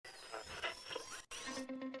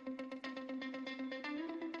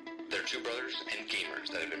They're two brothers and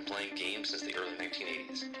gamers that have been playing games since the early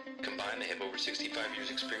 1980s. Combined, they have over 65 years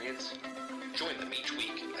experience. Join them each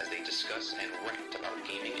week as they discuss and rant about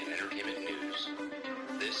gaming and entertainment news.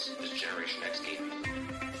 This is Generation X Gaming.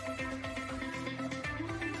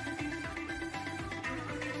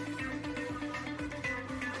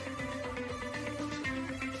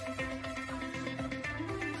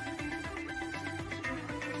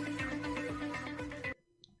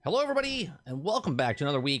 Hello, everybody, and welcome back to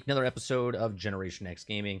another week, another episode of Generation X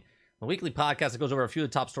Gaming, a weekly podcast that goes over a few of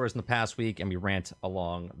the top stories in the past week, and we rant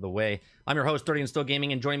along the way. I'm your host, Dirty and Still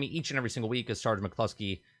Gaming, and joining me each and every single week is Sergeant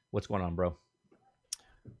McCluskey. What's going on, bro?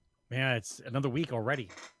 Man, it's another week already.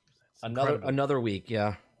 Another week,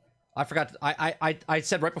 yeah. I forgot. I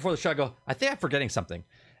said right before the show, I go, I think I'm forgetting something,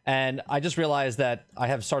 and I just realized that I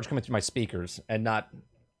have Sarge coming through my speakers and not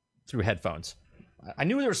through headphones. I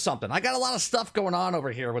knew there was something. I got a lot of stuff going on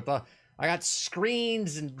over here with I got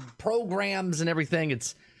screens and programs and everything.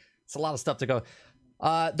 It's a lot of stuff to go.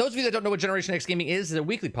 Those of you that don't know what Generation X Gaming is a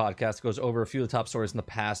weekly podcast that goes over a few of the top stories in the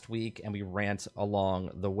past week, and we rant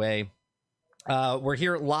along the way. We're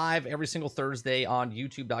here live every single Thursday on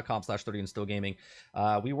youtube.com/30 and still gaming.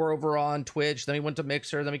 We were over on Twitch, then we went to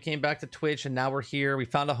Mixer, then we came back to Twitch, and now we're here. We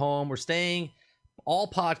found a home. We're staying. All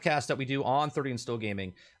podcasts that we do on 30 and Still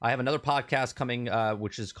Gaming. I have another podcast coming,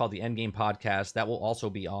 which is called the Endgame Podcast. That will also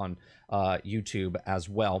be on YouTube as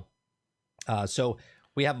well. So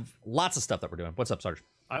we have lots of stuff that we're doing. What's up, Sarge?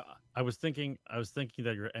 I was thinking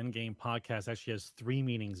that your Endgame podcast actually has three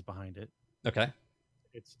meanings behind it. Okay.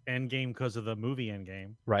 It's Endgame because of the movie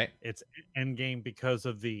Endgame. Right. It's Endgame because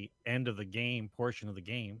of the end of the game portion of the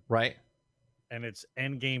game. Right. And it's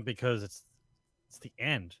Endgame because it's the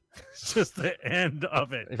end. It's just the end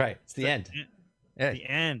of it. Right. It's the end. The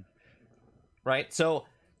end. Right. So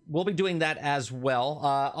we'll be doing that as well.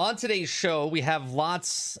 On today's show, we have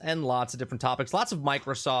lots and lots of different topics, lots of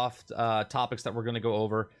Microsoft topics that we're going to go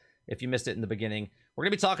over. If you missed it in the beginning, we're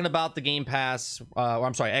going to be talking about the Game Pass,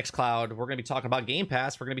 xCloud. We're going to be talking about Game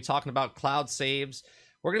Pass. We're going to be talking about cloud saves.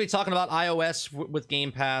 We're going to be talking about iOS with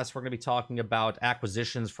Game Pass. We're going to be talking about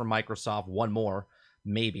acquisitions from Microsoft. One more,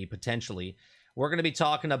 maybe, potentially. We're going to be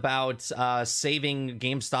talking about saving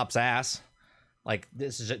GameStop's ass. Like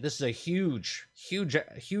this is a huge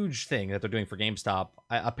thing that they're doing for GameStop.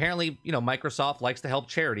 Apparently, Microsoft likes to help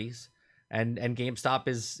charities, and GameStop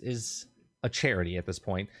is a charity at this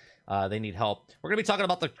point. They need help. We're going to be talking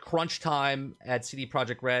about the crunch time at CD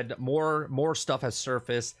Projekt Red. More stuff has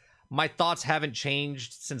surfaced. My thoughts haven't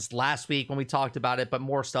changed since last week when we talked about it, but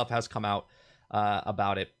more stuff has come out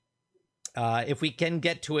about it. If we can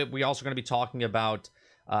get to it, we're also going to be talking about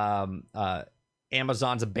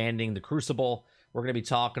Amazon's abandoning the Crucible. We're going to be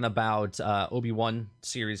talking about Obi-Wan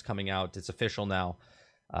series coming out. It's official now.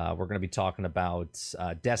 We're going to be talking about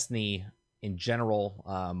Destiny in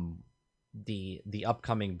general, the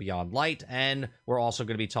upcoming Beyond Light, and we're also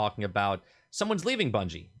going to be talking about someone's leaving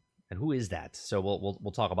Bungie, and who is that? So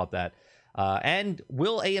we'll talk about that. And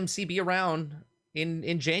will AMC be around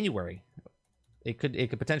in January? It could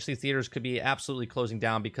potentially, theaters could be absolutely closing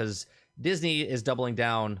down because Disney is doubling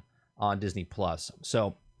down on Disney Plus.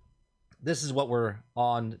 So this is what we're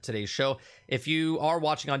on today's show. If you are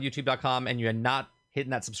watching on youtube.com and you're not hitting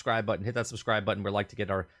that subscribe button, hit that subscribe button. We'd like to get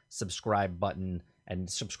our subscribe button and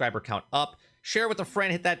subscriber count up. Share with a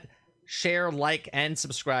friend, hit that share, like, and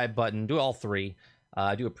subscribe button. Do all three.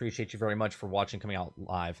 I do appreciate you very much for watching, coming out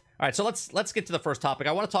live. All right, so let's get to the first topic.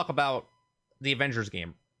 I want to talk about the Avengers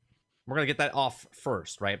game. We're going to get that off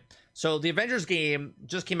first, right? So the Avengers game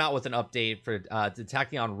just came out with an update for the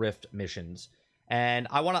Tachyon Rift missions. And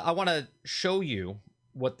I want to show you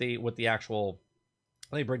what the actual,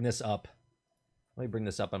 let me bring this up. Let me bring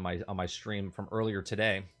this up on my stream from earlier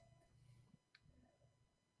today.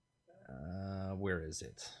 Where is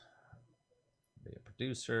it? Be a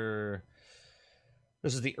producer.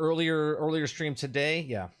 This is the earlier stream today.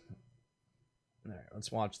 Yeah. All right,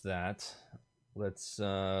 let's watch that. Let's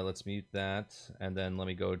mute that, and then let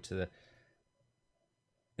me go to the.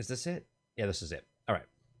 Is this it? Yeah, this is it. All right.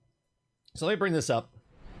 So let me bring this up.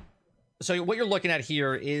 So what you're looking at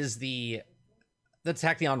here is the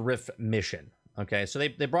Tachyon Rift mission. Okay, so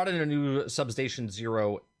they brought in a new Substation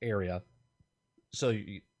Zero area. So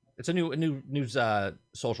it's a new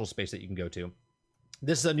social space that you can go to.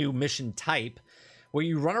 This is a new mission type where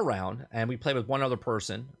you run around, and we play with one other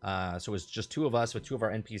person. So it's just two of us with two of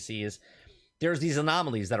our NPCs. There's these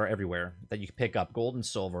anomalies that are everywhere that you can pick up, gold and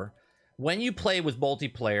silver. When you play with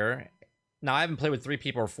multiplayer, now I haven't played with 3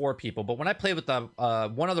 people or 4 people, but when I play with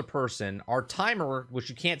one other person, our timer,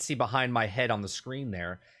 which you can't see behind my head on the screen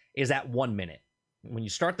there, is at 1 minute. when you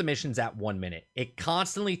start the missions at 1 minute, it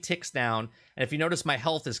constantly ticks down. And if you notice, my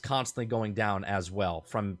health is constantly going down as well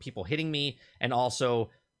from people hitting me and also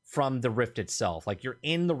from the rift itself. Like, you're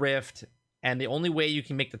in the rift, and the only way you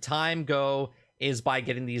can make the time go is by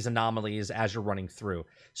getting these anomalies as you're running through.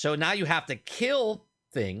 So now you have to kill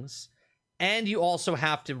things, and you also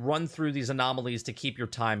have to run through these anomalies to keep your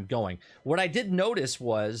time going. What I did notice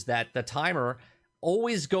was that the timer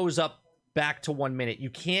always goes up back to 1 minute. You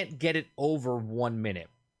can't get it over 1 minute.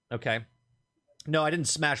 Okay. No, I didn't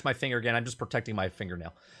smash my finger again. I'm just protecting my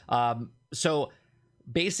fingernail. So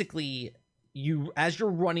basically, as you're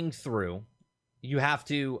running through, you have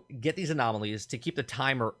to get these anomalies to keep the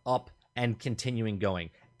timer up and continuing going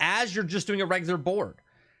as you're just doing a regular board,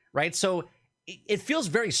 right? So it feels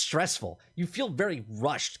very stressful. You feel very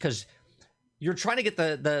rushed because you're trying to get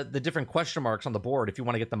the different question marks on the board if you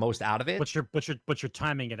want to get the most out of it. But you're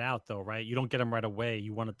timing it out though, right? You don't get them right away.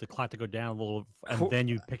 You want the clock to go down a little, and then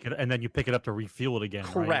you pick it up to refuel it again.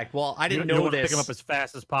 Correct. Right? Well, I didn't know you want this. to pick them up as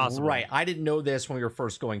fast as possible. Right. I didn't know this when we were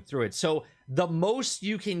first going through it. So the most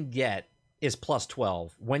you can get is plus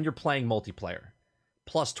 12 when you're playing multiplayer.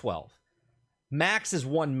 Plus 12. Max is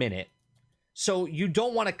 1 minute. So you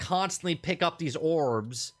don't want to constantly pick up these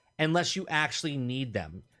orbs unless you actually need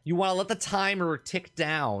them. You want to let the timer tick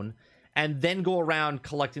down and then go around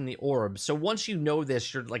collecting the orbs. So once you know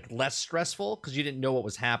this, you're like less stressful because you didn't know what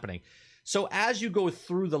was happening. So as you go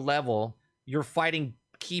through the level, you're fighting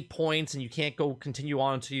key points and you can't continue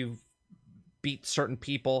on until you beat certain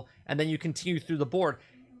people, and then you continue through the board.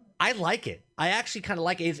 I like it. I actually kind of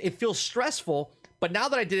like it. It feels stressful, but now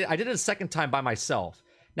that I did it a second time by myself.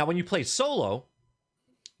 Now, when you play solo,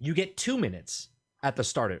 you get 2 minutes at the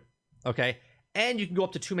start, okay? And you can go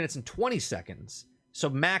up to 2 minutes and 20 seconds. So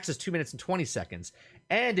max is 2 minutes and 20 seconds.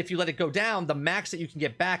 And if you let it go down, the max that you can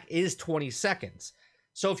get back is 20 seconds.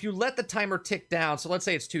 So if you let the timer tick down, so let's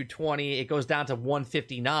say it's 220, it goes down to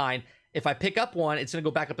 159. If I pick up one, it's going to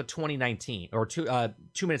go back up to 2019 or 2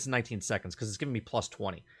 minutes and 19 seconds because it's giving me plus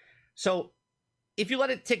 20. So if you let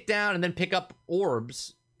it tick down and then pick up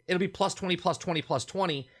orbs, it'll be plus 20, plus 20, plus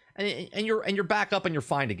 20, and you're back up and you're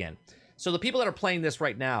fine again. So the people that are playing this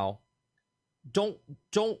right now, don't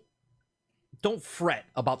fret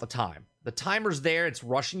about the time. The timer's there, it's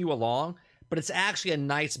rushing you along, but it's actually a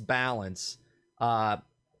nice balance. And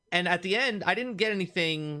at the end, I didn't get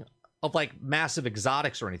anything of like massive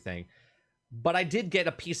exotics or anything, but I did get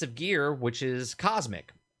a piece of gear, which is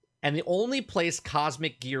cosmic. And the only place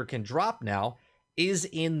cosmic gear can drop now is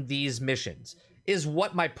in these missions, is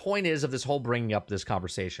what my point is of this whole bringing up this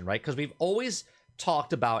conversation, right? Because we've always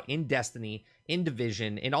talked about in Destiny, in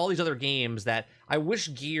Division, in all these other games that I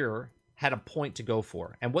wish gear had a point to go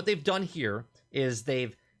for. And what they've done here is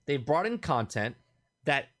they've brought in content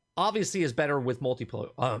that obviously is better with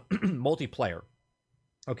multiplayer.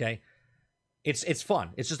 Okay? It's fun.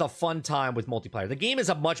 It's just a fun time with multiplayer. The game is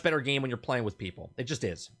a much better game when you're playing with people. It just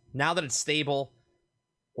is. Now that it's stable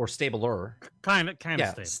or stabler. Kind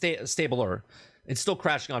of stable. Stabler. It's still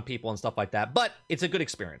crashing on people and stuff like that, but it's a good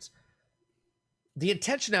experience. The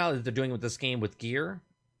intentionality that they're doing with this game with gear,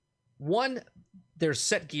 one, there's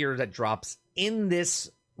set gear that drops in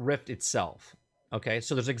this rift itself. Okay,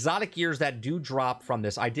 so there's exotic gears that do drop from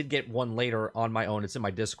this. I did get one later on my own. It's in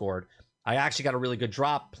my Discord. I actually got a really good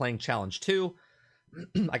drop playing Challenge 2.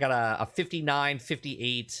 I got a 59,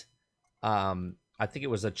 58. I think it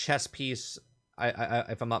was a chess piece,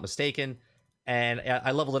 if I'm not mistaken. And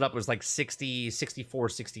I leveled it up. It was like 60, 64,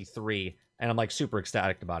 63. And I'm like super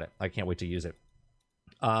ecstatic about it. I can't wait to use it.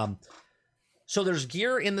 So there's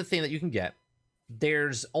gear in the thing that you can get.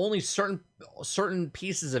 There's only certain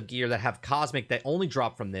pieces of gear that have cosmic that only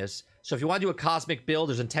drop from this. So if you want to do a cosmic build,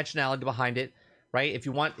 there's intentionality behind it, right? If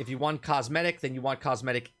you want cosmetic, then you want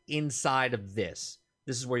cosmetic inside of this.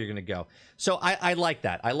 This is where you're going to go. So I like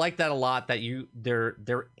that. I like that a lot, that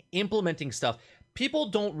they're implementing stuff. People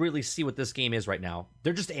don't really see what this game is right now.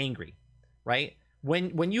 They're just angry, right?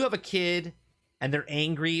 When you have a kid and they're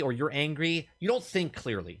angry or you're angry, you don't think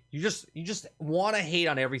clearly. You just want to hate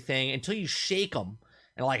on everything until you shake them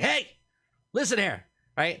and like, hey, listen here,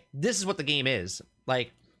 right? This is what the game is.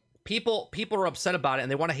 Like, people are upset about it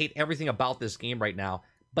and they want to hate everything about this game right now.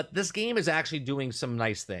 But this game is actually doing some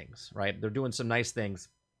nice things, right? They're doing some nice things.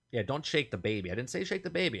 Yeah, don't shake the baby. I didn't say shake the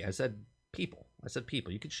baby. I said people.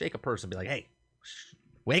 You could shake a person and be like, hey,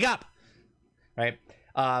 wake up, right?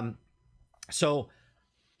 So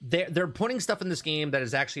they're putting stuff in this game that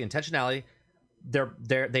is actually intentionality.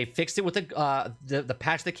 They fixed it with the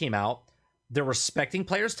patch that came out. They're respecting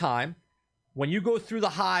players' time. When you go through the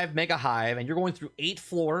Hive, Mega Hive, and you're going through 8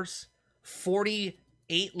 floors,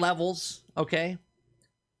 48 levels, okay?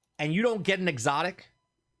 and you don't get an exotic,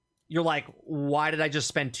 you're like, why did I just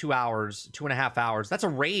spend 2 hours, 2.5 hours? That's a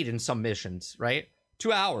raid in some missions, right?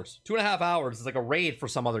 2 hours, 2.5 hours is like a raid for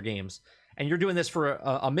some other games. And you're doing this for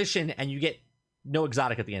a mission and you get no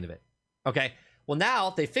exotic at the end of it. Okay. Well,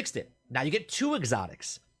 now they fixed it. Now you get 2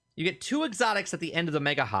 exotics. You get 2 exotics at the end of the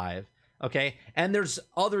Mega Hive. Okay. And there's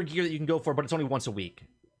other gear that you can go for, but it's only once a week.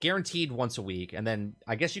 Guaranteed once a week. And then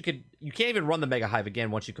I guess you can't even run the Mega Hive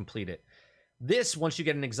again once you complete it. This, once you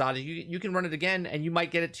get an exotic, you can run it again, and you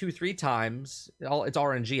might get it 2-3 times. It's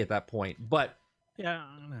RNG at that point, but yeah,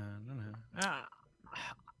 no.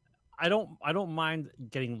 I don't mind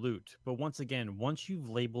getting loot, but once again, once you've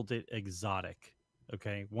labeled it exotic,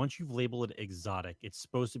 okay, once you've labeled it exotic, it's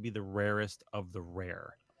supposed to be the rarest of the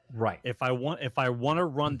rare. Right. If I want to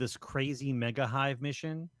run this crazy Mega Hive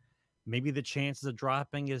mission, maybe the chances of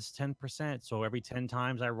dropping is 10%. So every 10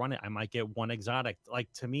 times I run it, I might get 1 exotic.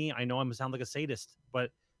 Like, to me, I know I'm sound like a sadist, but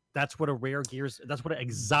that's what a rare that's what an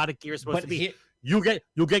exotic gear is supposed to be. You'll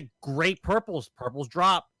get great purples. Purples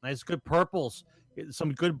drop. Nice good purples.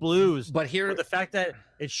 Some good blues. But here, the fact that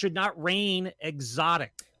it should not rain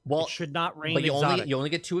exotic. Well, it should not rain but exotic. you only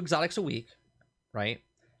get 2 exotics a week, right?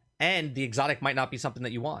 And the exotic might not be something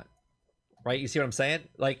that you want. Right? You see what I'm saying?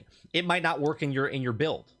 Like, it might not work in your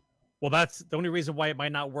build. Well, that's the only reason why it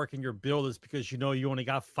might not work in your build is because you only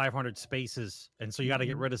got 500 spaces, and so you got to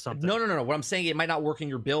get rid of something. No. What I'm saying, it might not work in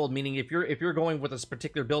your build, meaning if you're going with this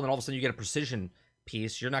particular build and all of a sudden you get a precision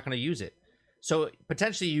piece, you're not going to use it. So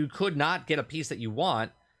potentially you could not get a piece that you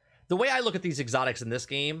want. The way I look at these exotics in this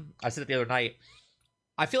game, I said it the other night,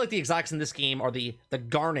 I feel like the exotics in this game are the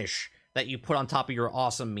garnish that you put on top of your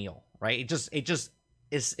awesome meal, right? It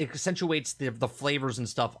accentuates the flavors and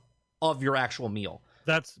stuff of your actual meal.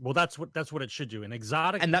 That's what it should do. An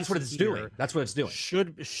exotic, and that's what it's doing. That's what it's doing.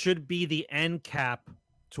 Should be the end cap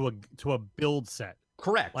to a build set.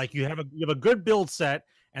 Correct. Like you have a good build set,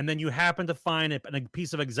 and then you happen to find a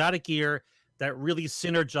piece of exotic gear that really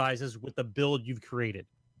synergizes with the build you've created.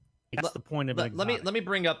 That's the point of it. Let me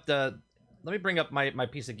bring up my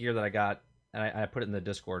piece of gear that I got, and I put it in the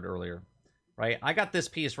Discord earlier. Right, I got this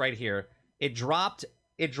piece right here. It dropped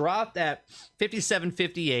at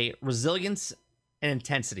 5758 resilience and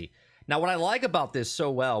intensity. Now, what I like about this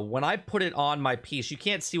so well, when I put it on my piece, you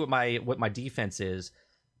can't see what my defense is,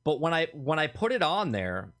 but when I put it on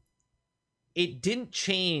there, it didn't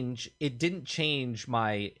change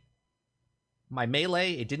my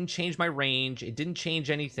melee, it didn't change my range, it didn't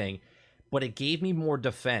change anything, but it gave me more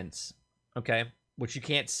defense, okay? Which you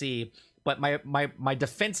can't see, but my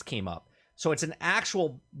defense came up. So it's an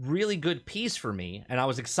actual really good piece for me, and I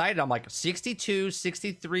was excited. I'm like 62,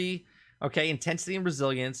 63, okay, intensity and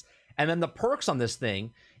resilience. And then the perks on this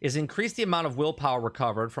thing is increase the amount of willpower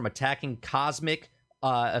recovered from attacking cosmic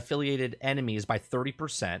affiliated enemies by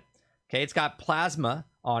 30%. Okay, it's got plasma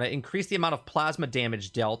on it. Increase the amount of plasma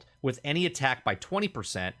damage dealt with any attack by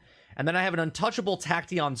 20%. And then I have an untouchable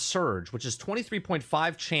Tachyon Surge, which is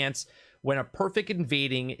 23.5 chance when a perfect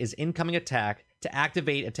invading is incoming attack to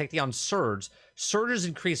activate a Tachyon Surge. Surges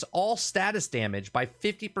increase all status damage by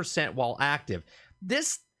 50% while active.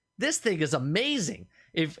 This thing is amazing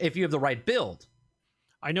if you have the right build.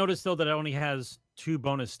 I noticed, though, that it only has 2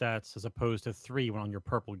 bonus stats as opposed to 3 when on your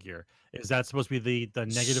purple gear. Is that supposed to be the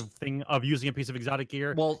negative thing of using a piece of exotic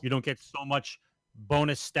gear? Well, you don't get so much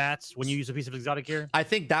bonus stats when you use a piece of exotic gear? I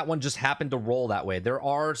think that one just happened to roll that way. There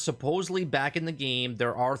are supposedly back in the game,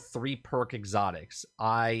 there are 3 perk exotics.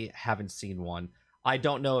 I haven't seen one. I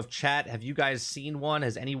don't know if chat, have you guys seen one?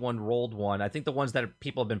 Has anyone rolled one? I think the ones that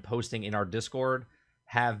people have been posting in our Discord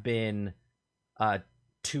have been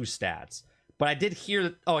 2 stats. But I did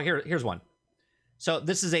hear, here's one. So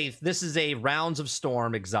this is a Rounds of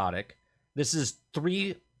Storm exotic. This is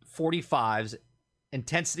 3 45s,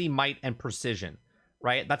 intensity, might, and precision,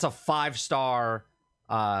 right? That's a 5-star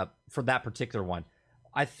for that particular one.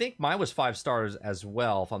 I think mine was 5 stars as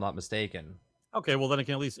well, if I'm not mistaken. Okay, well then it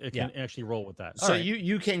can actually roll with that. So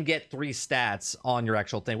you can get 3 stats on your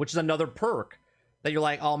actual thing, which is another perk that you're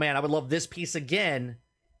like, oh man, I would love this piece again,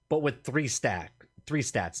 but with 3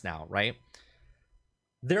 stats now, right?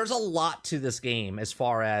 There's a lot to this game as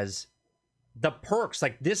far as the perks.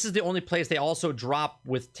 Like, this is the only place they also drop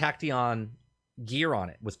with Tachyon gear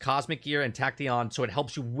on it, with Cosmic gear and Tachyon, so it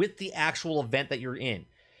helps you with the actual event that you're in.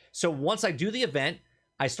 So once I do the event,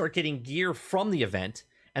 I start getting gear from the event,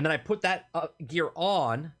 and then I put that gear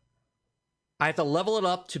on. I have to level it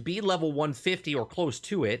up to be level 150 or close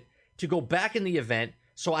to it to go back in the event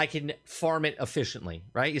so I can farm it efficiently,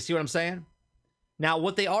 right? You see what I'm saying? Now,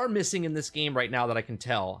 what they are missing in this game right now that I can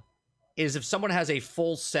tell is if someone has a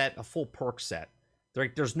full perk set,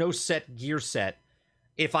 there's no set gear set,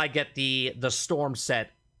 if I get the storm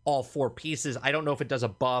set, all 4 pieces. I don't know if it does a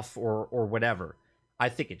buff or whatever. I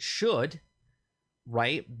think it should,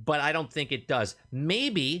 right? But I don't think it does.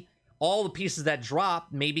 Maybe all the pieces that drop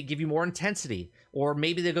maybe give you more intensity, or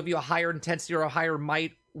maybe they give you a higher intensity or a higher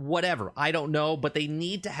might, whatever. I don't know, but they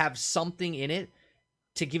need to have something in it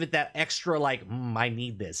to give it that extra, like, I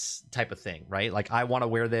need this type of thing, right? Like, I want to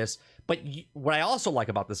wear this. But what I also like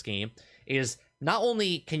about this game is not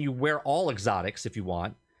only can you wear all exotics if you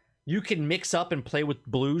want, you can mix up and play with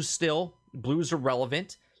blues still. Blues are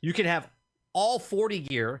relevant. You can have all 40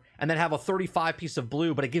 gear and then have a 35 piece of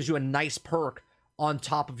blue, but it gives you a nice perk on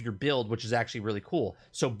top of your build, which is actually really cool.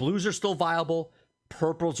 So blues are still viable.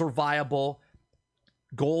 Purples are viable.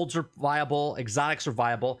 Golds are viable. Exotics are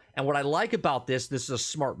viable. And what I like about this is a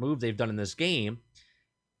smart move they've done in this game.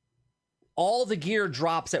 All the gear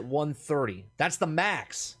drops at 130. That's the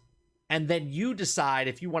max. And then you decide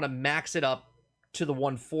if you want to max it up to the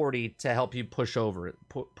 140 to help you push over it,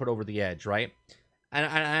 put over the edge, right? And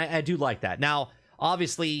I do like that. Now,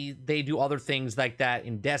 obviously, they do other things like that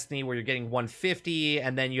in Destiny where you're getting 150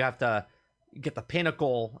 and then you have to get the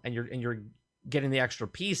pinnacle and you're getting the extra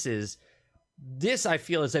pieces. This, I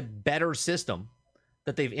feel, is a better system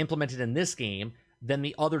that they've implemented in this game than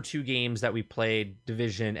the other 2 games that we played,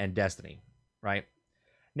 Division and Destiny, right?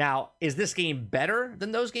 Now, is this game better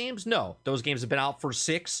than those games? No. Those games have been out for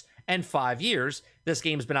 6 and 5 years. This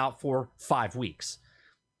game's been out for 5 weeks,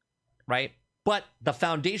 right? But the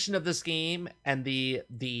foundation of this game and the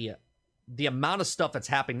amount of stuff that's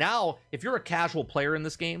happening now, if you're a casual player in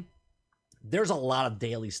this game, there's a lot of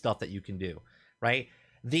daily stuff that you can do, right?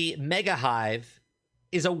 The Mega Hive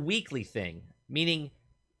is a weekly thing, meaning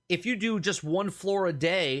if you do just 1 floor a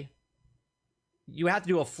day, you have to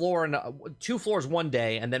do a floor and 2 floors one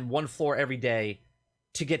day and then 1 floor every day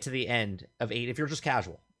to get to the end of 8 if you're just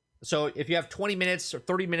casual. So if you have 20 minutes or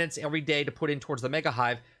 30 minutes every day to put in towards the Mega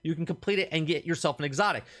Hive, you can complete it and get yourself an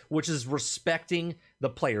exotic, which is respecting the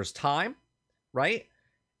player's time, right?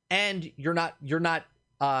 And you're not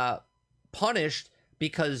punished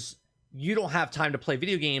because you don't have time to play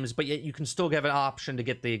video games, but yet you can still have an option to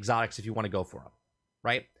get the exotics if you want to go for them,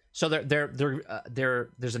 right? So there's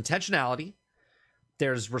intentionality,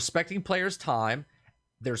 there's respecting players' time,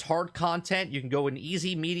 there's hard content. You can go in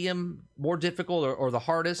easy, medium, more difficult, or the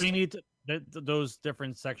hardest. You need to, those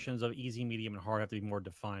different sections of easy, medium, and hard have to be more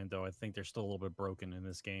defined, though. I think they're still a little bit broken in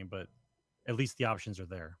this game, but at least the options are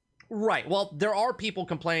there. Right. Well, there are people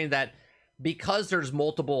complaining that because there's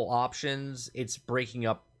multiple options, it's breaking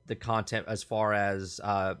up the content as far as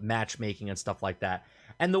matchmaking and stuff like that.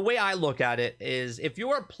 And the way I look at it is if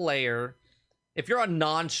you're a player, if you're a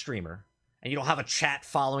non-streamer, and you don't have a chat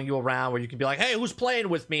following you around where you can be like, hey, who's playing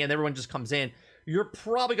with me? And everyone just comes in. You're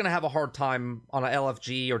probably going to have a hard time on a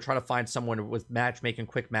LFG or try to find someone with matchmaking,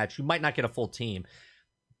 quick match. You might not get a full team.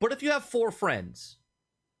 But if you have 4 friends,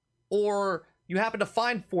 or you happen to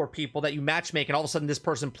find 4 people that you matchmake and all of a sudden this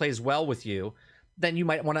person plays well with you, then you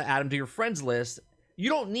might want to add them to your friends list. You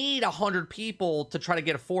don't need 100 people to try to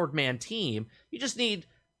get a 4-man team. You just need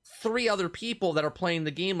 3 other people that are playing the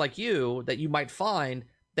game like you that you might find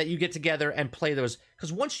that you get together and play those.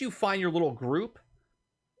 Because once you find your little group,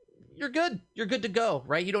 you're good. You're good to go,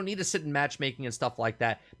 right? You don't need to sit in matchmaking and stuff like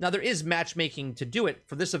that. Now, there is matchmaking to do it.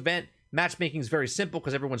 For this event, matchmaking is very simple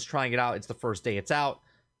because everyone's trying it out. It's the first day it's out,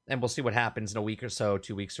 and we'll see what happens in a week or so,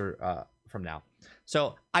 2 weeks or from now.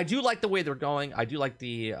 So I do like the way they're going. I do like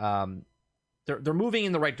the they're moving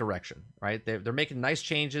in the right direction, right? They're making nice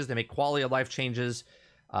changes. They make quality of life changes.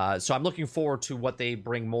 So I'm looking forward to what they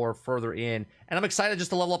bring more further in. And I'm excited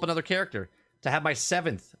just to level up another character, to have my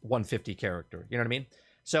 7th 150 character. You know what I mean?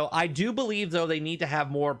 So I do believe, though, they need to have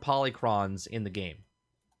more polychrons in the game.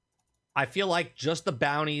 I feel like just the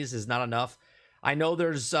bounties is not enough. I know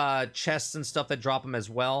there's chests and stuff that drop them as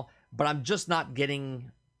well, but I'm just not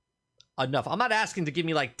getting enough. I'm not asking to give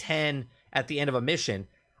me like 10 at the end of a mission.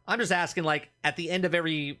 I'm just asking, like, at the end of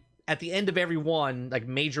every one, like,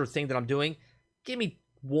 major thing that I'm doing, give me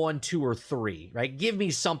 1, 2, or 3, right? Give me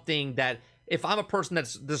something that if I'm a person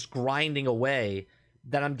that's just grinding away,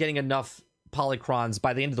 that I'm getting enough polychrons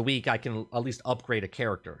by the end of the week, I can at least upgrade a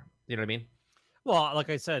character. You know what I mean? Well, like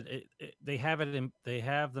I said, they have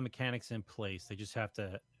the mechanics in place. They just have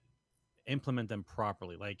to implement them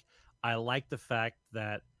properly. Like, I like the fact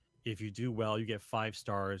that if you do well, you get 5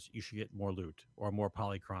 stars, you should get more loot or more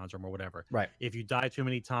polychrons or more whatever. Right. If you die too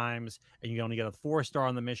many times and you only get a 4-star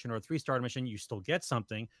on the mission or a 3-star mission, you still get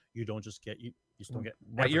something. You don't just get you still get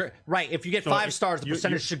right. You're right. If you get 5 stars, the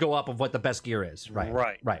percentage should go up of what the best gear is. Right.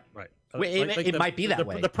 Right. It might be that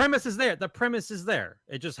way. The premise is there. The premise is there.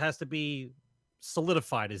 It just has to be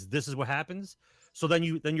solidified. This is what happens. So then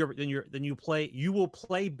you will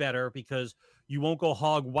play better because you won't go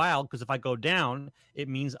hog wild. Because if I go down, it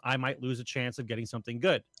means I might lose a chance of getting something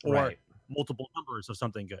good or Right. multiple numbers of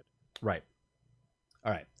something good. Right.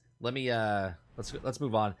 All right. Let me let's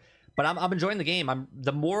move on. But I'm enjoying the game.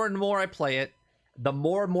 The more and more I play it, the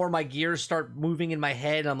more and more my gears start moving in my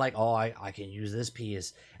head. I'm like, oh, I can use this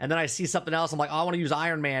piece. And then I see something else. I'm like, oh, I want to use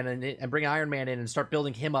Iron Man and bring Iron Man in and start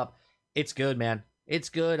building him up. It's good, man. It's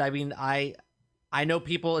good. I mean, I know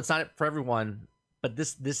people, it's not for everyone, but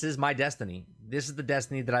this is my destiny. This is the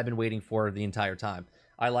destiny that I've been waiting for the entire time.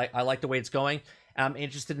 I like the way it's going. And I'm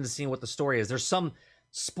interested in seeing what the story is. There's some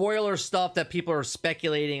spoiler stuff that people are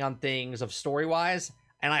speculating on things of story-wise,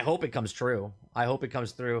 and I hope it comes true. I hope it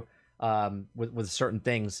comes through with certain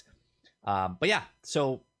things. But yeah,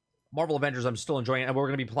 so Marvel Avengers, I'm still enjoying it, and we're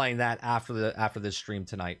going to be playing that after this stream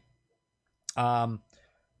tonight. All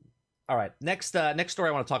right, next story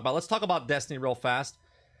I want to talk about. Let's talk about Destiny real fast.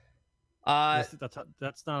 That's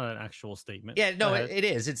not an actual statement. Yeah, no, it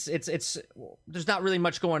is. It's there's not really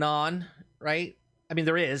much going on, right? I mean,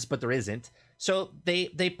 there is, but there isn't. So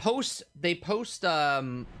they post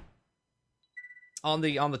on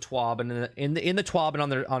the TWAB and in the TWAB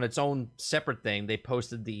and on its own separate thing, they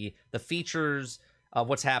posted the features of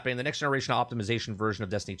what's happening. The next generation optimization version of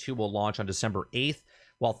Destiny 2 will launch on December 8th,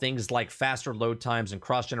 while things like faster load times and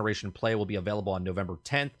cross-generation play will be available on November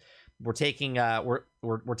 10th. We're taking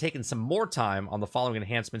we're taking some more time on the following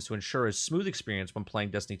enhancements to ensure a smooth experience when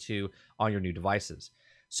playing Destiny 2 on your new devices.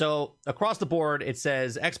 So across the board, it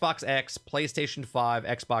says Xbox X, PlayStation 5,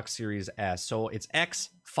 Xbox Series S. So it's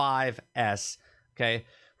X5S. Okay,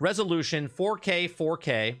 resolution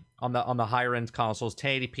 4K on the higher end consoles,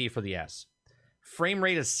 1080p for the S. Frame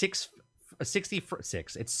rate is 6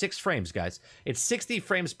 frames, guys. It's 60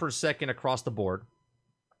 frames per second across the board.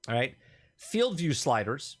 All right, field view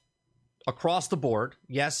sliders across the board.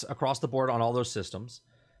 Yes, across the board on all those systems.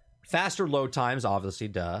 Faster load times, obviously,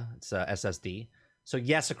 duh. It's SSD. So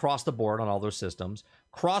yes, across the board on all those systems.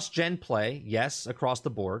 Cross-gen play, yes, across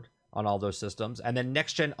the board on all those systems. And then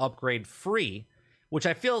next-gen upgrade free, which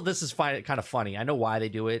I feel this is kind of funny. I know why they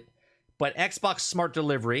do it. But Xbox Smart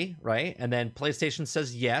Delivery, right? And then PlayStation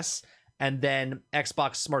says yes. And then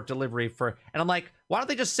Xbox Smart Delivery for... And I'm like, why don't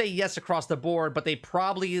they just say yes across the board? But they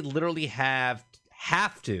probably literally have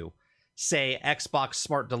to say Xbox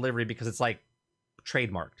Smart Delivery because it's like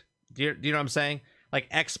trademarked. Do you know what I'm saying? Like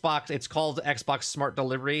Xbox, it's called Xbox Smart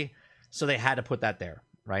Delivery, so they had to put that there,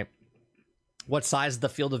 right? What size is the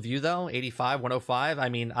field of view, though? 85, 105? I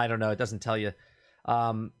mean, I don't know. It doesn't tell you.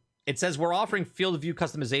 It says we're offering field of view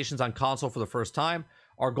customizations on console for the first time.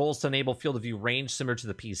 Our goal is to enable field of view range similar to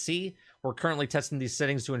the PC. We're currently testing these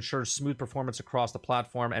settings to ensure smooth performance across the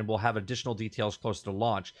platform, and we'll have additional details closer to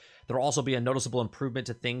launch. There will also be a noticeable improvement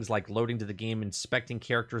to things like loading to the game, inspecting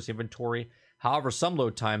characters' inventory. However, some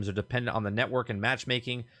load times are dependent on the network and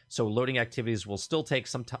matchmaking, so loading activities will still take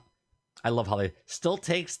some time. I love how they still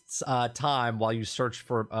takes time while you search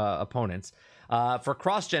for opponents. For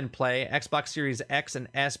cross-gen play, Xbox Series X and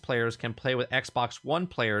S players can play with Xbox One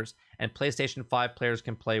players, and PlayStation 5 players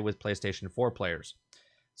can play with PlayStation 4 players.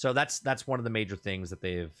 So that's one of the major things that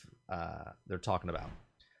they're talking about.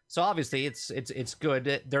 So obviously it's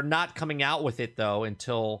good. They're not coming out with it though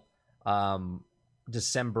until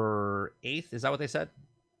December 8th. Is that what they said?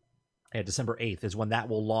 Yeah, December 8th is when that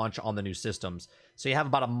will launch on the new systems. So you have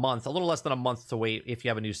about a month, a little less than a month to wait if you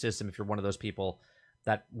have a new system, if you're one of those people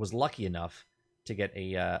that was lucky enough to get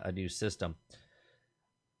a new system.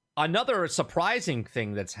 Another surprising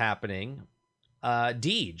thing that's happening,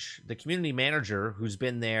 Deej, the community manager who's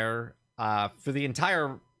been there for the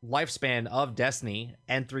entire lifespan of Destiny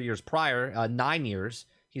and 3 years prior, 9 years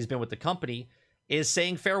he's been with the company, is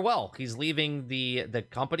saying farewell. He's leaving the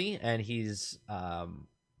company, and he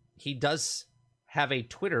does have a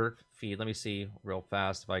Twitter feed. Let me see real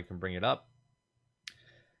fast if I can bring it up.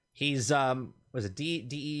 He's was it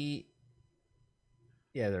D-E?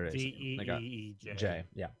 Yeah, there it is. D-E-E-J.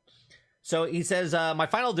 Yeah. So he says, my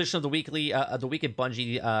final edition of the week at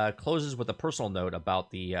Bungie closes with a personal note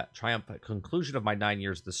about the triumphant conclusion of my 9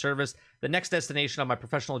 years of the service. The next destination on my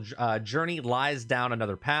professional journey lies down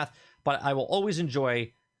another path, but I will always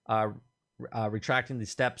enjoy retracing the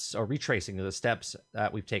steps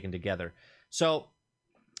that we've taken together. So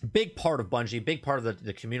big part of Bungie, big part of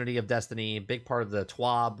the community of Destiny, big part of the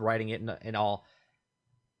TWAB writing it and all.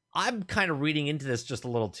 I'm kind of reading into this just a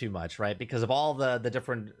little too much, right? Because of all the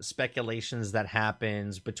different speculations that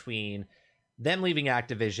happens between them leaving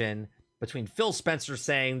Activision, between Phil Spencer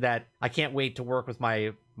saying that I can't wait to work with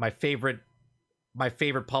my favorite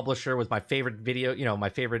publisher with my favorite video, my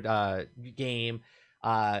favorite game,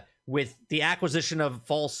 with the acquisition of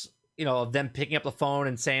false, of them picking up the phone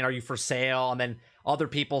and saying, "Are you for sale?" and then other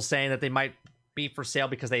people saying that they might be for sale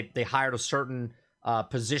because they hired a certain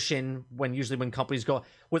position when companies go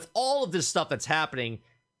with all of this stuff that's happening,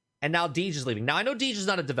 and now Deej is leaving. Now I know Deej is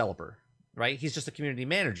not a developer, right? He's just a community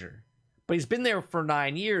manager, but he's been there for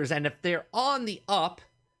 9 years, and if they're on the up,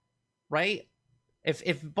 right?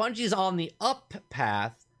 If Bungie's on the up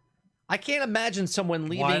path, I can't imagine someone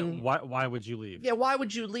leaving. Why would you leave? Yeah, why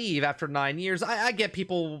would you leave after 9 years? I get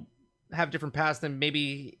people have different paths, and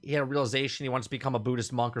maybe he had a realization he wants to become a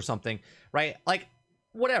Buddhist monk or something, right? Like,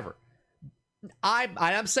 whatever.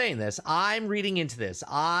 I'm saying this. I'm reading into this.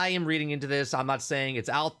 I'm not saying it's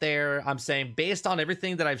out there. I'm saying based on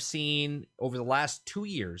everything that I've seen over the last 2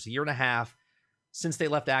 years, a year and a half, since they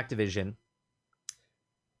left Activision,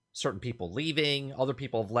 certain people leaving, other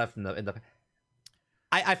people have left in the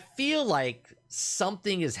I feel like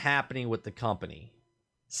something is happening with the company.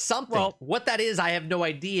 Something. Well, what that is, I have no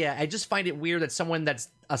idea. I just find it weird that someone that's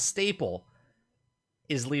a staple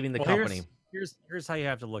is leaving the company. Here's how you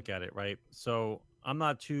have to look at it, right? So I'm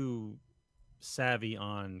not too savvy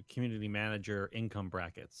on community manager income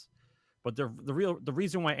brackets, but the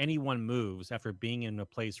reason why anyone moves after being in a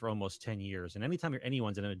place for almost 10 years, and anytime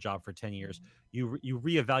anyone's in a job for 10 years, you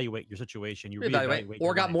reevaluate your situation, you reevaluate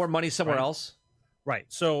or got more money somewhere else. Right.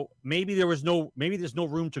 So maybe there's no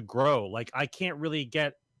room to grow. Like, I can't really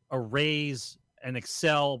get a raise and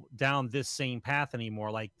excel down this same path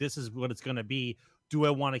anymore. Like, this is what it's going to be. Do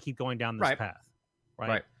I want to keep going down this path?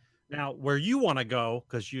 Right. Now, where you want to go,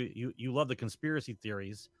 because you love the conspiracy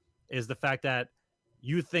theories, is the fact that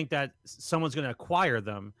you think that someone's going to acquire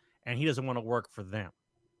them and he doesn't want to work for them.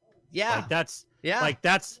 Yeah. Like, that's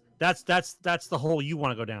the hole you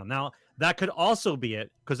want to go down. Now, that could also be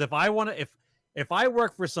it, because if I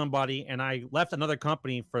work for somebody and I left another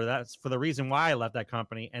company for the reason why I left that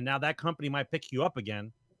company, and now that company might pick you up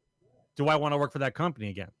again, do I want to work for that company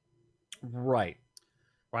again? Right.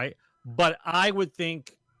 But I would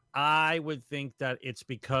think that it's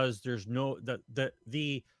because there's no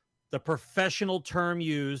the professional term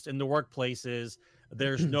used in the workplace is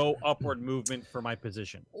there's no upward movement for my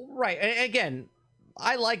position. Right. And again,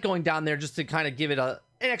 I like going down there just to kind of give it an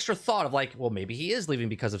extra thought of like, well, maybe he is leaving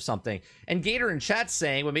because of something. And Gator in chat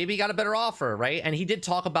saying, well, maybe he got a better offer, right? And he did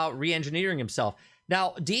talk about re-engineering himself.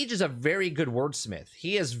 Now, Deej is a very good wordsmith.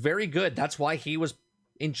 He is very good. That's why he was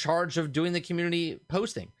in charge of doing the community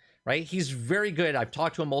posting, right? He's very good. I've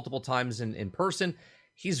talked to him multiple times in person.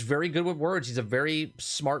 He's very good with words. He's a very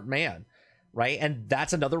smart man, right? And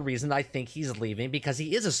that's another reason I think he's leaving, because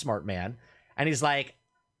he is a smart man. And he's like,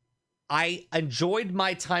 I enjoyed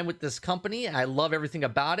my time with this company. I love everything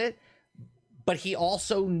about it. But he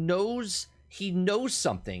also knows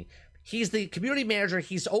something. He's the community manager.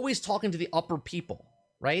 He's always talking to the upper people,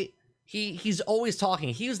 right? He's always talking.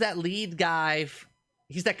 He's that lead guy.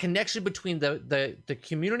 He's that connection between the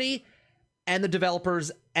community and the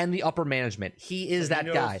developers and the upper management. He is that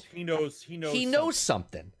guy. He knows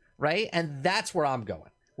something, right? And that's where I'm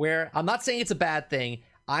going. Where I'm not saying it's a bad thing.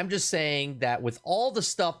 I'm just saying that with all the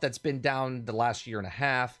stuff that's been down the last year and a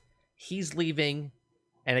half, he's leaving.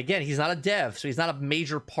 And again, he's not a dev, so he's not a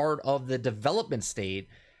major part of the development state.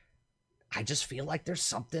 I just feel like there's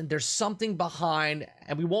something behind,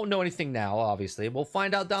 and we won't know anything now, obviously. We'll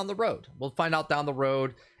find out down the road.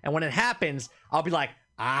 And when it happens, I'll be like,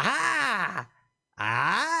 aha,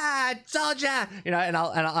 told ya, and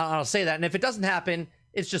I'll say that. And if it doesn't happen,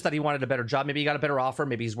 it's just that he wanted a better job. Maybe he got a better offer.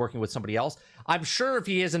 Maybe he's working with somebody else. I'm sure if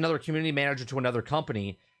he is another community manager to another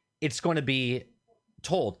company, it's going to be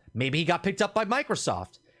told. Maybe he got picked up by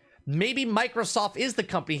Microsoft. Maybe Microsoft is the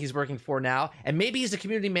company he's working for now, and maybe he's a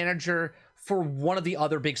community manager for one of the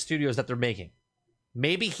other big studios that they're making.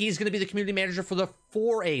 Maybe he's going to be the community manager for the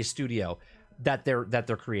 4A studio that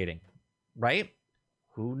they're creating, right?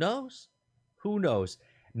 Who knows?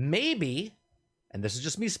 Maybe, and this is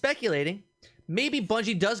just me speculating, maybe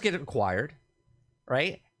Bungie does get acquired,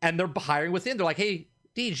 right? And they're hiring within. They're like, hey,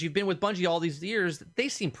 Deej, you've been with Bungie all these years. They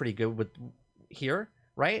seem pretty good with here,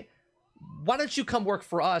 right? Why don't you come work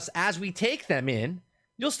for us as we take them in?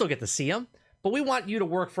 You'll still get to see them, but we want you to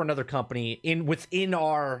work for another company within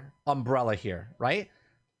our umbrella here, right?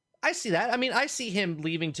 I see that. I mean, I see him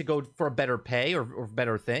leaving to go for a better pay or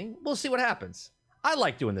better thing. We'll see what happens. I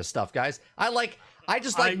like doing this stuff, guys. I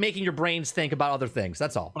just like making your brains think about other things.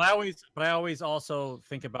 That's all. But I always also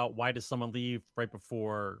think about, why does someone leave right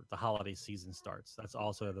before the holiday season starts? That's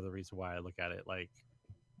also another reason why I look at it. Like,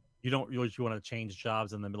 you don't really want to change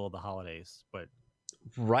jobs in the middle of the holidays, but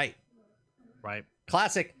right.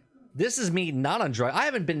 Classic. This is me not on drugs. I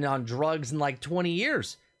haven't been on drugs in like 20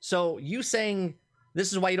 years. So you saying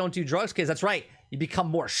This is why you don't do drugs, kids. That's right. You become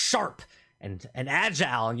more sharp and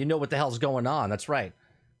agile, and you know what the hell's going on. That's right.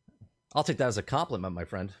 I'll take that as a compliment, my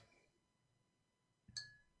friend.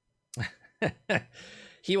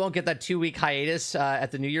 He won't get that 2-week hiatus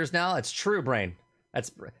at the New Year's now. That's true, Brain.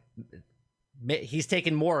 He's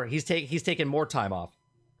taking more. He's taking more time off.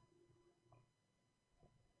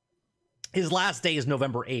 His last day is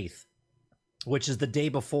November 8th, which is the day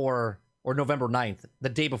before, or November 9th, the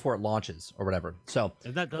day before it launches or whatever. So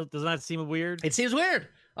does that seem weird? It seems weird.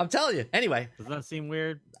 I'm telling you. Anyway, does that seem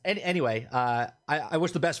weird? Anyway, I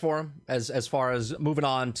wish the best for him as far as moving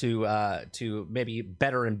on to maybe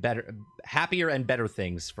happier and better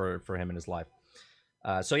things for him in his life.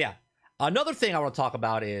 So yeah, another thing I want to talk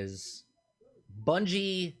about is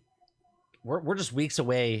Bungie. We're just weeks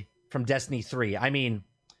away from Destiny 3. I mean,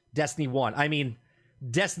 Destiny 1. I mean,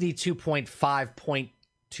 Destiny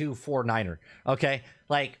 2.5.249er. Okay,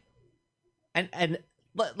 like, and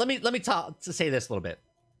let me say this a little bit.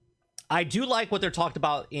 I do like what they're talked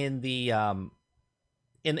about in the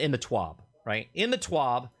in the TWAB, right? In the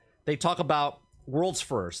TWAB, they talk about world's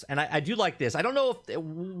first, and I do like this. I don't know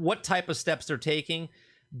what type of steps they're taking,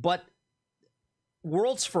 but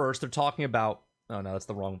world's first. They're talking about. Oh no, that's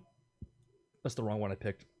the wrong one I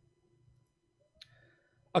picked.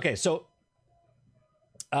 Okay, so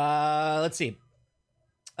let's see.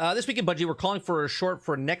 This week in Bungie, we're calling for a short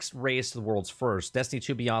for next race to the world's first. Destiny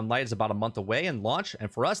 2 Beyond Light is about a month away and launch,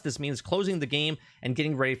 and for us, this means closing the game and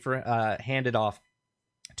getting ready for handed off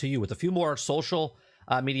to you with a few more social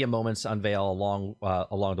media moments unveil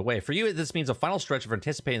along the way. For you, this means a final stretch of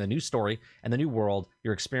anticipating the new story and the new world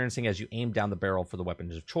you're experiencing as you aim down the barrel for the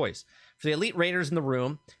weapons of choice. For the elite raiders in the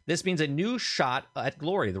room, this means a new shot at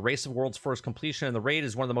glory. The race of world's first completion in the raid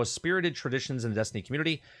is one of the most spirited traditions in the Destiny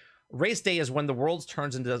community. Race Day is when the world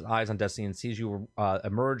turns into eyes on Destiny and sees you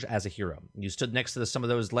emerge as a hero. You stood next to some of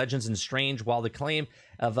those legends in Strange while the claim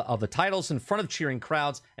of the titles in front of cheering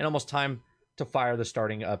crowds, and almost time to fire the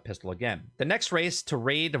starting pistol again. The next race to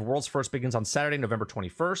raid of world's first begins on Saturday, November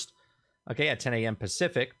 21st, okay, at 10 a.m.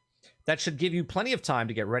 Pacific. That should give you plenty of time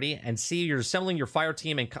to get ready and see you're assembling your fire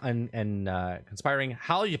team and conspiring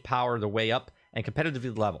how you power the way up and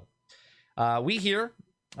competitively level. We hear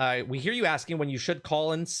you asking when you should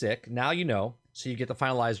call in sick. Now you know, so you get to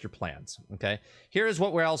finalize your plans. Okay, here is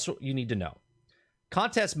what else you need to know.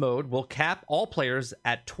 Contest mode will cap all players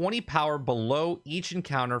at 20 power below each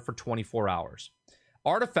encounter for 24 hours.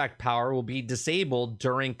 Artifact power will be disabled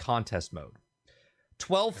during contest mode.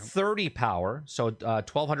 1230 power, so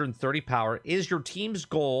 1230 power, is your team's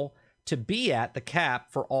goal to be at the cap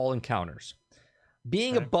for all encounters.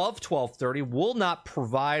 Being above 1230 will not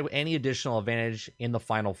provide any additional advantage in the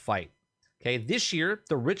final fight. Okay, this year,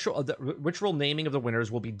 the ritual naming of the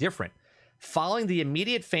winners will be different. Following the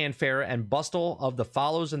immediate fanfare and bustle of the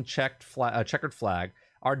follows and checkered flag,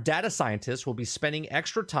 our data scientists will be spending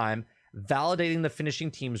extra time validating the finishing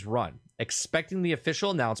team's run, expecting the official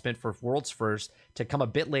announcement for World's First to come a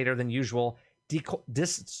bit later than usual.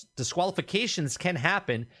 Disqualifications can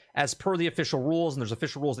happen as per the official rules, and there's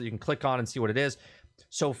official rules that you can click on and see what it is.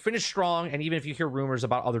 So finish strong, and even if you hear rumors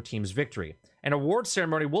about other teams' victory. An award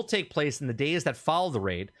ceremony will take place in the days that follow the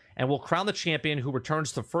raid, and will crown the champion who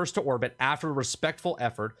returns to first to orbit after a respectful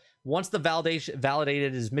effort once the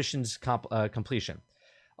validated his mission's completion.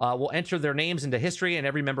 Will enter their names into history, and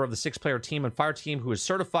every member of the 6-player team and fire team who is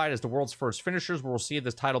certified as the world's first finishers will receive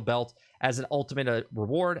this title belt as an ultimate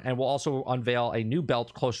reward, and will also unveil a new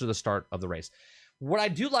belt closer to the start of the race. What I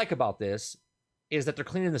do like about this is that they're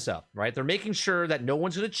cleaning this up, right? They're making sure that no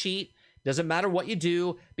one's going to cheat. Doesn't matter what you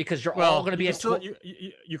do, because you're all going to be at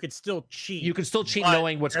you could still cheat. You can still cheat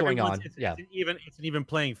knowing what's going on. It's an even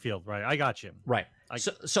playing field, right? I got you. Right.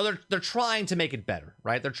 So they're trying to make it better,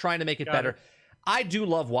 right? They're trying to make it better. I do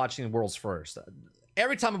love watching World's First.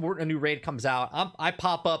 Every time a new raid comes out, I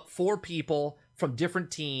pop up 4 people from different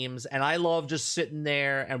teams, and I love just sitting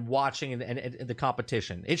there and watching and the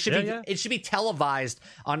competition. It should be televised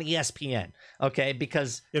on ESPN, okay?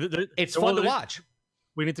 Because it's fun to watch.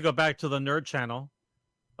 We need to go back to the nerd channel,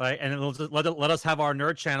 right? And let us have our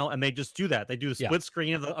nerd channel, and they just do that. They do a split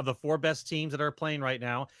screen of the 4 best teams that are playing right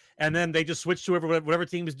now, and then they just switch to whatever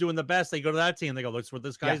team is doing the best. They go to that team. They go, "Look what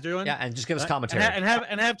this guy's doing." Yeah, and just give us commentary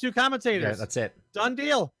and have 2 commentators. Yeah, that's it. Done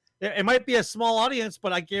deal. It might be a small audience,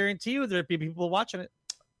 but I guarantee you there'd be people watching it.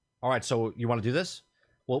 All right, so you want to do this?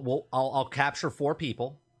 I'll capture 4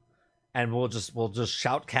 people, and we'll just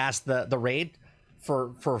shoutcast the raid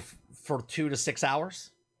for 2 to 6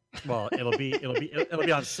 hours. Well, it'll be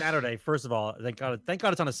on Saturday. First of all, thank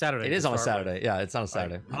God it's on a Saturday. It is on a Saturday. Yeah, it's on a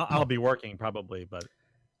Saturday. I'll be working probably, but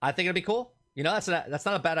I think it'd be cool. You know, that's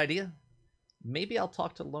not a bad idea. Maybe I'll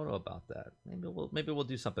talk to Lono about that. Maybe we'll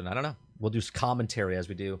do something. I don't know. We'll do commentary as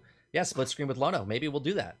we do. Yeah, split screen with Lono. Maybe we'll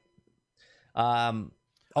do that. I'm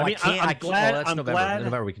glad. That's I'm November. glad. In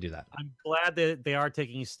November we can do that. I'm glad that they are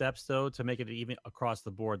taking steps though to make it even across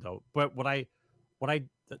the board though. But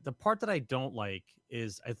the part that I don't like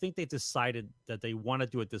is I think they decided that they want to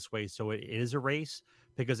do it this way, so it is a race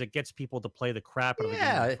because it gets people to play the crap out of the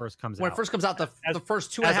game when it first comes out. When it first comes out, the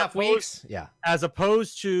first 2.5 weeks, yeah. As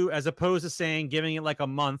opposed to saying giving it like a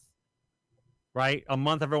month, right? A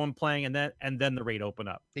month everyone playing, and then the raid open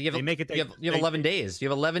up. You have 11 days. You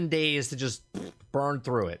have 11 days to just burn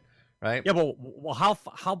through it, right? Yeah, but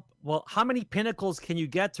how many pinnacles can you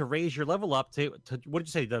get to raise your level up to what did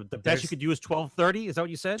you say? The best you could do is 1230. Is that what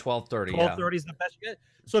you said? 1230. 1230 is the best you get.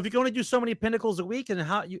 So if you can only do so many pinnacles a week, and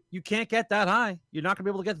how you can't get that high, you're not gonna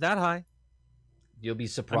be able to get that high. You'll be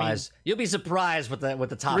surprised. You'll be surprised what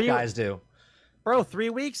the top guys do. Bro,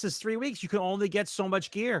 3 weeks is 3 weeks. You can only get so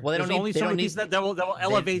much gear. Well, that will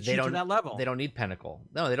elevate you to that level. They don't need pinnacle.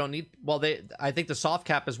 No, they don't need. Well, I think the soft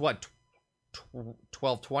cap is what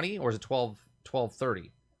 1220 or is it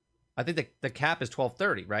 1230? I think the cap is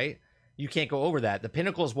 1230, right? You can't go over that. The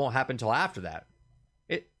pinnacles won't happen until after that.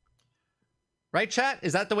 Right, chat?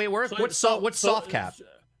 Is that the way it works? What's soft cap?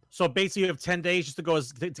 So basically, you have 10 days just to go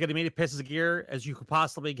to get as many pieces of gear as you could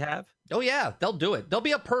possibly have. Oh yeah, they'll do it. There'll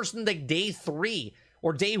be a person like day 3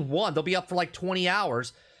 or day 1. They'll be up for like 20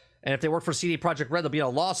 hours, and if they work for CD Projekt Red, they'll be in a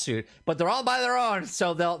lawsuit. But they're all by their own,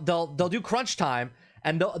 so they'll do crunch time,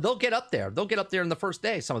 and they'll get up there. They'll get up there in the first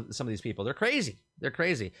day. Some of these people, they're crazy. They're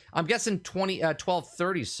crazy. I'm guessing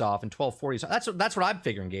 1230 soft and 1240 soft. That's what I'm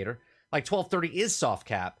figuring, Gator. Like 1230 is soft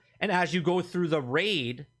cap. And as you go through the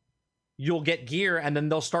raid, you'll get gear, and then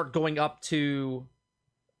they'll start going up to...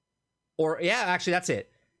 Or, yeah, actually, that's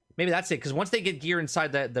it. Maybe that's it, because once they get gear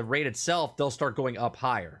inside the raid itself, they'll start going up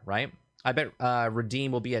higher, right? I bet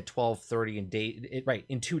Redeem will be at 1230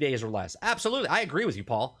 in 2 days or less. Absolutely. I agree with you,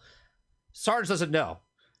 Paul. Sarge doesn't know.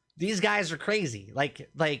 These guys are crazy. Like...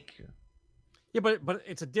 Yeah, but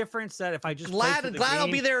it's a difference that if I just glad I'll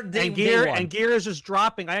be there day and gear is just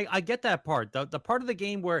dropping. I get that part. The part of the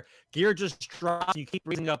game where gear just drops, you keep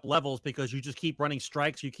raising up levels because you just keep running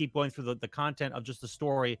strikes, you keep going through the content of just the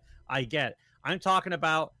story. I get. I'm talking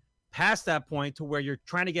about past that point to where you're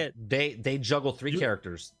trying to get. They juggle three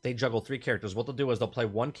characters. They juggle 3 characters. What they'll do is they'll play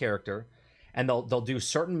one character, and they'll do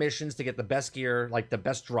certain missions to get the best gear, like the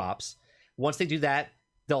best drops. Once they do that,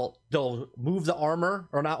 they'll move the armor,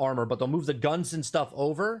 or not armor, but they'll move the guns and stuff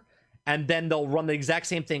over, and then they'll run the exact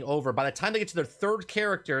same thing over. By the time they get to their 3rd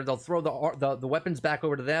character, they'll throw the weapons back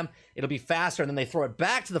over to them. It'll be faster, and then they throw it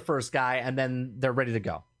back to the first guy, and then they're ready to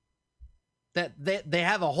go. That they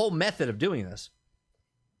have a whole method of doing this.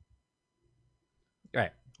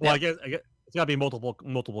 Right. Well, yeah. I guess it's got to be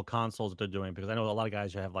multiple consoles that they're doing, because I know a lot of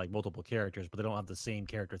guys have like multiple characters, but they don't have the same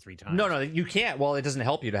character 3 times. No, you can't. Well, it doesn't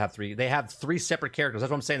help you to have 3. They have 3 separate characters.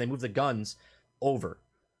 That's what I'm saying. They move the guns over,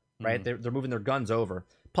 right? Mm-hmm. They're moving their guns over.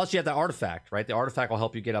 Plus, you have the artifact, right? The artifact will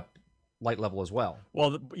help you get up light level as well.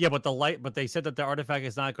 Well, yeah, but they said that the artifact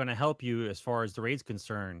is not going to help you as far as the raid's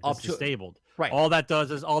concerned. It's disabled. Right. All that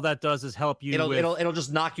does is help you. It'll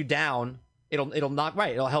just knock you down. It'll knock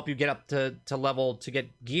right. It'll help you get up to level to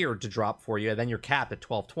get gear to drop for you, and then you're capped at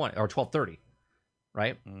 1220 or 1230,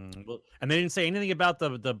 right? And they didn't say anything about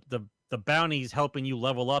the bounties helping you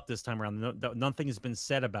level up this time around. Nothing has been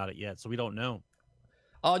said about it yet, so we don't know.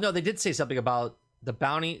 Oh no, they did say something about the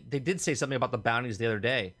bounty. They did say something about the bounties the other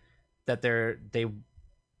day, that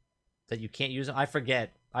that you can't use them. I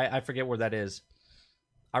forget. I forget where that is.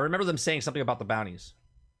 I remember them saying something about the bounties.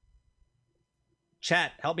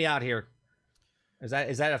 Chat, help me out here. Is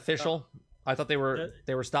that official? I thought they were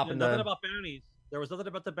stopping nothing about bounties. There was nothing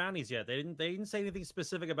about the bounties yet. They didn't say anything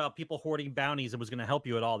specific about people hoarding bounties. It was going to help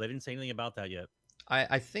you at all. They didn't say anything about that yet.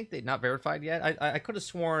 I think they've not verified yet. I could have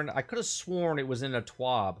sworn it was in a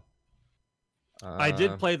TWAB. I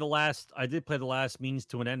did play the last means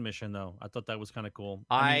to an end mission though. I thought that was kind of cool.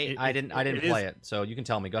 I didn't play it, so you can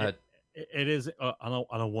tell me. Go ahead. It is. I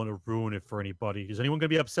don't want to ruin it for anybody. Is anyone going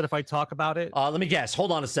to be upset if I talk about it? Let me guess.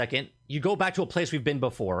 Hold on a second. You go back to a place we've been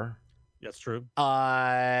before. That's true.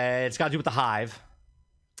 It's got to do with the hive.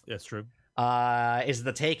 That's true. Is it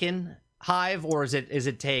the Taken hive, or is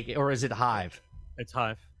it hive? It's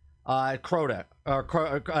hive. Crota or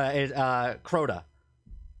Crota.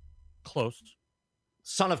 Close.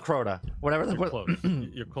 Son of Crota, whatever. You're close.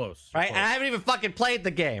 You're close. Right, close. and I haven't even fucking played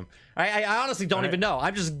the game. Right? I honestly don't even know.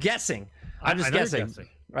 I'm just guessing. I'm just guessing.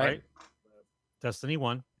 Right? Destiny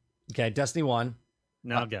 1. Okay, Destiny 1.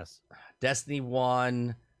 Now guess. Destiny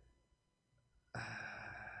 1.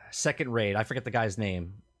 Second raid. I forget the guy's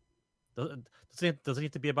name. Doesn't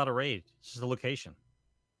need to be about a raid. It's just a location.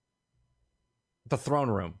 The throne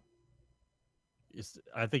room.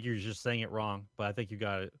 I think you're just saying it wrong, but I think you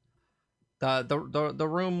got it. The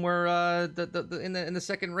room where in the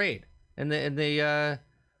second raid in the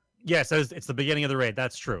Yes, it's the beginning of the raid.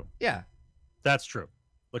 That's true. yeah. That's true.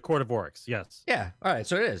 The Court of Oryx. Yes. Yeah. All right.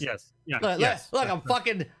 So it is. Yes. Yeah. Look, yes. look, I'm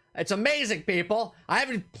fucking. It's amazing, people. I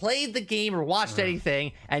haven't played the game or watched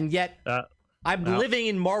anything, and yet I'm living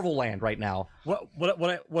in Marvel Land right now.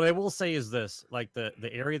 What I will say is this: like the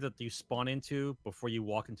area that you spawn into before you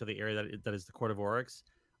walk into the area that is the Court of Oryx.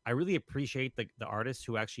 I really appreciate the artists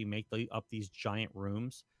who actually make up these giant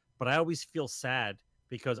rooms, but I always feel sad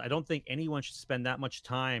because I don't think anyone should spend that much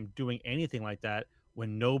time doing anything like that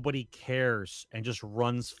when nobody cares and just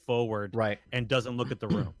runs forward Right. and doesn't look at the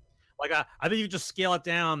room. Like I think you just scale it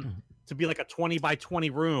down to be like a 20 by 20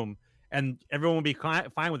 room and everyone will be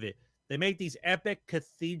fine with it. They make these epic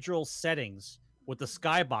cathedral settings with the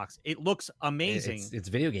skybox. It looks amazing. It's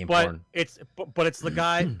video game but porn. it's the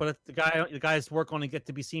guy, but it's the guy's work only get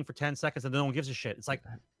to be seen for 10 seconds and no one gives a shit. It's like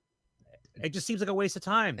it just seems like a waste of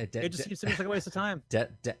time. It just seems like a waste of time.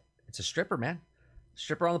 It's a stripper, man.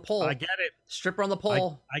 Stripper on the pole. I get it. Stripper on the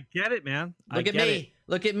pole. I get it, man. Look at me.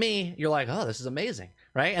 Look at me. You're like, oh, this is amazing,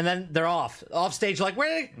 right? And then they're off stage. Like,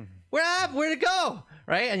 where'd it go,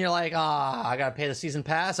 right? And you're like, I gotta pay the season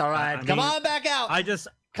pass. All right, come on back out.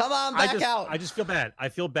 Come on back out. I just feel bad. I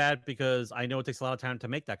feel bad because I know it takes a lot of time to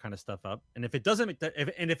make that kind of stuff up. And if it doesn't,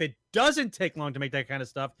 if it doesn't take long to make that kind of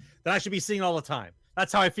stuff, then I should be seeing all the time.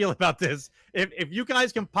 That's how I feel about this. If you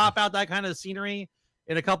guys can pop out that kind of scenery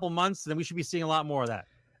in a couple months, then we should be seeing a lot more of that.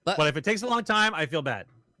 But if it takes a long time, I feel bad.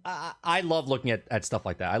 I love looking at stuff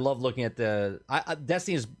like that. I love looking at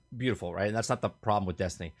Destiny is beautiful, right? And that's not the problem with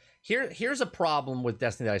Destiny. Here's a problem with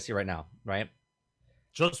Destiny that I see right now, right?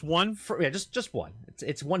 Just one? Just one.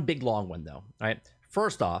 It's one big long one though, right?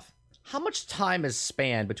 First off, how much time has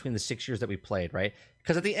spanned between the 6 years that we played, right?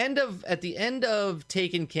 Because at the end of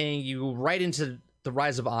Taken King, you go right into the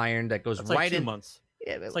Rise of Iron that goes That's right like 2 in months.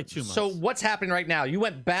 Yeah, it's like 2 months. So what's happening right now? You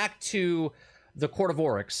went back to the Court of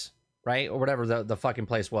Oryx, right, or whatever the fucking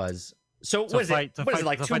place was. So what is it?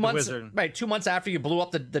 Like 2 months? Right, 2 months after you blew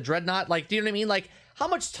up the dreadnought. Like, do you know what I mean? Like, how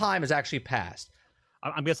much time has actually passed?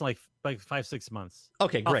 I'm guessing like 5-6 months.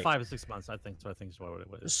 Okay, great. 5 or 6 months, I think. So I think is what it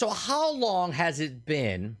was. So how long has it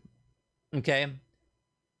been? Okay,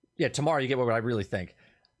 yeah, tomorrow you get what I really think.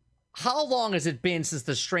 How long has it been since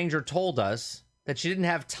the stranger told us that she didn't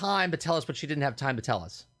have time to tell us what she didn't have time to tell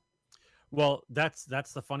us? Well, that's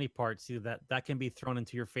the funny part. See, that can be thrown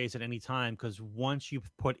into your face at any time because once you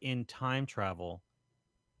put in time travel,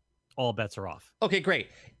 all bets are off. Okay, great.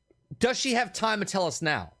 Does she have time to tell us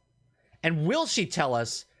now? And will she tell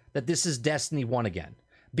us that this is Destiny 1 again?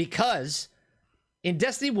 Because in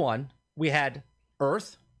Destiny 1, we had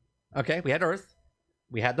Earth. Okay, we had Earth.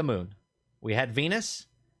 We had the moon. We had Venus.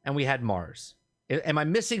 And we had Mars. Am I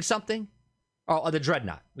missing something? Oh, the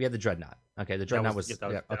Dreadnought. We had the Dreadnought. Okay, the Dreadnought was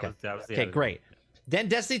okay, great. Then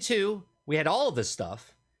Destiny 2, we had all of this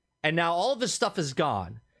stuff. And now all of this stuff is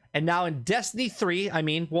gone. And now in Destiny 3, I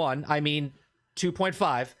mean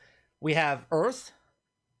 2.5, we have Earth,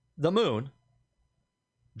 the moon,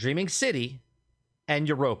 Dreaming City, and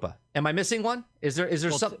Europa. Am I missing one? Is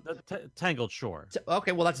there something? Tangled Shore.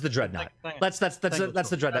 Okay, well that's the Dreadnought. That's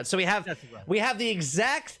the Dreadnought. So we have the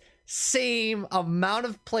exact same amount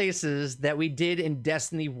of places that we did in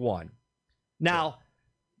Destiny 1. Now,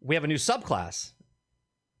 we have a new subclass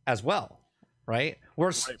as well, right?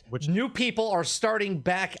 Which new people are starting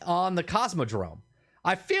back on the Cosmodrome.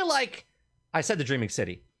 I feel like I said the Dreaming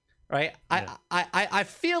City, right? Yeah. I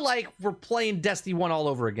feel like we're playing Destiny 1 all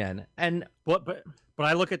over again. And but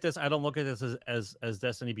I look at this, I don't look at this as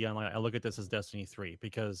Destiny Beyond Light. I look at this as Destiny 3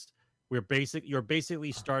 because you're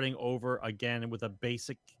basically starting over again with a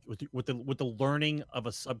basic with the learning of a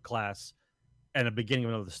subclass and a beginning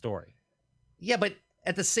of another story. Yeah, but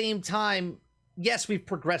at the same time, yes, we've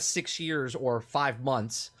progressed 6 years or 5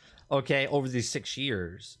 months, okay, over these 6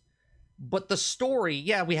 years. But the story,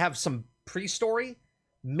 yeah, we have some pre-story.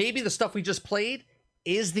 Maybe the stuff we just played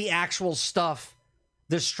is the actual stuff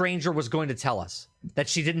the stranger was going to tell us that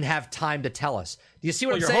she didn't have time to tell us. Do you see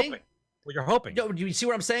what I'm saying? Well, you're hoping. No, do you see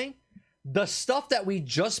what I'm saying? The stuff that we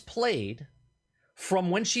just played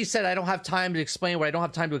from when she said, I don't have time to explain what I don't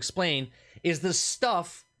have time to explain, is the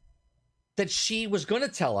stuff that she was going to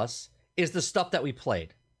tell us is the stuff that we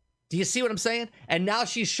played. Do you see what I'm saying? And now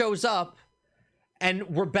she shows up and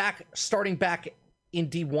we're starting back in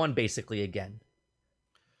D1 basically again.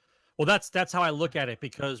 Well, that's how I look at it,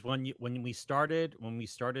 because when we started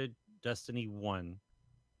Destiny 1,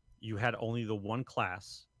 you had only the one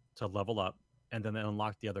class to level up, and then they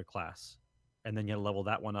unlocked the other class, and then you had to level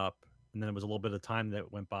that one up, and then there was a little bit of time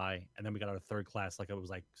that went by, and then we got our third class like it was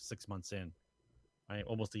like 6 months in, right?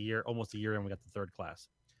 Almost a year, and we got the third class.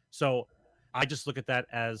 So I just look at that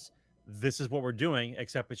as this is what we're doing,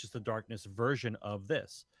 except it's just a darkness version of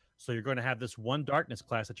this. So you're going to have this one darkness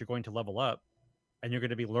class that you're going to level up, and you're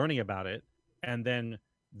going to be learning about it, and then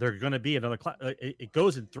there's going to be another class. It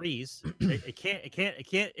goes in threes. It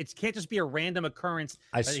can't just be a random occurrence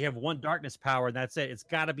that you have one darkness power and that's it. It's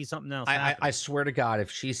got to be something else. I swear to God, if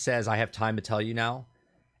she says I have time to tell you now,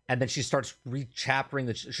 and then she starts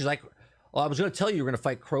re-chaptering she's like, well, I was going to tell you were going to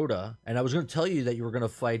fight Crota, and I was going to tell you that you were going to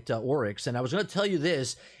fight Oryx, and I was going to tell you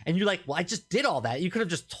this, and you're like, well, I just did all that. You could have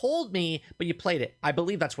just told me, but you played it. I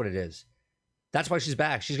believe that's what it is. That's why she's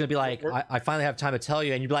back. She's going to be like, I finally have time to tell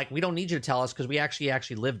you. And you'd be like, we don't need you to tell us because we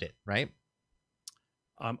actually lived it, right?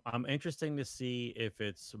 I'm interested to see if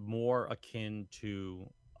it's more akin to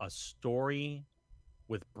a story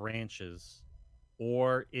with branches,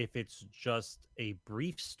 or if it's just a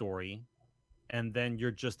brief story and then you're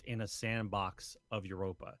just in a sandbox of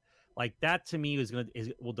Europa. Like that to me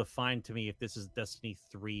will define to me if this is Destiny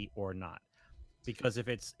 3 or not. Because if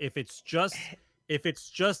it's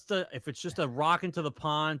just a rock into the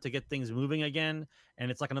pond to get things moving again, and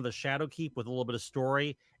it's like another Shadow Keep with a little bit of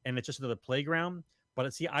story, and it's just another playground.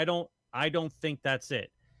 But see, I don't think that's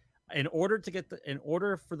it. In order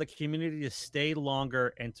for the community to stay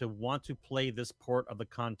longer and to want to play this port of the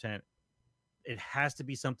content, it has to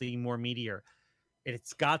be something more meatier.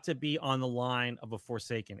 It's got to be on the line of a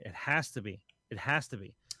Forsaken. It has to be.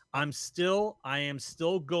 I am still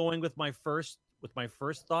going with my first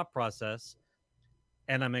thought process.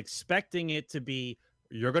 And I'm expecting it to be,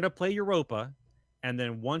 you're going to play Europa, and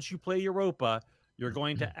then once you play Europa, you're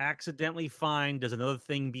going to accidentally find there's another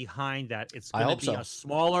thing behind that. It's going to be a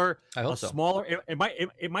smaller.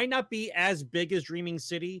 It might not be as big as Dreaming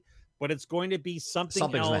City, but it's going to be something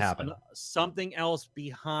else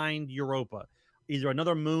behind Europa. Either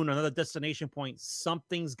another moon, another destination point.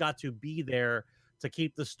 Something's got to be there to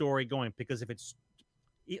keep the story going. Because if it's,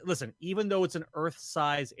 listen, even though it's an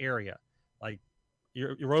Earth-size area, like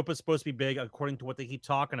Europa is supposed to be big according to what they keep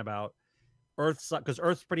talking about. Because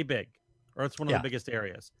Earth's pretty big. Earth's one of the biggest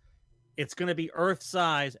areas. It's going to be Earth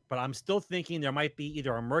size, but I'm still thinking there might be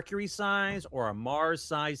either a Mercury size or a Mars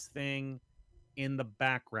size thing in the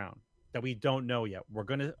background that we don't know yet. We're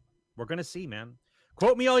gonna see, man.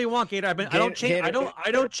 Quote me all you want, Gator. I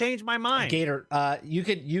don't change my mind. Gator,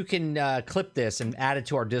 you can clip this and add it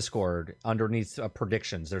to our Discord underneath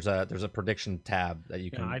predictions. There's a prediction tab that you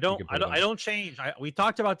can. I don't change. We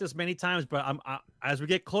talked about this many times, but as we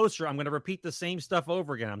get closer, I'm going to repeat the same stuff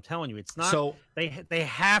over again. I'm telling you, it's not. So they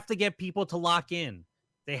have to get people to lock in.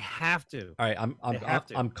 They have to. All right,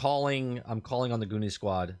 I'm calling on the Goonie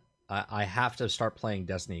Squad. I have to start playing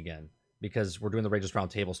Destiny again because we're doing the Rageous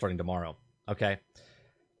Roundtable starting tomorrow. Okay.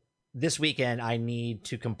 This weekend, I need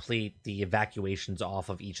to complete the evacuations off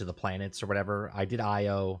of each of the planets or whatever. I did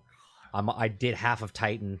Io. I did half of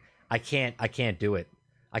Titan. I can't do it.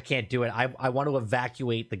 I can't do it. I want to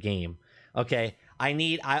evacuate the game. Okay. I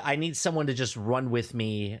need someone to just run with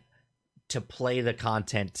me to play the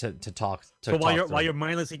content to talk. So while you're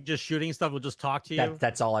mindlessly just shooting stuff, we'll just talk to you.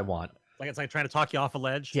 That's all I want. Like it's like trying to talk you off a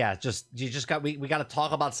ledge. Yeah, we got to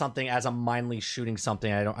talk about something as I'm mindly shooting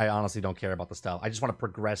something. I honestly don't care about the stuff. I just want to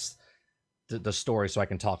progress the story so I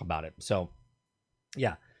can talk about it. So,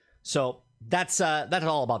 yeah. So that's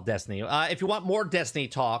all about Destiny. If you want more Destiny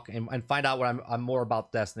talk and find out what I'm more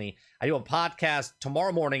about Destiny, I do a podcast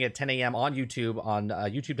tomorrow morning at 10 a.m. on YouTube on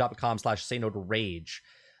youtube.com/sayno-to-rage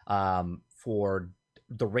for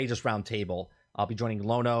the Rageous Roundtable. I'll be joining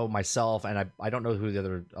Lono, myself, and I don't know who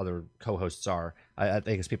the other co-hosts are. I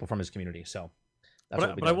think it's people from his community. So,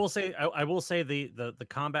 but I will say the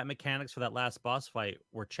combat mechanics for that last boss fight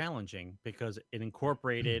were challenging because it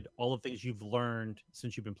incorporated all the things you've learned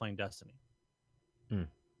since you've been playing Destiny.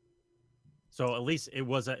 So at least it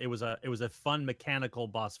was a fun mechanical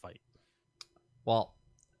boss fight. Well,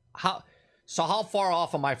 how far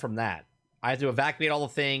off am I from that? I have to evacuate all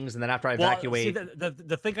the things, and then after I evacuate, see,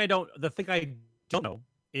 the thing I don't know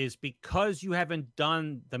is because you haven't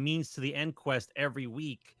done the means to the end quest every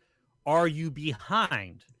week. Are you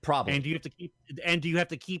behind? Probably. And do you have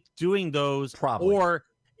to keep doing those? Probably. Or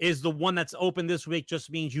is the one that's open this week just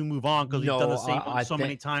means you move on because you've done the same one so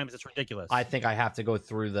many times? It's ridiculous. I think I have to go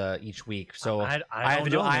through each week. So I have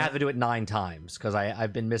to do it 9 times because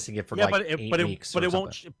I've been missing it for 8 weeks. But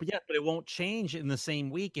it won't change in the same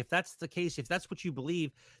week. If that's the case, if that's what you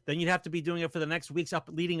believe, then you'd have to be doing it for the next weeks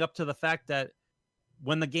leading up to the fact that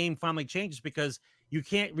when the game finally changes, because you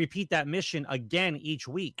can't repeat that mission again each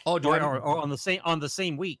week. Oh, or on the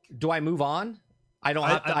same week. Do I move on? I don't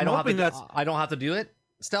have to. I don't have to do it.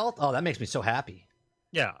 Stealth. Oh, that makes me so happy.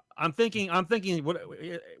 Yeah, I'm thinking.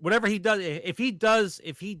 Whatever he does, if he does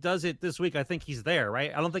it this week, I think he's there,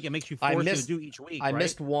 right? I don't think it makes you forced to do each week. I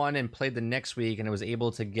missed one and played the next week, and I was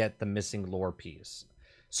able to get the missing lore piece.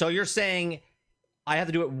 So you're saying I have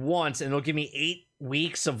to do it once, and it'll give me 8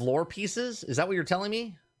 weeks of lore pieces? Is that what you're telling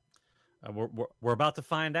me? We're about to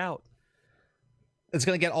find out. It's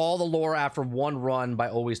going to get all the lore after one run by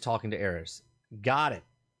always talking to Eris. Got it.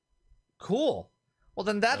 Cool. Well,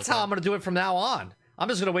 then that's how I'm going to do it from now on. I'm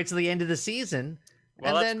just going to wait till the end of the season,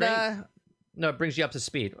 well, and then no, it brings you up to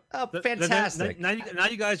speed. Oh, fantastic! Now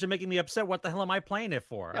you guys are making me upset. What the hell am I playing it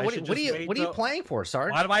for? Yeah, what are you playing for,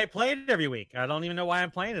 Sarge? Why do I play it every week? I don't even know why I'm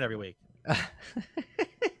playing it every week. I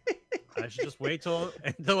should just wait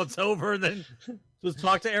until it's over, and then just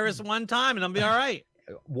talk to Eris one time, and I'll be all right.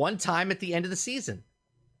 One time at the end of the season.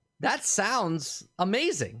 That sounds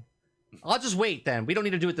amazing. I'll just wait then. We don't need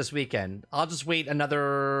to do it this weekend. I'll just wait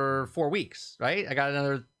another 4 weeks, right? I got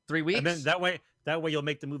another 3 weeks. And then that way you'll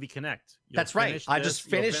make the movie connect. That's right. I just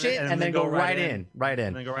finish it and then go right in. And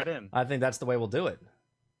then go right in. I think that's the way we'll do it.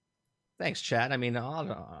 Thanks, chat. I mean,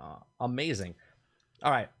 amazing.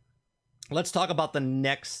 All right. Let's talk about the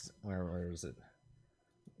next. Where is it?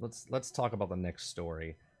 Let's talk about the next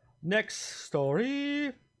story. Next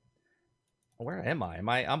story. Where am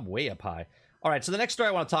I? I'm way up high. All right, so the next story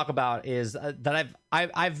I want to talk about is that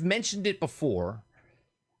I've mentioned it before,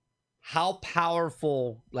 how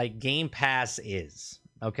powerful like Game Pass is,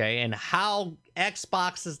 okay, and how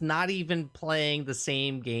Xbox is not even playing the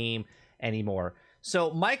same game anymore.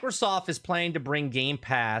 So Microsoft is planning to bring Game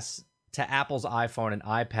Pass to Apple's iPhone and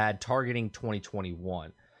iPad targeting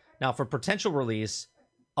 2021. Now, for potential release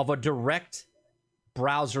of a direct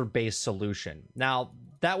browser-based solution. Now,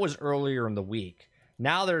 that was earlier in the week.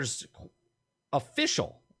 Now there's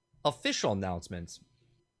official announcements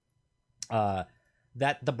that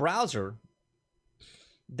the browser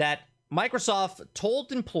that Microsoft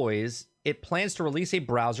told employees it plans to release a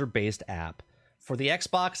browser-based app for the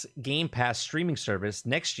Xbox Game Pass streaming service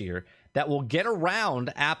next year that will get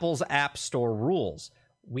around Apple's App Store rules.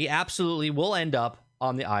 We absolutely will end up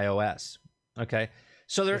on the iOS. Okay.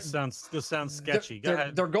 So this sounds sketchy. Go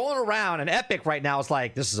ahead. They're going around, and Epic right now is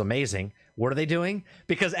like, this is amazing. What are they doing?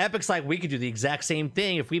 Because Epic's like, we could do the exact same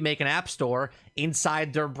thing if we make an app store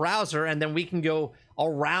inside their browser, and then we can go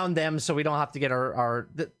around them so we don't have to get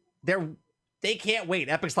they can't wait.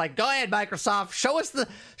 Epic's like, go ahead, Microsoft, show us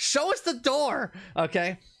the door.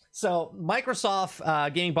 Okay. So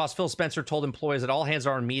Microsoft gaming boss Phil Spencer told employees at all hands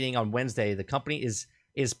are on meeting on Wednesday the company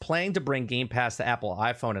is planning to bring Game Pass to Apple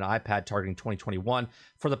iPhone and iPad targeting 2021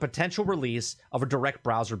 for the potential release of a direct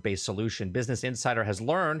browser-based solution. Business Insider has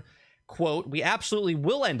learned, quote, we absolutely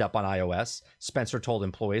will end up on iOS, Spencer told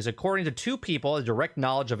employees, according to two people, a direct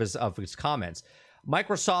knowledge of his comments.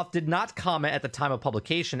 Microsoft did not comment at the time of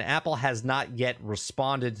publication. Apple has not yet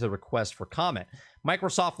responded to the request for comment.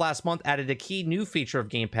 Microsoft last month added a key new feature of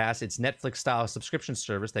Game Pass, its Netflix-style subscription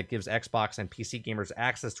service that gives Xbox and PC gamers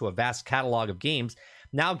access to a vast catalog of games.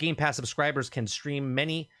 Now Game Pass subscribers can stream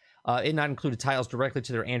many not-included titles directly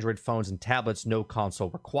to their Android phones and tablets, no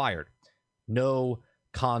console required. No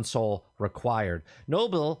console required.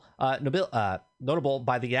 Notable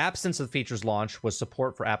by the absence of the feature's launch was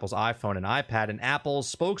support for Apple's iPhone and iPad, and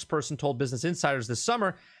Apple's spokesperson told Business Insiders this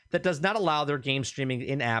summer that does not allow their game streaming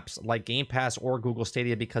in apps like Game Pass or Google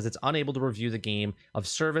Stadia because it's unable to review the game of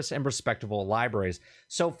service and respectable libraries.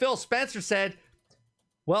 So Phil Spencer said,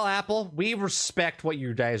 well, Apple, we respect what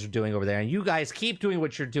you guys are doing over there, and you guys keep doing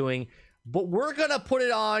what you're doing, but we're going to put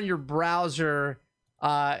it on your browser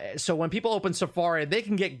so when people open Safari, they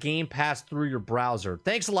can get Game Pass through your browser.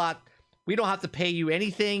 Thanks a lot. We don't have to pay you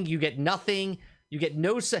anything. You get nothing. You get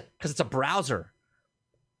no because it's a browser.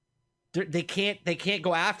 They can't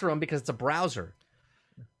go after them because it's a browser.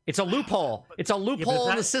 It's a loophole. It's a loophole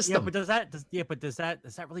in the system. Yeah, but does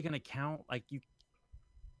that really going to count? Like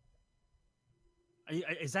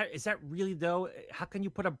is that really though? How can you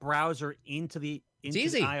put a browser into the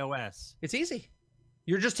iOS? It's easy.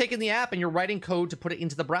 You're just taking the app and you're writing code to put it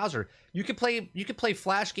into the browser. You could play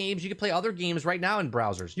Flash games. You could play other games right now in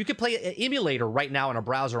browsers. You could play an emulator right now in a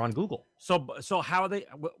browser on Google. So how are they?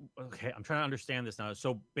 Okay, I'm trying to understand this now.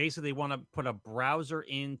 So basically, they want to put a browser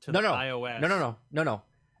into iOS. No.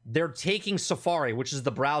 They're taking Safari, which is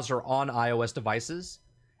the browser on iOS devices,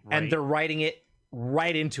 and they're writing it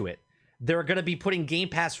right into it. They're going to be putting Game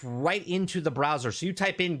Pass right into the browser. So you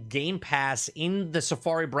type in Game Pass in the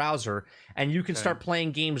Safari browser, and you can start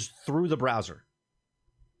playing games through the browser.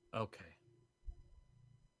 Okay.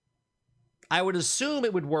 I would assume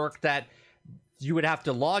it would work that you would have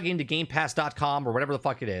to log into GamePass.com or whatever the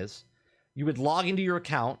fuck it is. You would log into your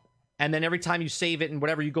account, and then every time you save it and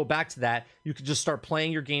whatever, you go back to that, you could just start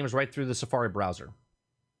playing your games right through the Safari browser.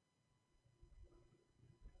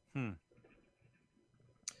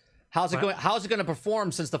 How's it going? How's it going to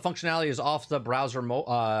perform since the functionality is off the browser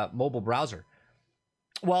mobile browser?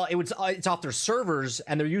 Well, it's off their servers,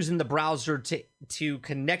 and they're using the browser to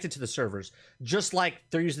connect it to the servers, just like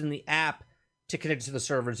they're using the app to connect it to the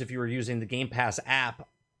servers if you were using the Game Pass app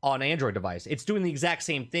on Android device. It's doing the exact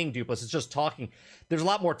same thing, Dupless. It's just talking. There's a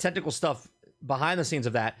lot more technical stuff behind the scenes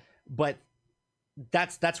of that, but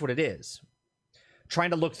that's what it is.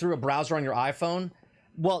 Trying to look through a browser on your iPhone,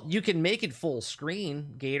 well, you can make it full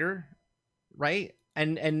screen, Gator, right?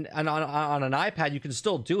 And on an iPad, you can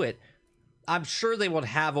still do it. I'm sure they would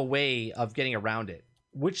have a way of getting around it,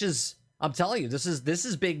 which is, I'm telling you, this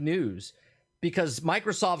is big news, because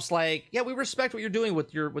Microsoft's like, yeah, we respect what you're doing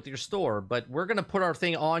with your store, but we're gonna put our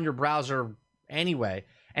thing on your browser anyway.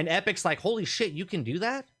 And Epic's like, holy shit, you can do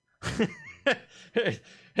that?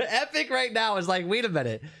 Epic right now is like, wait a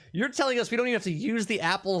minute, you're telling us we don't even have to use the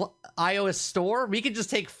Apple iOS store? We could just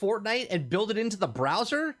take Fortnite and build it into the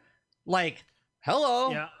browser? Like,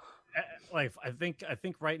 hello. Yeah. Like I think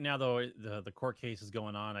right now though the court case is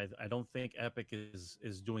going on. I don't think Epic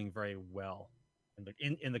is doing very well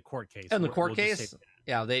in the court case. In the court case,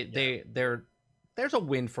 yeah, there's a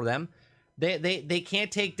win for them. They can't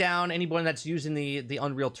take down anyone that's using the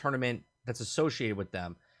Unreal Tournament that's associated with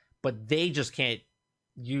them, but they just can't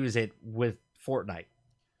use it with Fortnite.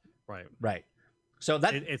 Right. So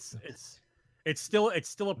that it's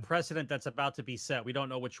still a precedent that's about to be set. We don't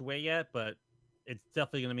know which way yet, but it's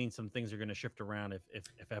definitely going to mean some things are going to shift around if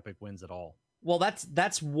Epic wins at all. Well,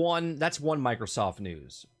 that's one Microsoft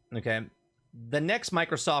news. Okay, the next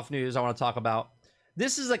Microsoft news I want to talk about.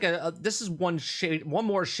 This is like one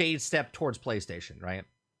more shade step towards PlayStation, right?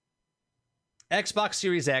 Xbox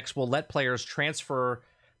Series X will let players transfer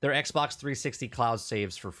their Xbox 360 cloud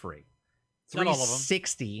saves for free. Not all of them.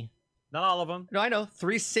 360. Not all of them. No, I know.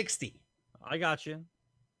 360. I got you.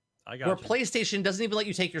 Where PlayStation doesn't even let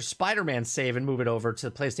you take your Spider-Man save and move it over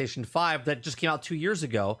to PlayStation 5 that just came out 2 years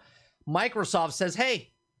ago. Microsoft says,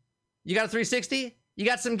 hey, you got a 360? You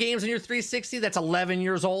got some games on your 360 that's 11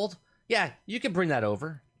 years old? Yeah, you can bring that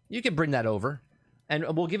over. And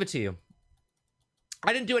we'll give it to you.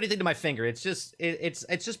 I didn't do anything to my finger. It's just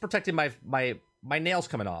protecting my nails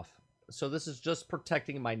coming off. So this is just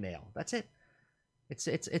protecting my nail. That's it. It's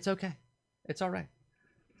okay. It's all right.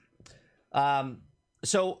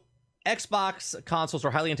 So Xbox consoles are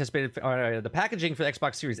highly anticipated. The packaging for the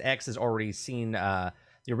Xbox Series X has already seen the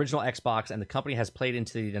original Xbox, and the company has played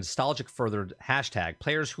into the nostalgic furthered hashtag.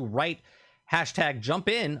 Players who write hashtag jump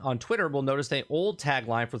in on Twitter will notice the old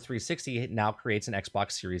tagline for 360 now creates an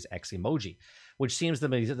Xbox Series X emoji, which seems to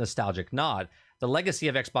be a nostalgic nod. The legacy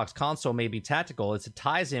of Xbox console may be tactical as it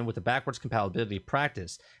ties in with the backwards compatibility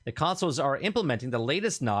practice. The consoles are implementing the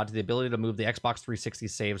latest nod to the ability to move the Xbox 360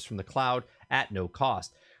 saves from the cloud at no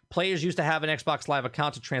cost. Players used to have an Xbox Live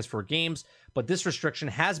account to transfer games, but this restriction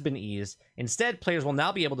has been eased. Instead, players will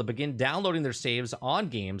now be able to begin downloading their saves on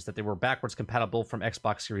games that they were backwards compatible from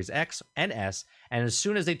Xbox Series X and S, and as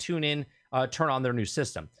soon as they turn on their new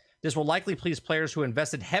system. This will likely please players who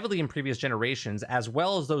invested heavily in previous generations, as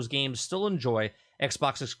well as those games still enjoy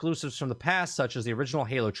Xbox exclusives from the past, such as the original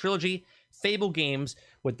Halo trilogy, Fable games.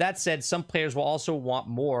 With that said, some players will also want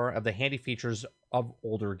more of the handy features of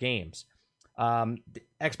older games. The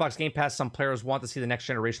Xbox Game Pass, some players want to see the next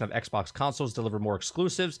generation of Xbox consoles deliver more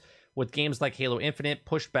exclusives. With games like Halo Infinite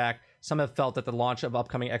pushed back, some have felt that the launch of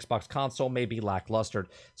upcoming Xbox console may be lackluster.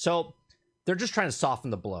 So they're just trying to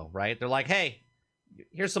soften the blow, right? They're like, hey,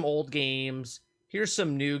 here's some old games, here's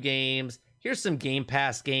some new games, here's some Game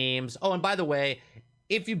Pass games. Oh, and by the way,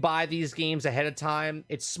 if you buy these games ahead of time,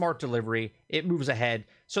 it's smart delivery, it moves ahead.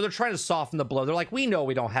 So they're trying to soften the blow. They're like, we know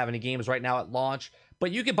we don't have any games right now at launch,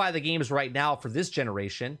 but you can buy the games right now for this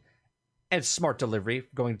generation, and smart delivery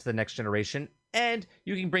going to the next generation, and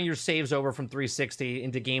you can bring your saves over from 360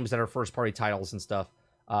 into games that are first party titles and stuff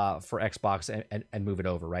for Xbox and move it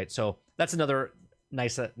over, right? So that's another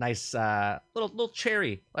nice little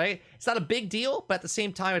cherry, right? It's not a big deal, but at the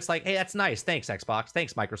same time, it's like, hey, that's nice. Thanks, Xbox.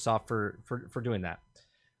 Thanks, Microsoft, for doing that.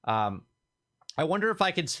 I wonder if I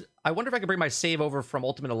could bring my save over from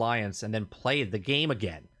Ultimate Alliance and then play the game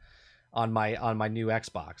again on my new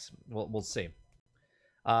Xbox. We'll see.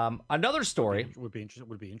 Another story would be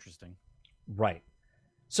interesting. Right.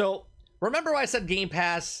 So remember I said Game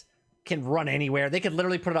Pass can run anywhere. They could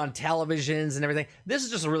literally put it on televisions and everything. This is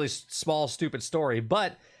just a really small, stupid story,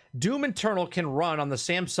 but Doom Eternal can run on the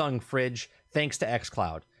Samsung fridge thanks to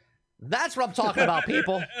xCloud. That's what I'm talking about,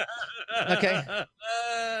 people. Okay.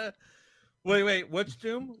 Wait. Which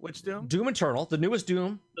Doom? Doom Eternal, the newest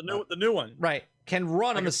Doom. The new one. Right. Can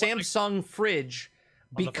run on the Samsung fridge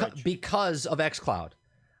because of xCloud.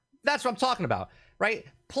 That's what I'm talking about, right?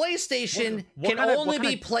 PlayStation can only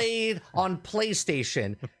be played on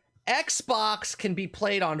PlayStation. Xbox can be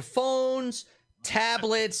played on phones,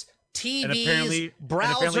 tablets, TVs,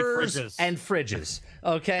 browsers, and fridges.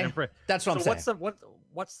 Okay, that's what I'm saying.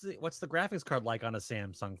 What's the graphics card like on a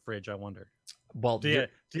Samsung fridge? I wonder. Well, do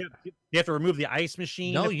you have to remove the ice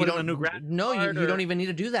machine? No, you don't. A new you don't even need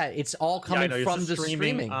to do that. It's all coming from the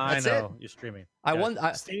streaming. That's it. You're streaming.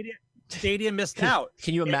 Stadia missed out.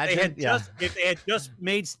 Can you imagine? If they had just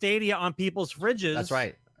made Stadia on people's fridges, that's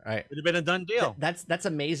right. Right, it'd have been a done deal. That's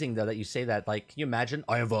amazing though that you say that. Like, can you imagine?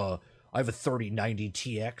 I have a 3090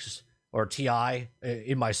 TX or Ti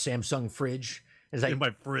in my Samsung fridge. It's like, in my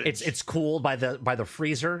fridge. It's cooled by the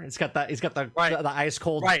freezer. It's got the ice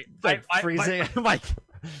cold freezing.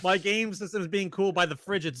 My game system is being cooled by the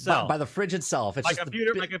fridge itself. By the fridge itself. It's my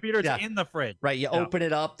computer's in the fridge. Right. You open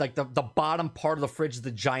it up, like the bottom part of the fridge is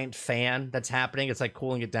the giant fan that's happening. It's like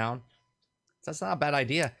cooling it down. That's not a bad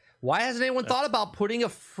idea. Why hasn't anyone thought about putting a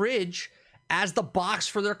fridge as the box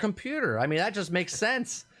for their computer? I mean, that just makes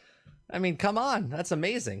sense. I mean, come on. That's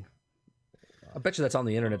amazing. I bet you that's on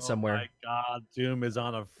the internet somewhere. Oh my God, Doom is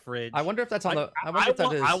on a fridge. I wonder if that's on the. I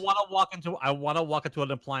want to walk into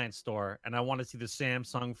an appliance store and I want to see the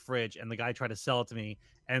Samsung fridge and the guy try to sell it to me.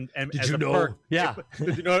 And did you know?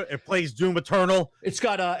 Did you know it plays Doom Eternal? It's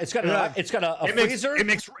got a freezer. It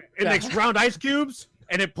makes round ice cubes.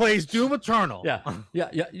 And it plays Doom Eternal. Yeah.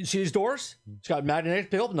 You see these doors? It's got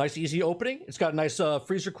magnetic build, nice easy opening. It's got a nice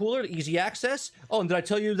freezer cooler, easy access. Oh, and did I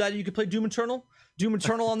tell you that you could play Doom Eternal? Doom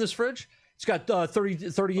Eternal on this fridge? It's got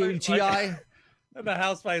 3080 Ti. And the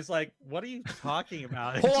housewife's like, "What are you talking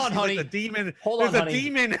about?" Hold on, honey. There's a demon.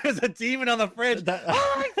 There's a demon on the fridge.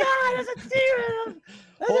 Oh my God! There's a demon.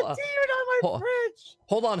 There's a demon on my fridge.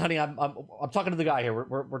 Hold on, honey. I'm talking to the guy here.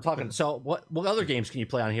 We're talking. So what other games can you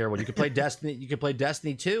play on here? Well, you can play Destiny. You can play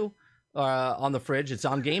Destiny 2 on the fridge. It's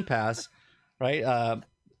on Game Pass, right?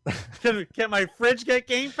 Can my fridge get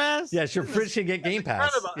Game Pass? Yes, your fridge can get Game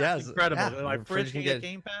Pass. Yes, incredible. Yeah, my fridge can get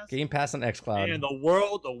Game Pass. Game Pass on xCloud. And the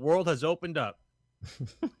world has opened up.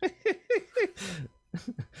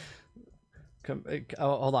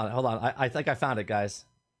 Hold on. I think I found it, guys.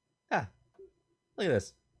 Yeah, look at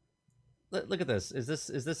this. Look at this. Is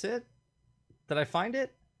this it? Did I find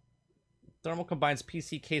it? Thermal combines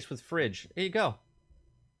PC case with fridge. Here you go.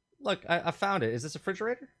 Look, I found it. Is this a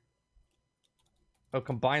refrigerator? Oh,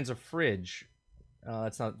 combines a fridge.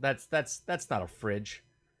 That's not a fridge.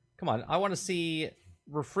 Come on, I want to see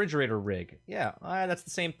refrigerator rig. Yeah, that's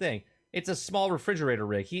the same thing. It's a small refrigerator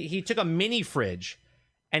rig. He took a mini fridge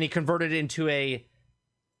and he converted it into a...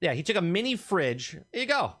 Yeah, he took a mini fridge. There you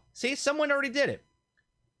go. See, someone already did it.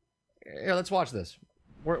 Here, let's watch this.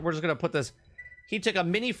 We're just going to put this... He took a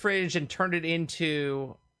mini fridge and turned it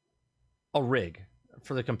into a rig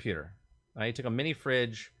for the computer. He took a mini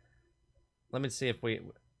fridge. Let me see if we...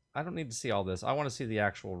 I don't need to see all this. I want to see the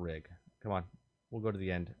actual rig. Come on. We'll go to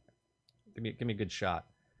the end. Give me a good shot.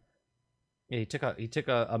 Yeah, he took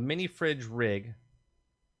a mini fridge rig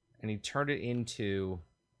and he turned it into...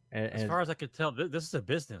 as far as I could tell, this is a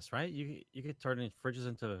business, right? You could turn fridges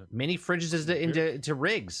into... Mini fridges into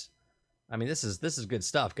rigs. I mean, this is good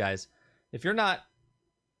stuff, guys. If you're not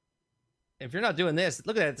doing this,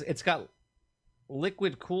 look at it. It's got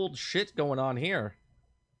liquid cooled shit going on here.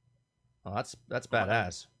 Oh, that's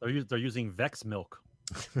badass. They're using Vex milk.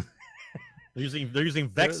 they're using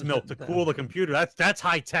Vex milk to cool the computer. That's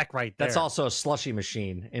high tech right there. That's also a slushy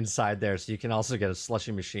machine inside there, so you can also get a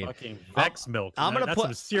slushy machine. Fucking Vex milk. That's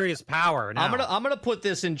some serious power. Now. I'm gonna put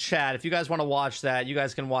this in chat. If you guys want to watch that, you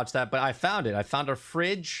guys can watch that. But I found it. I found a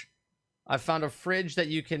fridge. I found a fridge that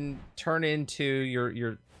you can turn into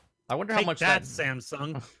your. I wonder how much that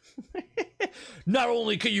Samsung. Not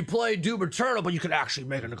only can you play Doom Eternal, but you can actually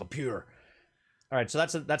make it on a computer. All right, so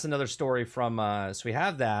that's another story from. So we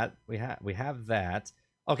have that. We have that.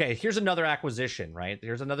 Okay, here's another acquisition. Right,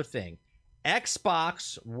 here's another thing.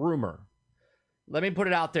 Xbox rumor. Let me put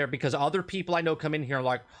it out there because other people I know come in here and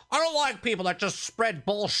like, I don't like people that just spread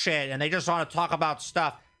bullshit and they just want to talk about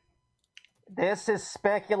stuff. This is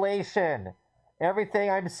speculation. Everything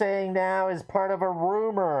I'm saying now is part of a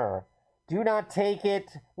rumor. Do not take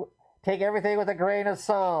everything with a grain of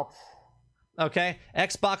salt. Okay,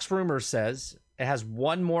 Xbox rumor says it has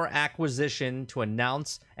one more acquisition to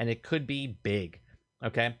announce and it could be big.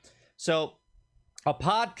 Okay, so a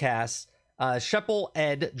podcast Sheppel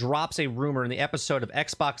Ed drops a rumor in the episode of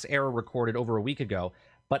Xbox Era recorded over a week ago,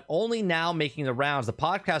 but only now making the rounds. The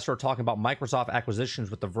podcaster are talking about Microsoft acquisitions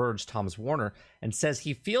with The Verge, Thomas Warner, and says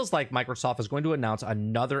he feels like Microsoft is going to announce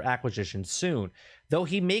another acquisition soon, though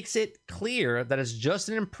he makes it clear that it's just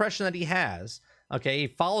an impression that he has. Okay, he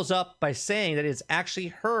follows up by saying that it's actually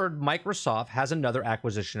heard Microsoft has another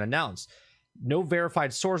acquisition announced. No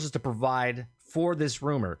verified sources to provide for this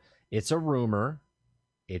rumor. It's a rumor.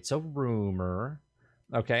 It's a rumor.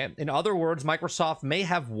 Okay. In other words, Microsoft may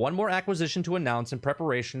have one more acquisition to announce in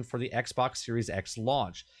preparation for the Xbox Series X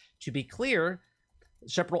launch. To be clear,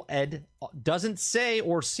 Sheppel Ed doesn't say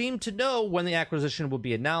or seem to know when the acquisition will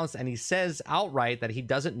be announced, and he says outright that he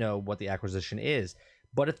doesn't know what the acquisition is.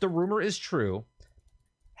 But if the rumor is true,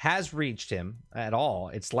 has reached him at all,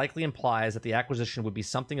 it's likely implies that the acquisition would be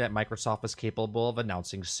something that Microsoft is capable of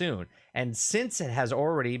announcing soon. And since it has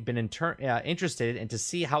already been interested and to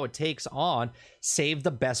see how it takes on, save the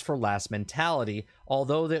best for last mentality,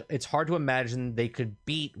 although it's hard to imagine they could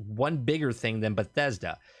beat one bigger thing than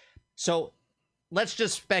Bethesda. So let's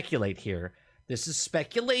just speculate here. This is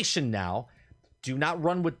speculation now. Do not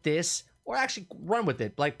run with this, or actually run with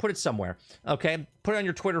it. Like, put it somewhere. Okay? Put it on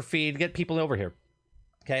your Twitter feed. Get people over here.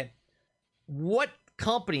 Okay, what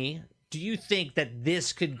company do you think that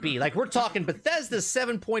this could be? Like, we're talking Bethesda,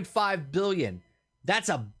 7.5 billion. That's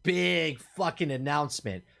a big fucking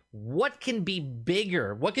announcement. What can be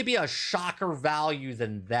bigger? What could be a shocker value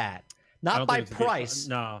than that? Not by price.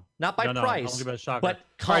 No, not by price. But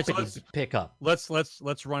company pickup. Let's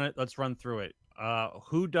run it. Let's run through it.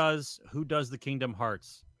 Who does the Kingdom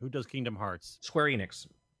Hearts? Who does Kingdom Hearts? Square Enix.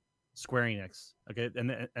 Square Enix. Okay,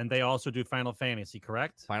 and they also do Final Fantasy,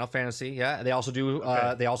 correct? Final Fantasy, yeah. They also do.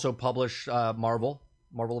 Okay. They also publish Marvel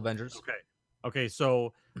Avengers. Okay.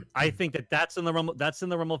 So I think that's in the realm. That's in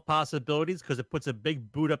the realm of possibilities because it puts a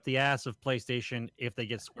big boot up the ass of PlayStation if they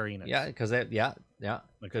get Square Enix. Yeah, because it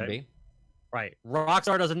could be. Right.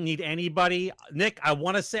 Rockstar doesn't need anybody. Nick, I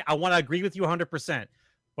want to agree with you 100%.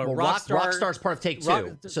 But Rockstar's part of Take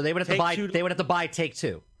Two, so they would have to buy. They would have to buy Take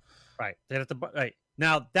Two. Right. They have to buy. Right.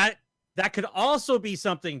 Now that could also be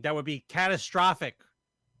something that would be catastrophic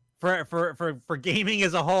for gaming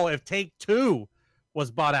as a whole if Take-Two was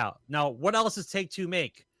bought out. Now, what else does Take-Two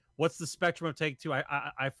make? What's the spectrum of Take-Two?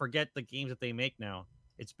 I forget the games that they make now.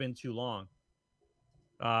 It's been too long.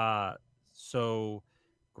 So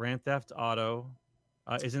Grand Theft Auto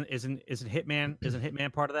isn't Hitman? Isn't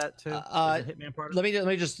Hitman part of that too? Isn't Hitman part of let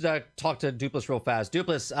me just talk to Dupless real fast.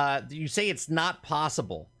 Dupless, you say it's not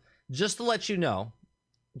possible. Just to let you know,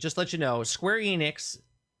 Square Enix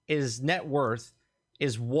net worth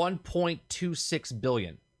is 1.26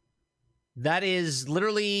 billion. That is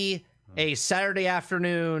literally a Saturday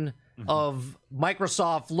afternoon of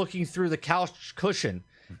Microsoft looking through the couch cushion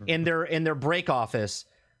in their break office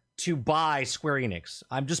to buy Square Enix.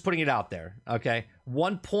 I'm just putting it out there. Okay,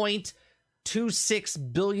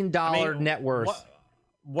 $1.26 billion net worth.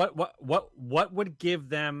 What would give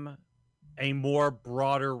them a more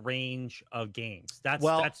broader range of games?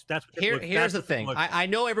 Here's the thing. I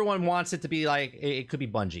know everyone wants it to be like it could be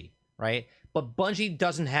Bungie, right? But Bungie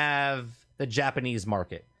doesn't have the Japanese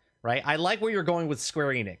market, right? I like where you're going with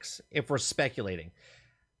Square Enix. If we're speculating,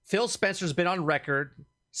 Phil Spencer's been on record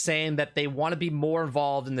saying that they want to be more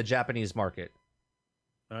involved in the Japanese market.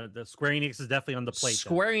 The Square Enix is definitely on the plate.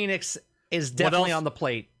 Square Enix is definitely on the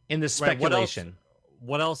plate in this speculation.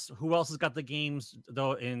 What else? Who else has got the games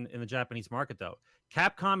though in the Japanese market though?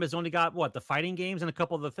 Capcom has only got the fighting games and a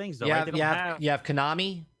couple of the things though. You right? You have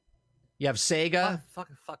Konami, you have Sega. Fuck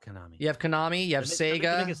Konami. You have Konami. You have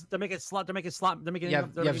Sega. They make it slot. You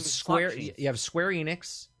have Square. You have Square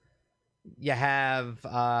Enix. You have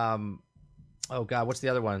oh god, what's the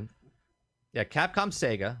other one? Yeah, Capcom,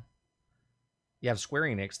 Sega. You have Square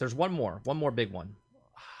Enix. There's one more big one.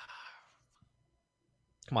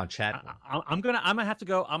 Come on, chat. I'm gonna have to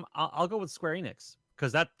go. I'll go with Square Enix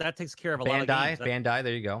because that takes care of a lot of games. Bandai,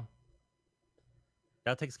 there you go.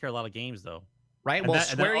 That takes care of a lot of games, though. Right. Well,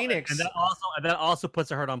 Square Enix, and that also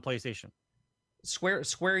puts a hurt on PlayStation. Square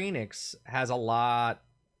Enix has a lot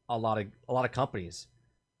of companies.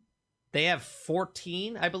 They have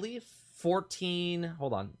 14, I believe. 14.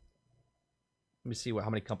 Hold on. Let me see how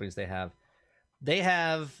many companies they have. They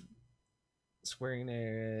have Square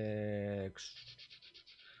Enix.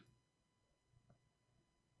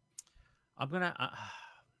 I'm gonna.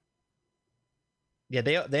 Yeah,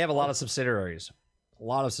 they have a lot of subsidiaries.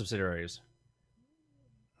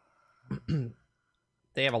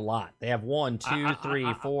 They have a lot. They have 1, 2,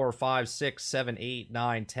 3, 4, 5, 6, 7, 8,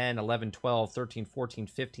 9, 10, 11, 12, 13, 14,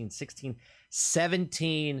 15, 16,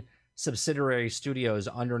 17 subsidiary studios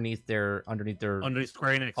underneath their Underneath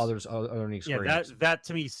Square Enix. underneath Square Yeah, Enix. that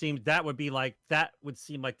to me seemed that would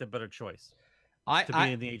seem like the better choice to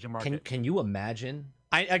be in the Asian market. Can you imagine?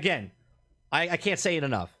 I can't say it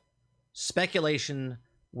enough. Speculation.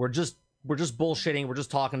 We're just bullshitting. We're just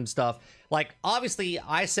talking stuff. Like, obviously,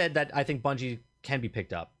 I said that I think Bungie can be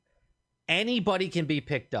picked up. Anybody can be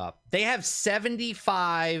picked up. They have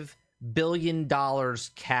 $75 billion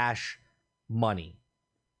cash money.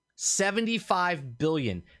 $75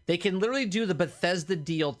 billion. They can literally do the Bethesda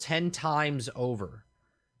deal 10 times over.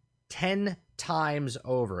 10 times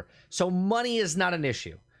over. So money is not an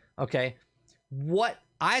issue. Okay. What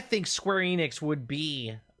I think Square Enix would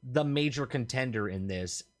be the major contender in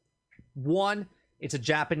this. One, it's a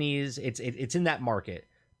Japanese, it's in that market.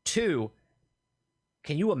 Two,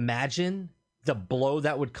 can you imagine the blow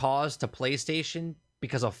that would cause to PlayStation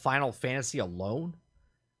because of Final Fantasy alone?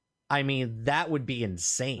 I mean, that would be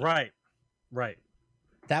insane. Right.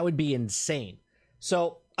 That would be insane.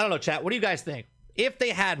 So, I don't know, chat, what do you guys think? If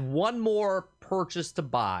they had one more purchase to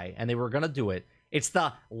buy and they were going to do it, it's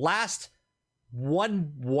the last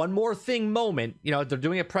one more thing moment. You know, they're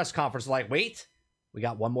doing a press conference like, wait, we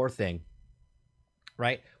got one more thing.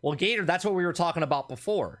 Right? Well, Gator, that's what we were talking about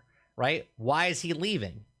before, right? Why is he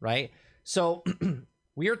leaving, right? So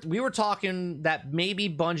we were talking that maybe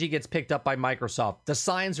Bungie gets picked up by Microsoft. The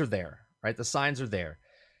signs are there, right? The signs are there.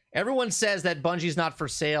 Everyone says that Bungie's not for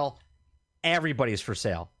sale. Everybody's for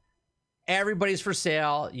sale. Everybody's for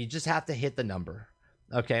sale. You just have to hit the number,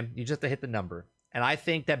 okay? You just have to hit the number. And I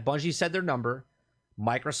think that Bungie said their number.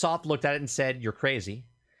 Microsoft looked at it and said, you're crazy.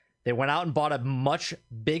 They went out and bought a much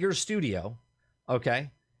bigger studio,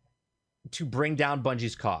 okay, to bring down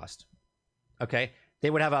Bungie's cost, okay?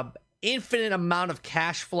 They would have an infinite amount of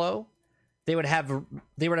cash flow. They would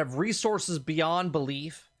have resources beyond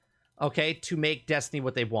belief, okay, to make Destiny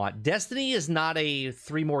what they want. Destiny is not a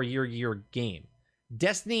 3 more year game.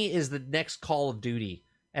 Destiny is the next Call of Duty.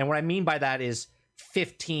 And what I mean by that is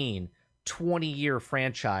 15, 20-year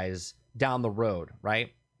franchise down the road,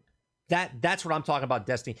 right? That's what I'm talking about,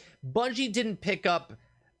 Destiny. Bungie didn't pick up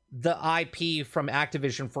the IP from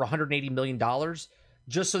Activision for $180 million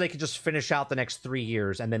just so they could just finish out the next 3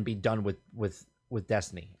 years and then be done with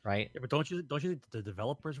Destiny, right? Yeah, but don't you think the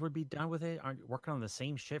developers would be done with it? Aren't you working on the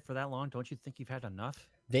same shit for that long? Don't you think you've had enough?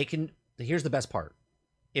 They can. Here's the best part.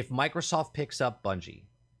 If Microsoft picks up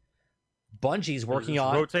Bungie's working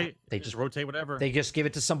on rotate. They just rotate whatever. They just give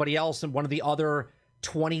it to somebody else and one of the other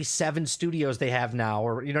 27 studios they have now,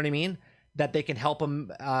 or you know what I mean, that they can help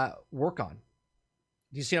them work on.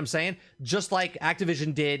 Do you see what I'm saying? Just like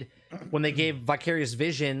Activision did when they gave Vicarious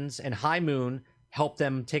Visions and High Moon, helped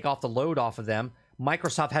them take off the load off of them.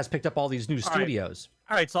 Microsoft has picked up all these new studios.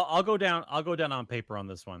 All right, so I'll go down on paper on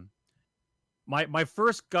this one. My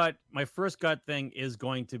first gut thing is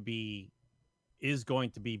going to be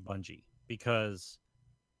Bungie, because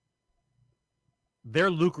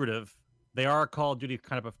they're lucrative. They are a Call of Duty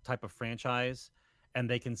kind of a type of franchise, and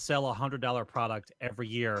they can sell a $100 product every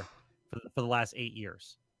year for the last 8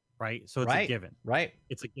 years, right? So it's a given, right?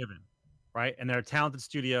 It's a given, right? And they're a talented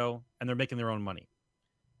studio, and they're making their own money.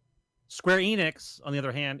 Square Enix, on the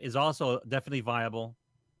other hand, is also definitely viable.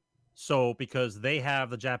 So because they have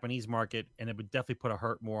the Japanese market, and it would definitely put a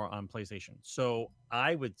hurt more on PlayStation. So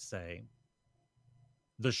I would say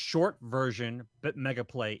the short version, but Mega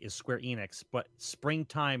Play, is Square Enix, but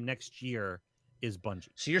springtime next year is Bungie.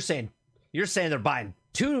 So you're saying they're buying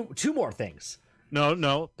two more things.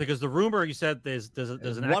 No, because the rumor you said there's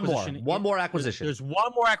an acquisition. One more acquisition. There's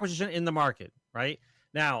one more acquisition in the market, right?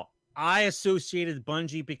 Now, I associated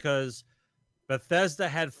Bungie because Bethesda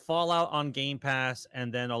had Fallout on Game Pass,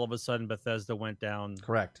 and then all of a sudden Bethesda went down.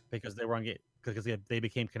 Correct. Because they were because they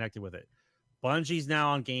became connected with it. Bungie's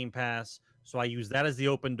now on Game Pass, so I use that as the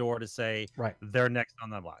open door to say they're next on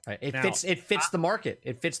the block. Right. It fits the market.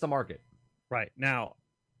 It fits the market. Right. Now,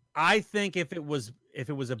 I think if it was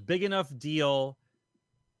a big enough deal,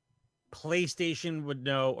 PlayStation would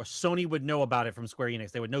know, or Sony would know about it from Square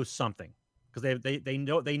Enix. They would know something because they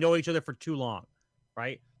know each other for too long,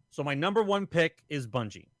 right? So my number one pick is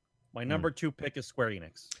Bungie. My number two pick is Square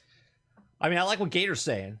Enix. I mean, I like what Gator's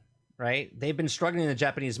saying, right? They've been struggling in the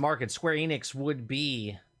Japanese market. Square Enix would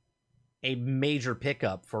be a major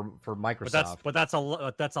pickup for Microsoft. But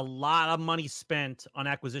that's a lot of money spent on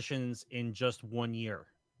acquisitions in just 1 year.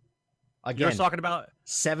 Again, you're talking about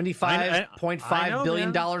 $75.5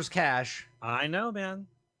 billion cash. I know, man.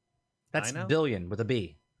 That's billion with a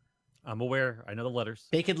B. I'm aware. I know the letters.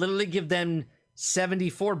 They could literally give them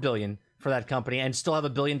 $74 billion for that company and still have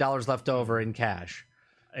 $1 billion left over in cash.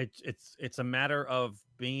 It's a matter of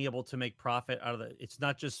being able to make profit out of it. It's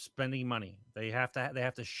not just spending money. They have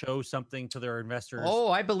to show something to their investors.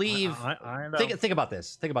 Oh, I believe. I know. Think about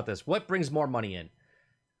this. Think about this. What brings more money in?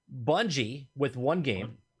 Bungie with one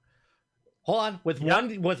game. Hold on, with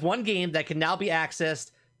one game that can now be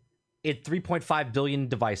accessed in 3.5 billion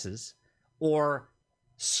devices, or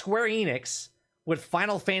Square Enix with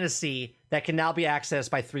Final Fantasy that can now be accessed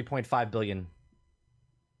by 3.5 billion.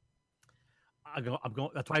 I'm going.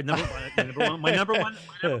 That's why my number one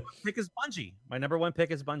pick is Bungie. My number one pick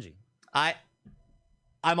is Bungie.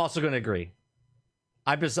 I'm also going to agree.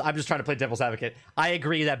 I'm just trying to play devil's advocate. I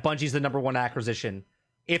agree that Bungie's the number one acquisition.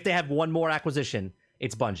 If they have one more acquisition,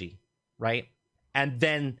 it's Bungie, right? And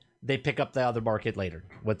then they pick up the other market later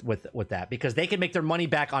with that, because they can make their money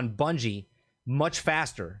back on Bungie much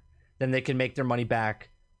faster than they can make their money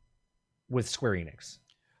back with Square Enix.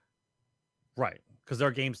 Right, because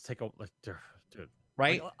their games take a dude.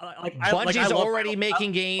 Right, Bungie's already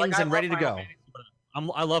making games and ready to go.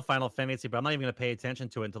 I love Final Fantasy, but I'm not even going to pay attention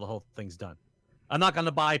to it until the whole thing's done. I'm not going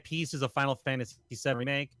to buy pieces of Final Fantasy VII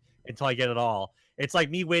Remake until I get it all. It's like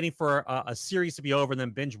me waiting for a series to be over and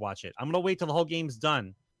then binge watch it. I'm going to wait till the whole game's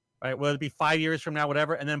done. Right, whether it be 5 years from now,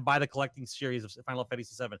 whatever, and then buy the collecting series of Final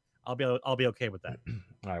Fantasy VII. I'll be okay with that.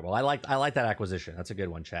 All right. Well, I like that acquisition. That's a good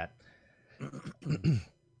one, chat.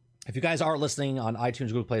 If you guys are listening on iTunes,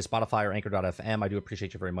 Google Play, Spotify, or Anchor.fm, I do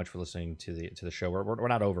appreciate you very much for listening to the show. We're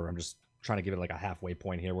not over. I'm just trying to give it like a halfway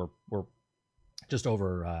point here. We're just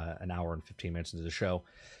over an hour and 15 minutes into the show.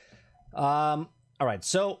 All right.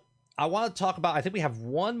 So I want to talk about, I think we have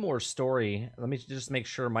one more story. Let me just make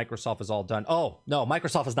sure Microsoft is all done. Oh, no,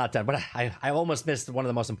 Microsoft is not done, but I almost missed one of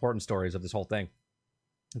the most important stories of this whole thing.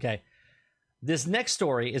 Okay. This next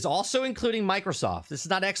story is also including Microsoft. This is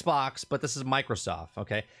not Xbox, but this is Microsoft.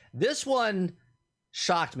 Okay. This one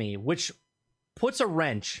shocked me, which puts a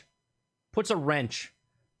wrench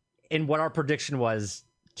in what our prediction was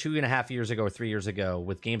 2.5 years ago or 3 years ago,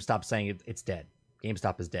 with GameStop saying it's dead.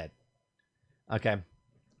 GameStop is dead. Okay.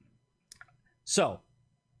 So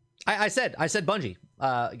I said Bungie,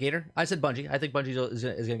 Gator. I said Bungie. I think Bungie is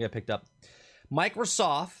going to get picked up.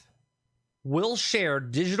 Microsoft will share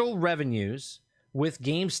digital revenues with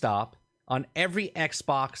GameStop on every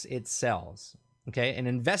Xbox it sells. Okay, an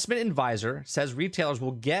investment advisor says retailers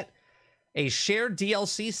will get a shared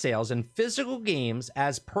DLC sales in physical games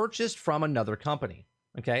as purchased from another company.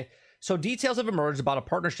 Okay, so details have emerged about a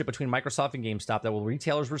partnership between Microsoft and GameStop that will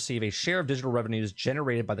retailers receive a share of digital revenues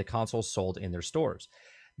generated by the consoles sold in their stores.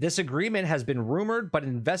 This agreement has been rumored, but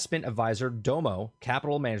investment advisor Domo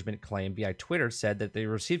Capital Management claimed via Twitter said that they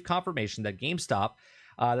received confirmation that GameStop,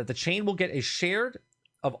 that the chain will get a share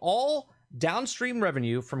of all downstream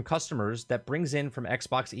revenue from customers that brings in from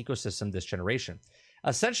Xbox ecosystem this generation.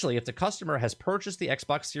 Essentially, if the customer has purchased the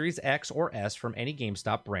Xbox Series X or S from any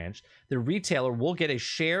GameStop branch, the retailer will get a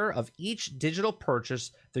share of each digital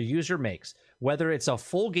purchase the user makes, whether it's a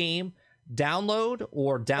full game download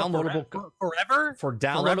or downloadable for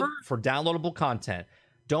downloadable content.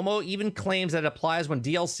 Domo even claims that it applies when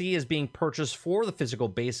DLC is being purchased for the physical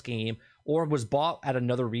base game or was bought at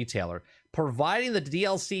another retailer, providing the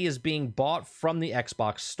DLC is being bought from the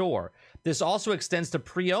Xbox store. This also extends to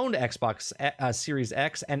pre-owned Xbox Series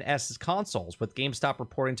X and S consoles, with GameStop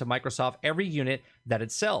reporting to Microsoft every unit that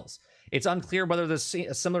it sells. It's unclear whether a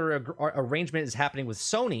similar arrangement is happening with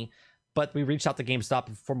Sony, but we reached out to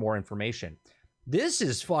GameStop for more information. This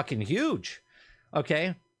is fucking huge.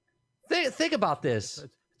 Okay? Think about this.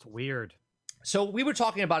 It's weird. So we were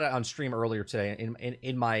talking about it on stream earlier today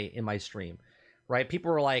in my stream, right?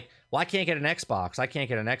 People were like, "Well, I can't get an Xbox. I can't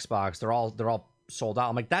get an Xbox. They're all sold out."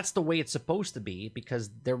 I'm like, "That's the way it's supposed to be,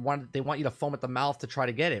 because they want you to foam at the mouth to try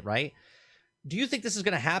to get it, right?" Do you think this is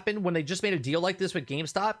going to happen when they just made a deal like this with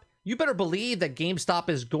GameStop? You better believe that GameStop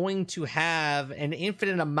is going to have an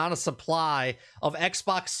infinite amount of supply of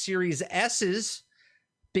Xbox Series S's,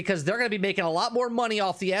 because they're going to be making a lot more money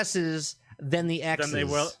off the S's than the X's. Then they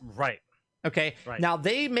will, right. Okay, right. Now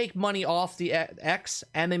they make money off the X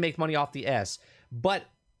and they make money off the S. But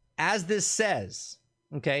as this says,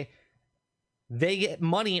 okay, they get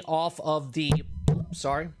money off of the,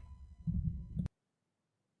 sorry.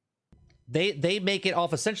 They make it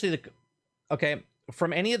off essentially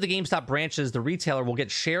from any of the GameStop branches, the retailer will get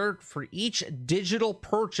shared for each digital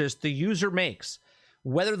purchase the user makes,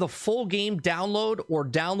 whether the full game download or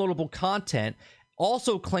downloadable content.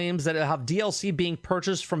 Also claims that it'll have DLC being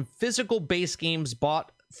purchased from physical base games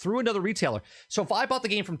bought through another retailer. So if I bought the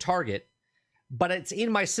game from Target, but it's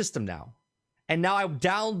in my system now, and now I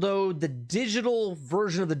download the digital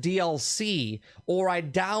version of the DLC, or I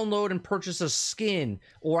download and purchase a skin,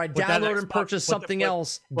 or I download and purchase something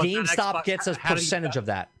else, GameStop gets a percentage of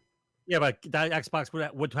that. Yeah, but that Xbox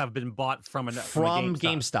would have been bought from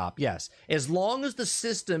GameStop. Yes, as long as the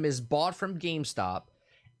system is bought from GameStop,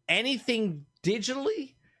 anything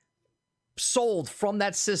digitally sold from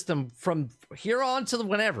that system from here on to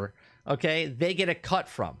whenever, okay, they get a cut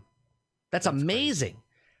from. That's amazing. Crazy.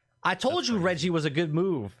 I told you Reggie was a good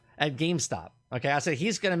move at GameStop. Okay, I said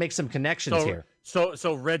he's going to make some connections here.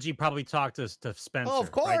 So Reggie probably talked to Spencer. Oh,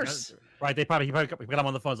 of course. Right? He probably got him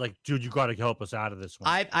on the phone. It's like, dude, you got to help us out of this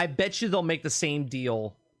one. I bet you they'll make the same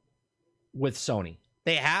deal with Sony.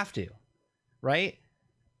 They have to, right?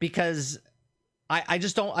 Because I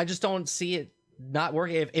just don't see it not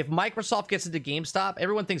working. If Microsoft gets into GameStop,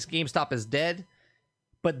 everyone thinks GameStop is dead.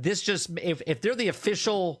 But this just if they're the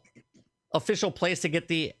official place to get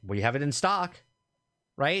we have it in stock,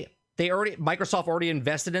 right? Microsoft already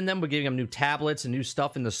invested in them. We're giving them new tablets and new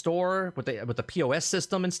stuff in the store with the POS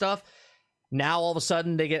system and stuff. Now all of a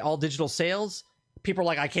sudden they get all digital sales. People are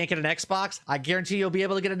like, I can't get an Xbox. I guarantee you'll be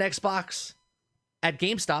able to get an Xbox at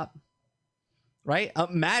GameStop, right?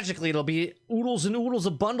 Magically, it'll be oodles and oodles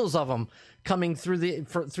of bundles of them coming through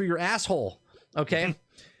through your asshole. Okay.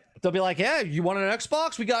 They'll be like, yeah, you want an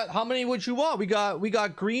Xbox? We got, how many would you want? We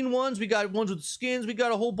got green ones. We got ones with skins. We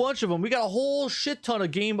got a whole bunch of them. We got a whole shit ton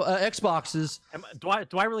of Xboxes. Do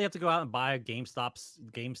I really have to go out and buy a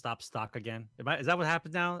GameStop stock again? Is that what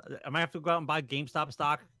happens now? Am I have to go out and buy GameStop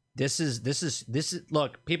stock? This is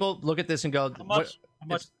look, people look at this and go, how much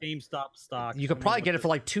GameStop stock? You could probably get it for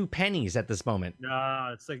like 2 pennies at this moment.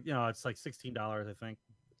 No, it's like, it's like $16, I think.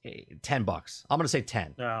 $10. I'm gonna say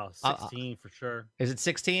 10. No, 16 for sure. Is it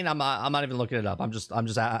 16? I'm not even looking it up. I'm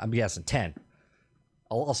guessing 10.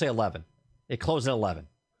 I'll say 11. It closed at 11.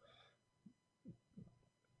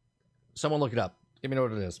 Someone look it up. Give me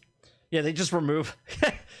what it is. Yeah, they just remove.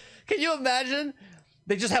 Can you imagine?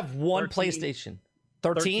 They just have one 13, PlayStation.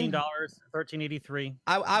 $13. $13.83.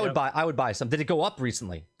 I would buy some. Did it go up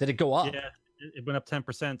recently? Did it go up? Yeah, it went up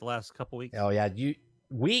 10% the last couple weeks. Oh yeah,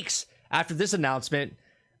 weeks after this announcement.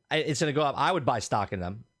 It's going to go up. I would buy stock in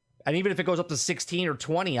them, and even if it goes up to 16 or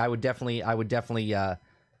 20, I would definitely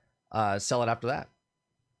sell it after that.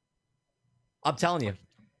 I'm telling you,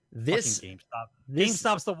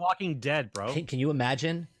 GameStop's The Walking Dead, bro. Can you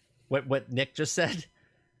imagine what Nick just said?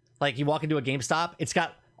 Like, you walk into a GameStop, it's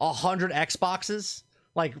got 100 Xboxes,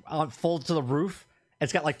 like on full to the roof.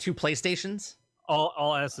 It's got like 2 PlayStations.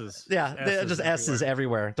 All S's. Yeah, they're just S's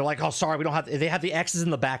everywhere. They're like, oh, sorry, we don't have. They have the X's in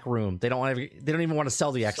the back room. They don't even want to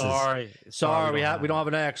sell the X's. Sorry, we don't have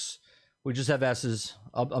an X. We just have S's.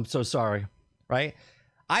 I'm so sorry. Right?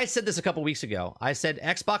 I said this a couple weeks ago. I said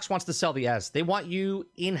Xbox wants to sell the S. They want you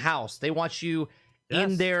in house. They want you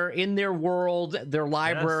in their world, their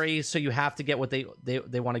library. Yes. So you have to get what they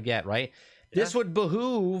want to get. Right? Yeah. This would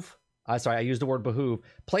behoove. I used the word behoove.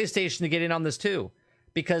 PlayStation to get in on this too,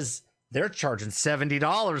 because they're charging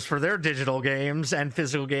 $70 for their digital games and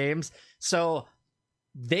physical games. So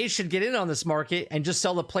they should get in on this market and just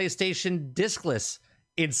sell the PlayStation discless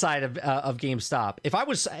inside of GameStop. If I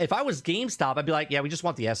was GameStop, I'd be like, yeah, we just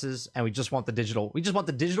want the S's and we just want the digital. We just want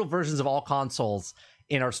the digital versions of all consoles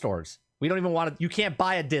in our stores. We don't even want it. You can't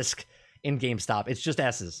buy a disc in GameStop. It's just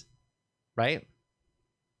S's, right?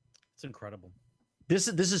 It's incredible. This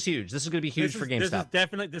is huge. This is going to be huge for GameStop.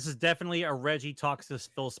 This is definitely a Reggie talks to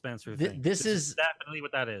Phil Spencer thing. This is definitely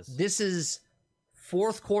what that is. This is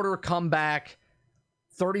fourth quarter comeback.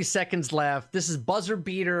 30 seconds left. This is buzzer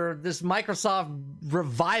beater. This Microsoft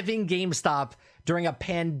reviving GameStop during a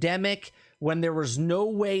pandemic when there was no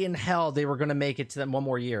way in hell they were going to make it to them one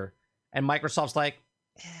more year. And Microsoft's like,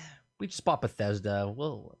 we just bought Bethesda.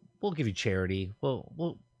 We'll give you charity.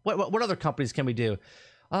 What other companies can we do?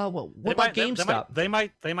 What about GameStop? They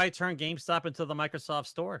might turn GameStop into the Microsoft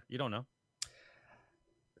store. You don't know.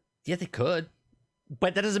 Yeah, they could,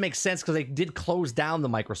 but that doesn't make sense because they did close down the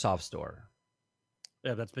Microsoft store.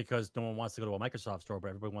 Yeah, that's because no one wants to go to a Microsoft store, but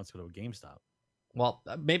everybody wants to go to a GameStop. Well,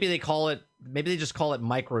 maybe they just call it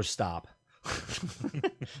Microstop.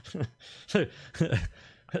 I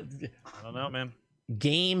don't know, man.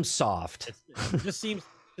 GameSoft. It just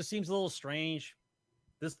seems a little strange.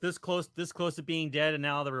 This close to being dead, and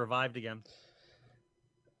now they're revived again.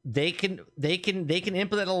 They can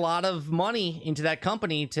implement a lot of money into that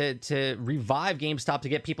company to revive GameStop, to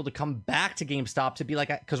get people to come back to GameStop, to be like,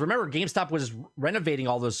 because remember, GameStop was renovating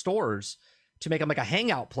all those stores to make them like a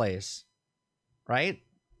hangout place, right?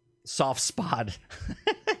 Soft spot.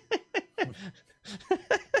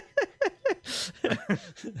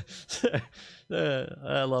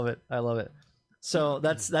 I love it. So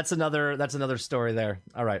that's another story there.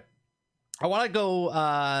 All right. I want to go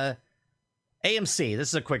AMC. This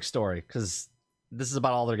is a quick story because this is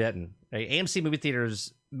about all they're getting. AMC movie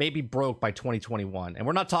theaters may be broke by 2021. And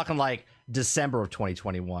we're not talking like December of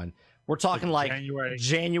 2021. We're talking like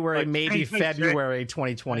January like maybe February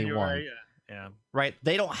 2021. January, yeah. Right?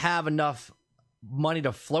 They don't have enough money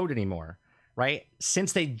to float anymore, right?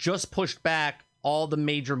 Since they just pushed back all the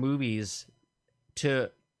major movies to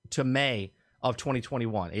May of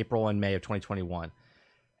 2021, April and May of 2021.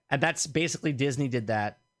 And that's basically Disney did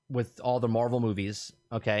that with all the Marvel movies,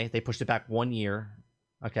 okay? They pushed it back 1 year,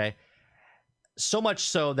 okay? So much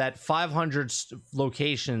so that 500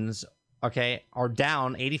 locations, okay, are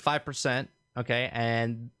down 85%, okay?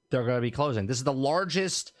 And they're going to be closing. This is the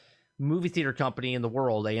largest movie theater company in the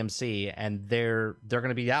world, AMC, and they're going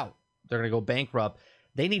to be out. They're going to go bankrupt.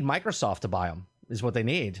 They need Microsoft to buy them. Is what they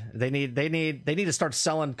need. They need to start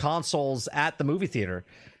selling consoles at the movie theater.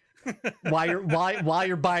 while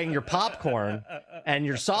you're buying your popcorn and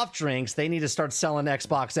your soft drinks, they need to start selling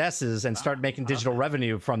Xbox S's and start making digital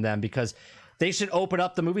revenue from them, because they should open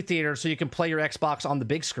up the movie theater so you can play your Xbox on the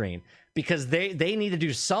big screen, because they need to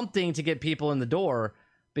do something to get people in the door,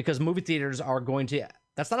 because movie theaters are going to.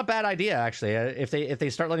 That's not a bad idea, actually. If they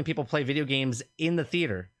start letting people play video games in the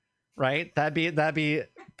theater, right? That'd be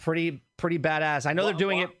pretty badass. I know they're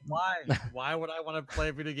doing it. Why would I want to play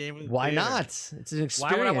a video game in the Why theater? not? It's an experience.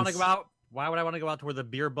 Why would I want to go out? Why would I want to go out to where the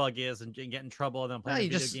beer bug is and get in trouble and then play a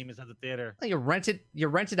video game inside the theater? You rent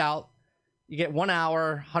it out. You get 1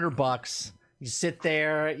 hour, $100. You sit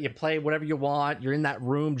there, you play whatever you want. You're in that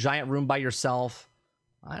giant room by yourself.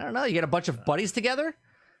 I don't know. You get a bunch of buddies together.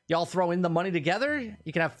 Y'all throw in the money together.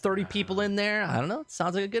 You can have 30 people in there. I don't know. It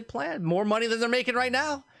sounds like a good plan. More money than they're making right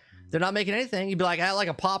now. They're not making anything. You'd be like, I like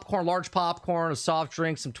a popcorn, large popcorn, a soft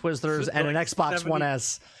drink, some Twizzlers, and an Xbox One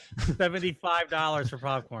S. $75 for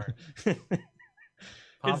popcorn.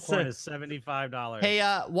 Popcorn is $75. Hey,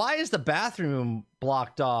 why is the bathroom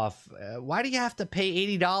blocked off? Why do you have to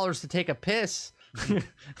pay $80 to take a piss? Well,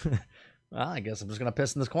 I guess I'm just gonna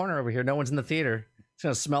piss in this corner over here. No one's in the theater. It's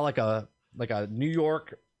gonna smell like a New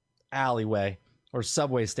York alleyway or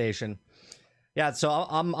subway station. Yeah, so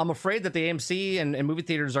I'm afraid that the AMC and movie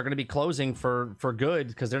theaters are going to be closing for good,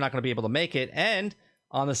 because they're not going to be able to make it. And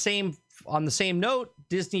on the same note,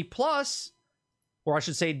 Disney Plus, or I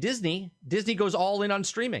should say Disney goes all in on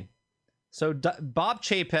streaming. So Bob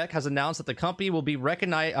Chapek has announced that the company will be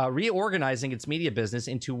reorganizing its media business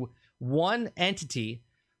into one entity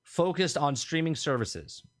focused on streaming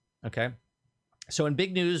services. Okay. So in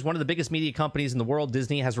big news, one of the biggest media companies in the world,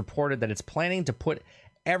 Disney, has reported that it's planning to put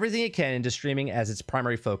everything it can into streaming as its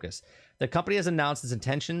primary focus. The company has announced its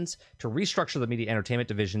intentions to restructure the media entertainment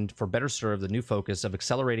division for better serve the new focus of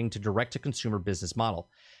accelerating to direct-to-consumer business model.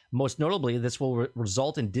 Most notably, this will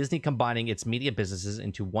result in Disney combining its media businesses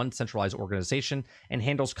into one centralized organization and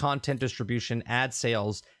handles content distribution, ad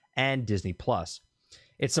sales, and Disney Plus.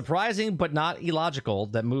 It's surprising but not illogical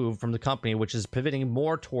that move from the company, which is pivoting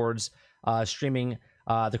more towards streaming.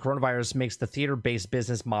 The coronavirus makes the theater-based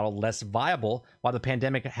business model less viable, while the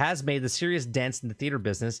pandemic has made the serious dents in the theater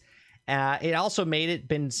business. It also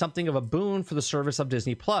been something of a boon for the service of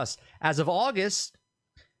Disney Plus. As of August,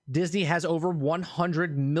 Disney has over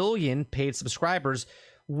 100 million paid subscribers,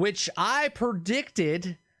 which I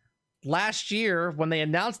predicted last year when they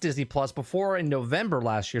announced Disney Plus, before in November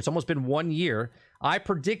last year. It's almost been 1 year. I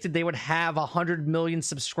predicted they would have 100 million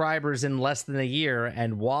subscribers in less than a year,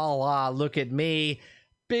 and voila, look at me.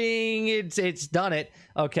 Bing, it's done it.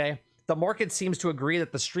 Okay. The market seems to agree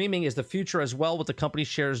that the streaming is the future as well, with the company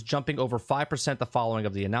shares jumping over 5% the following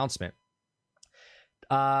of the announcement.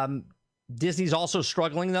 Disney's also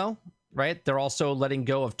struggling, though, right? They're also letting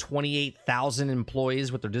go of 28,000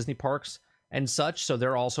 employees with their Disney parks and such, so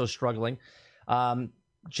they're also struggling.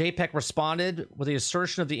 JPEG responded with the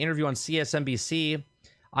assertion of the interview on CSNBC.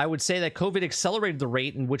 I would say that COVID accelerated the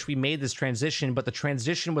rate in which we made this transition, but the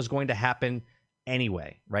transition was going to happen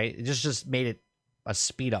anyway, right? It just made it a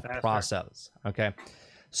speed up process. Okay.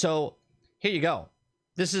 So here you go.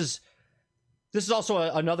 This is also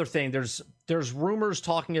another thing. There's rumors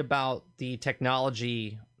talking about the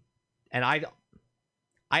technology, and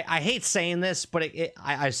I hate saying this, but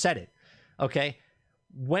I said it. Okay.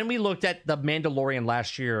 When we looked at The Mandalorian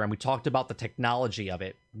last year and we talked about the technology of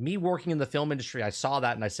it, me working in the film industry, I saw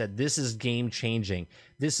that and I said, this is game changing.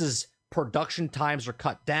 This is production times are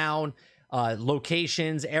cut down,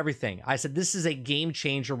 locations, everything. I said, this is a game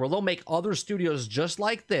changer where they'll make other studios just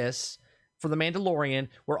like this for The Mandalorian,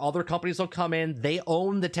 where other companies will come in. They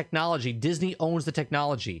own the technology. Disney owns the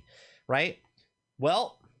technology, right?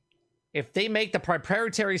 Well, if they make the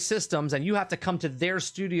proprietary systems and you have to come to their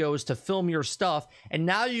studios to film your stuff, and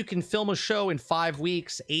now you can film a show in 5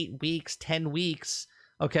 weeks, 8 weeks, 10 weeks,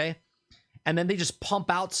 okay? And then they just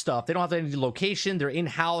pump out stuff. They don't have any location. They're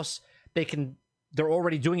in-house. They're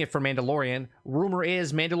already doing it for Mandalorian. Rumor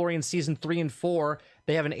is Mandalorian season 3 and 4,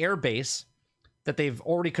 they have an air base that they've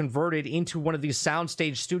already converted into one of these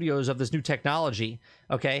soundstage studios of this new technology,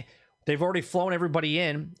 okay? They've already flown everybody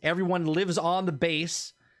in. Everyone lives on the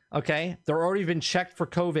base, okay? They're already been checked for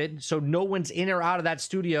COVID, so no one's in or out of that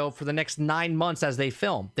studio for the next 9 months as they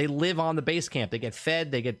film. They live on the base camp. They get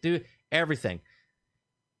fed. They get everything.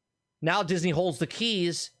 Now Disney holds the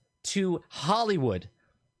keys to Hollywood,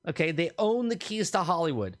 okay? They own the keys to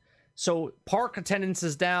Hollywood. So park attendance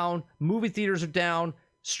is down. Movie theaters are down.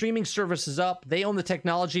 Streaming service is up. They own the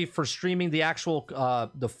technology for streaming the actual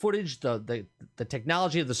the footage, the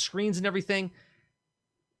technology of the screens and everything.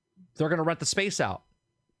 They're going to rent the space out.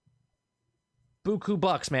 Buku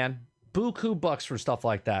bucks, man. Buku bucks for stuff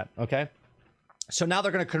like that, okay? So now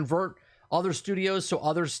they're going to convert other studios so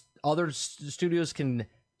other studios can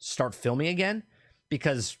start filming again,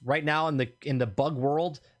 because right now in the bug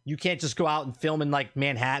world, you can't just go out and film in like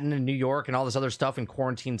Manhattan and New York and all this other stuff in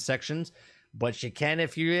quarantine sections. But you can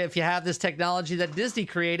if you have this technology that Disney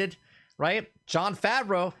created, right? Jon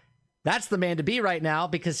Favreau, that's the man to be right now,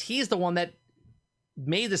 because he's the one that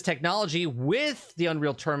made this technology with the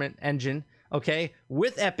Unreal Tournament engine, okay,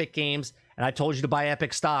 with Epic Games. And I told you to buy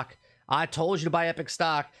Epic stock. I told you to buy Epic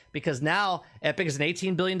stock because now Epic is an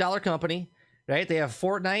 $18 billion company, right? They have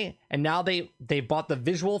Fortnite, and now they bought the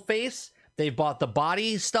visual face. They've bought the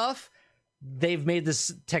body stuff. They've made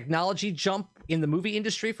this technology jump in the movie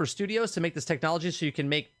industry for studios to make this technology so you can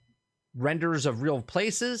make renders of real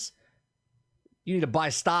places. You need to buy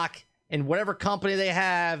stock in whatever company they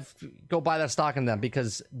have. Go buy that stock in them,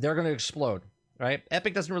 because they're going to explode, right?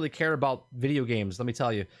 Epic doesn't really care about video games, let me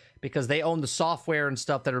tell you, because they own the software and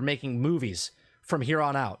stuff that are making movies from here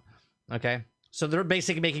on out, okay? So they're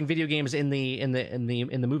basically making video games in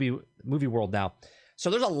the movie world now. So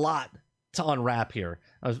there's a lot to unwrap here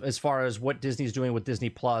as far as what Disney's doing with Disney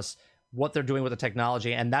Plus, what they're doing with the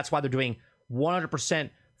technology, and that's why they're doing 100%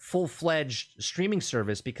 full-fledged streaming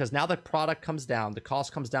service, because now the product comes down, the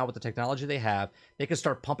cost comes down with the technology they have. They can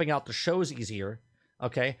start pumping out the shows easier,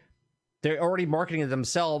 okay? They're already marketing it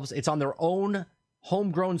themselves. It's on their own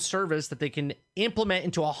homegrown service that they can implement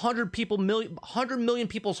into 100 million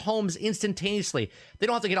people's homes instantaneously. They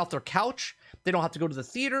don't have to get off their couch. They don't have to go to the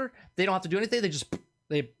theater. They don't have to do anything. They just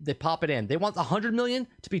they pop it in. They want the 100 million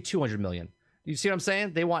to be 200 million. You see what I'm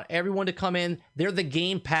saying? They want everyone to come in. They're the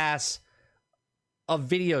Game Pass of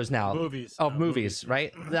videos now. Movies,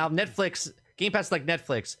 right? Now Netflix, Game Pass is like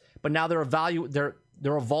Netflix, but now they're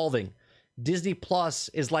evolving. Disney Plus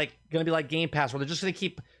is like going to be like Game Pass, where they're just going to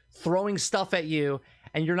keep throwing stuff at you,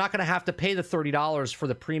 and you're not going to have to pay the $30 for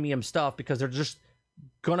the premium stuff, because they're just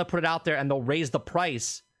going to put it out there, and they'll raise the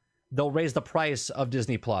price. They'll raise the price of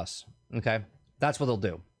Disney Plus. Okay, that's what they'll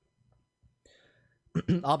do.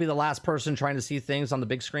 I'll be the last person trying to see things on the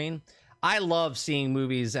big screen. I love seeing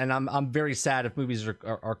movies, and I'm very sad if movies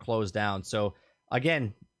are closed down. So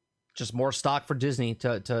again, just more stock for Disney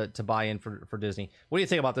to buy in for Disney. What do you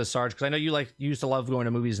think about this, Sarge? Because I know you used to love going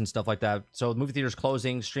to movies and stuff like that. So movie theaters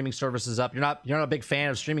closing, streaming services up. You're not a big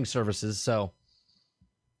fan of streaming services, so.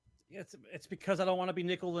 It's because I don't want to be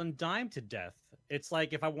nickel and dime to death. It's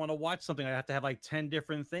like if I want to watch something, I have to have like 10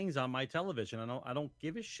 different things on my television. I don't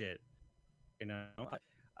give a shit. You know,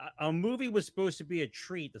 a movie was supposed to be a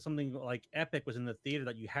treat. That something like Epic was in the theater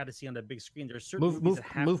that you had to see on the big screen. There's certain movies that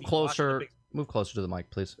have move closer. Move closer to the mic,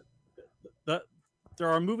 please. There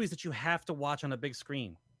are movies that you have to watch on a big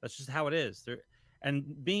screen. That's just how it is.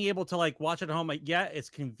 And being able to like watch it at home, like, yeah, it's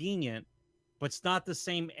convenient, but it's not the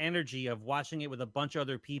same energy of watching it with a bunch of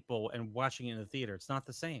other people and watching it in the theater. It's not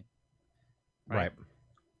the same. Right.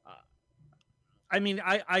 I mean,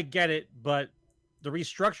 I get it, but the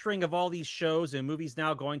restructuring of all these shows and movies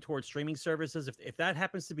now going towards streaming services, if that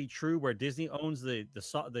happens to be true, where Disney owns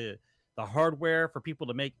the hardware for people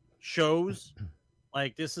to make shows,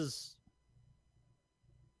 like this is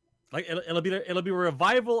like it'll be a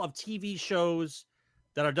revival of TV shows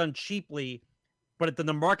that are done cheaply, but then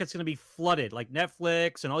the market's going to be flooded, like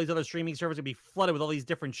Netflix and all these other streaming services will be flooded with all these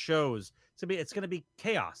different shows. It's going to be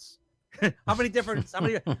chaos. How many different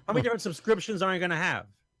subscriptions are you going to have?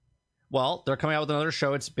 Well, they're coming out with another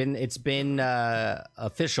show. It's been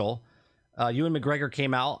official. Ewan McGregor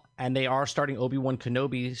came out, and they are starting Obi-Wan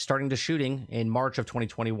Kenobi, starting the shooting in March of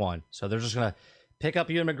 2021. So they're just gonna pick up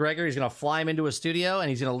Ewan McGregor. He's gonna fly him into a studio, and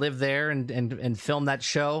he's gonna live there and film that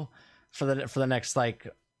show for the next like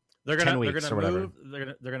They're 10 gonna weeks or whatever.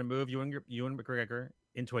 they're gonna move Ewan McGregor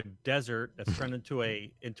into a desert that's turned into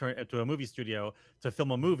a movie studio to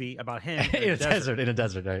film a movie about him in a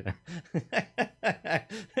desert, right?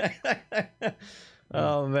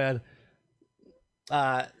 Oh man.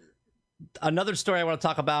 Another story I want to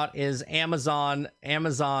talk about is Amazon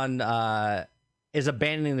is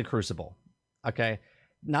abandoning the Crucible. Okay,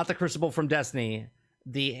 not the Crucible from Destiny,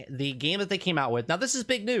 the game that they came out with. Now this is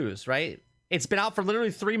big news, right? It's been out for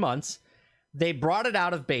literally 3 months. They brought it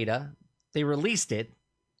out of beta. They released it.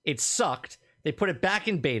 It sucked. They put it back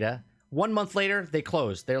in beta. 1 month later, they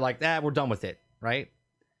closed. They're like, we're done with it, right?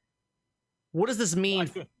 What does this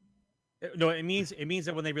mean? No, it means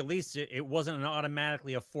that when they released it, it wasn't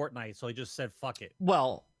automatically a Fortnite, so they just said fuck it.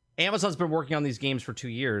 Well, Amazon's been working on these games for 2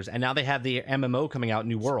 years, and now they have the MMO coming out,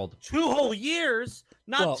 New World. 2 whole years?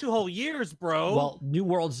 Not 2 whole years, bro. Well, New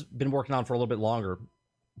World's been working on for a little bit longer,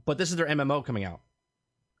 but this is their MMO coming out.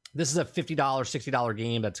 This is a $50, $60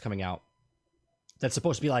 game that's coming out. That's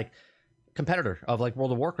supposed to be like competitor of like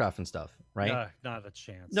World of Warcraft and stuff, right? Not a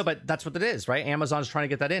chance. No, but that's what it is, right? Amazon's trying to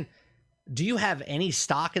get that in. Do you have any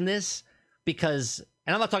stock in this? Because,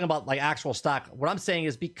 and I'm not talking about like actual stock. What I'm saying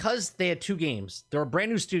is because they had 2 games, they're a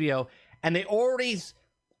brand new studio, and they already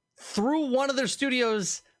threw one of their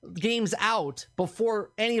studio's games out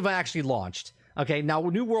before any of them actually launched. Okay, now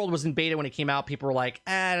New World was in beta when it came out. People were like,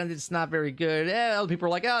 it's not very good. Other people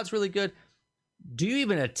were like, it's really good. Do you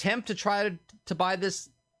even attempt to try to buy their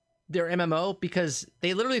MMO? Because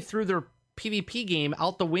they literally threw their PvP game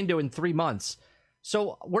out the window in 3 months.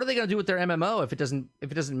 So what are they going to do with their MMO if it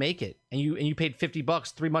doesn't make it? And you paid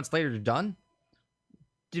 $50 3 months later, you're done?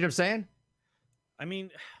 Do you know what I'm saying? I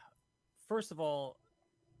mean, first of all,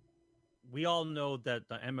 we all know that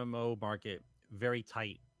the MMO market very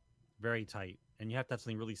tight, and you have to have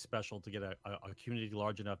something really special to get a community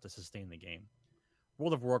large enough to sustain the game.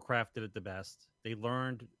 World of Warcraft did it the best. They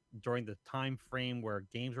learned during the time frame where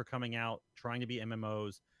games were coming out, trying to be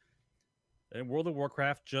MMOs. And World of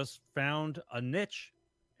Warcraft just found a niche,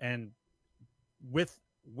 and with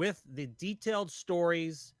the detailed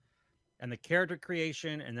stories and the character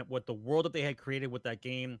creation and what the world that they had created with that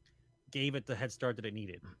game gave it the head start that it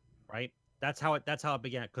needed, right? That's how it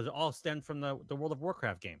began, because it all stemmed from the World of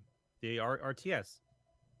Warcraft game, the RTS.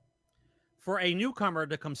 For a newcomer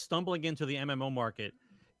to come stumbling into the MMO market,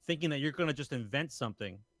 thinking that you're going to just invent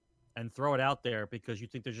something and throw it out there because you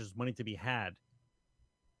think there's just money to be had.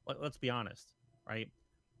 Let's be honest, right?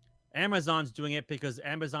 Amazon's doing it because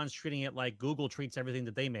Amazon's treating it like Google treats everything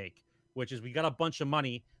that they make, which is we got a bunch of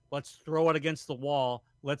money. Let's throw it against the wall.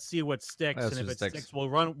 Let's see what sticks, and if it sticks, we'll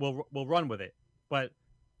run with it. But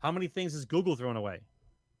how many things is Google throwing away,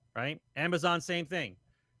 right? Amazon, same thing.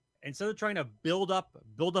 Instead of trying to build up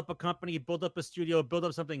a company, build up a studio, build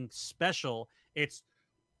up something special, it's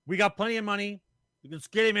we got plenty of money. Let's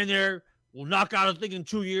get him in there. We'll knock out a thing in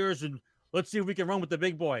 2 years, and let's see if we can run with the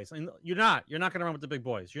big boys. And you're not going to run with the big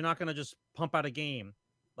boys. You're not going to just pump out a game.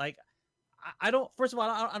 Like, first of all,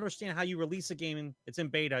 I don't understand how you release a game and it's in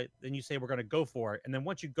beta, then you say we're going to go for it. And then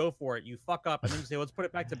once you go for it, you fuck up, and then you say, let's put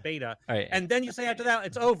it back to beta. Right. And then you say after that,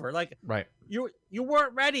 it's over. Like, right. You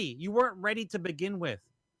weren't ready. You weren't ready to begin with.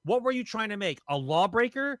 What were you trying to make? A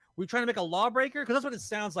lawbreaker? Were you trying to make a lawbreaker? Because that's what it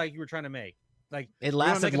sounds like you were trying to make. Like, it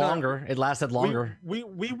lasted longer.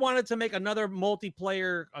 We wanted to make another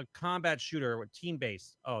multiplayer combat shooter with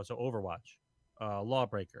team-based. Oh, so Overwatch,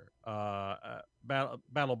 Lawbreaker,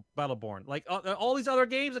 Battleborn, like all these other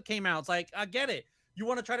games that came out. It's like, I get it. You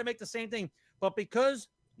want to try to make the same thing, but because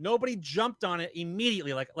nobody jumped on it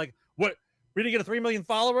immediately, like what? We didn't get 3 million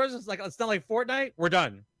followers. It's not like Fortnite. We're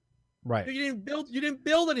done. Right. You didn't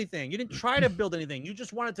build anything. You didn't try to build anything. You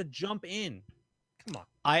just wanted to jump in. Come on.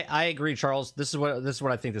 I agree, Charles. This is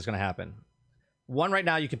what I think is going to happen. One, right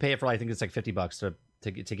now you can pay it for, I think it's like $50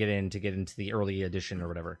 to get into the early edition or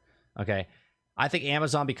whatever. Okay. I think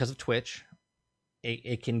Amazon, because of Twitch,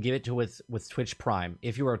 it can give it to with Twitch Prime.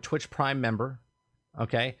 If you are a Twitch Prime member,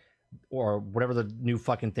 okay, or whatever the new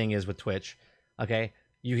fucking thing is with Twitch, okay,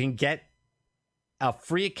 you can get a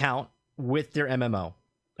free account with their MMO.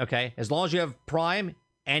 Okay, as long as you have Prime,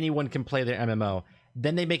 anyone can play their MMO.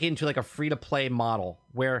 Then they make it into like a free-to-play model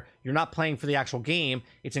where you're not playing for the actual game;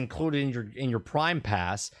 it's included in your Prime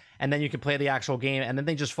pass, and then you can play the actual game. And then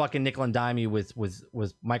they just fucking nickel and dime you with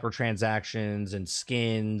microtransactions and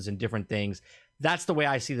skins and different things. That's the way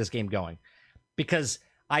I see this game going, because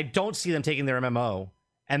I don't see them taking their MMO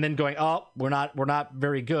and then going, "Oh, we're not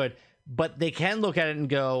very good." But they can look at it and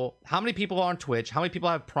go, how many people are on Twitch? How many people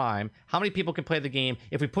have Prime? How many people can play the game?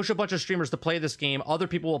 If we push a bunch of streamers to play this game, other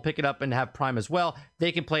people will pick it up and have Prime as well.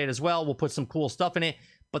 They can play it as well. We'll put some cool stuff in it.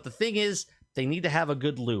 But the thing is, they need to have a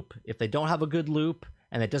good loop. If they don't have a good loop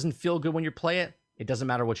and it doesn't feel good when you play it, it doesn't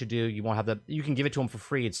matter what you do. You won't have the. You can give it to them for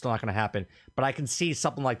free. It's still not going to happen. But I can see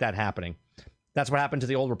something like that happening. That's what happened to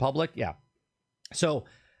the Old Republic. Yeah. So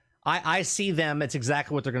I see them. It's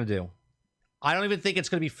exactly what they're going to do. I don't even think it's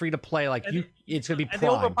going to be free to play. Like it's going to be Prime. And the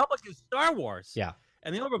Old Republic is Star Wars. Yeah.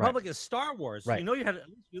 And the Old Republic is Star Wars. So Right. you know you at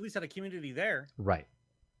least had a community there. Right.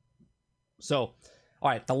 So, all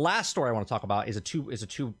right. The last story I want to talk about is a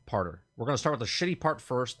two-parter. We're going to start with the shitty part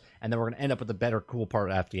first, and then we're going to end up with the better, cool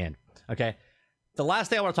part at the end. Okay. The last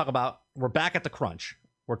thing I want to talk about, we're back at the crunch.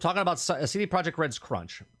 We're talking about CD Projekt Red's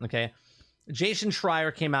crunch. Okay. Jason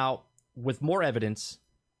Schreier came out with more evidence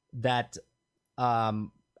that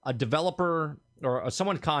a developer or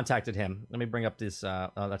someone contacted him. Let me bring up this.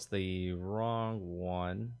 That's the wrong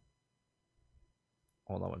one.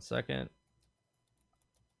 Hold on one second.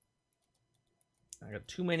 I got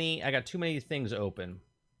too many things open.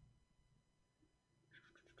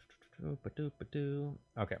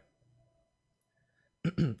 Okay.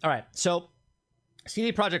 All right. So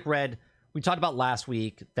CD Projekt Red, we talked about last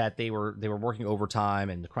week that they were working overtime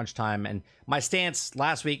and the crunch time, and my stance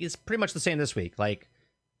last week is pretty much the same this week. Like,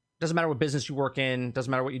 doesn't matter what business you work in, doesn't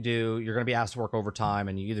matter what you do, you're going to be asked to work overtime,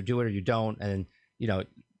 and you either do it or you don't, and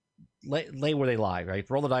lay where they lie, right?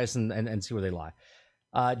 Roll the dice and see where they lie.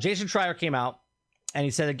 Jason Schreier came out and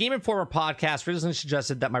he said, a Game Informer podcast recently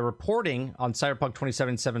suggested that my reporting on Cyberpunk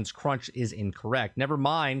 2077's crunch is incorrect. Never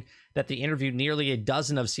mind that they interviewed nearly a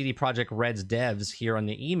dozen of CD Projekt Red's devs here on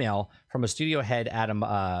the email from a studio head, Adam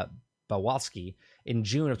Bawalski, in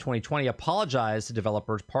June of 2020, apologized to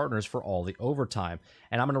developers partners for all the overtime.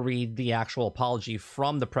 And I'm going to read the actual apology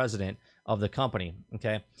from the president of the company.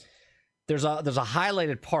 Okay. There's a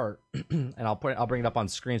highlighted part, and I'll bring it up on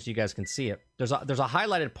screen so you guys can see it. There's a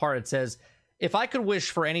highlighted part. It says, if I could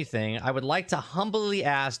wish for anything, I would like to humbly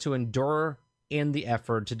ask to endure in the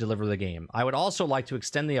effort to deliver the game. I would also like to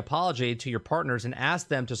extend the apology to your partners and ask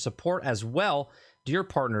them to support as well, dear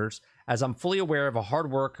partners, as I'm fully aware of the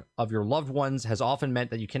hard work of your loved ones has often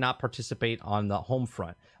meant that you cannot participate on the home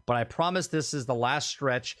front. But I promise this is the last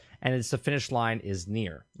stretch and the finish line is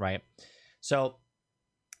near, right? So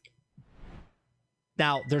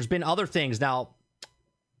now there's been other things. Now,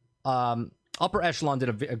 Upper Echelon did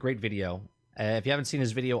a great video. If you haven't seen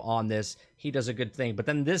his video on this, he does a good thing. But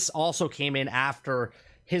then this also came in after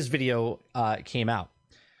his video came out.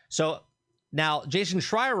 So now Jason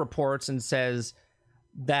Schreier reports and says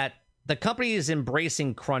that the company is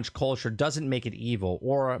embracing crunch culture doesn't make it evil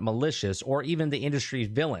or malicious or even the industry's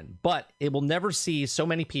villain, but it will never see so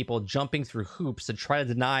many people jumping through hoops to try to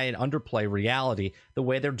deny and underplay reality the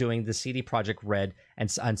way they're doing the CD Projekt Red and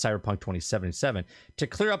Cyberpunk 2077. To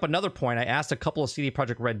clear up another point, I asked a couple of CD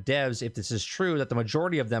Projekt Red devs if this is true, that the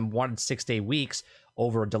majority of them wanted 6-day weeks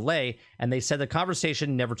over a delay, and they said the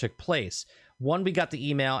conversation never took place. One, we got the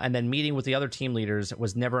email, and then meeting with the other team leaders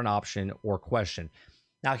was never an option or question.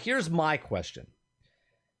 Now, here's my question.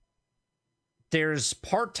 There's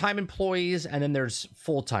part-time employees and then there's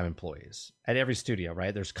full-time employees at every studio,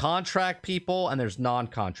 right? There's contract people and there's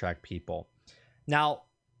non-contract people. Now,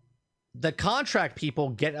 the contract people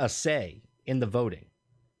get a say in the voting.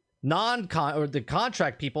 The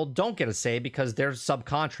contract people don't get a say because they're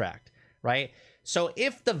subcontract, right? So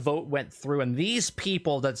if the vote went through and these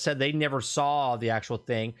people that said they never saw the actual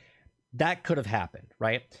thing, that could have happened,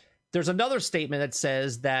 right? There's another statement that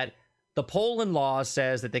says that the Poland law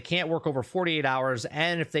says that they can't work over 48 hours,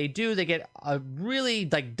 and if they do, they get a really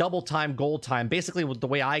like double time, gold time. Basically, with the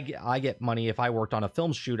way I get money if I worked on a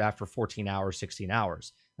film shoot after 14 hours, 16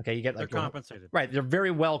 hours. Okay, you get like they're compensated, right? They're very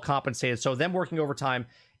well compensated. So them working overtime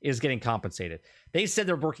is getting compensated. They said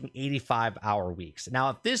they're working 85-hour weeks.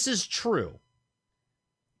 Now, if this is true,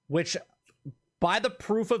 which by the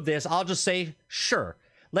proof of this, I'll just say sure.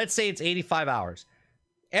 Let's say it's 85 hours.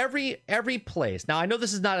 Every place. Now, I know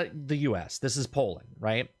this is not the US. This is Poland,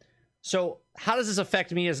 right? So how does this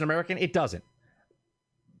affect me as an American? It doesn't.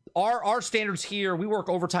 Our standards here, we work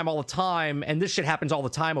overtime all the time, and this shit happens all the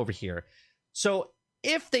time over here. So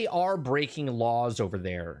if they are breaking laws over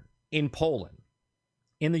there in Poland,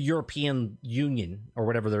 in the European Union, or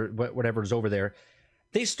whatever is over there,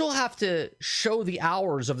 they still have to show the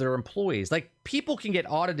hours of their employees. Like, people can get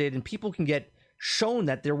audited and people can get shown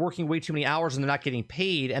that they're working way too many hours and they're not getting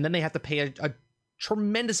paid, and then they have to pay a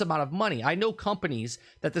tremendous amount of money. I know companies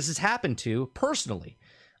that this has happened to personally.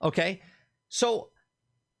 Okay, so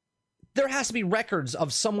there has to be records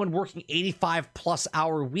of someone working 85+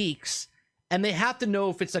 hour weeks, and they have to know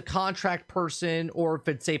if it's a contract person or if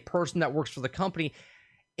it's a person that works for the company.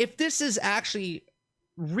 If this is actually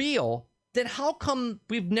real, then how come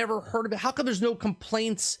we've never heard of it? How come there's no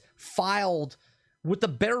complaints filed with the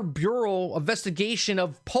Better Bureau investigation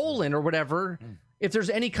of Poland or whatever, if there's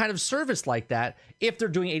any kind of service like that, if they're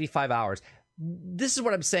doing 85 hours? This is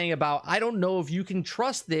what I'm saying about, I don't know if you can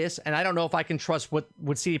trust this, and I don't know if I can trust what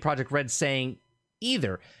CD Projekt Red's saying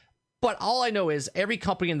either. But all I know is every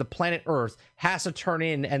company in the planet Earth has to turn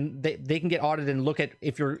in, and they can get audited and look at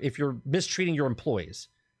if you're mistreating your employees.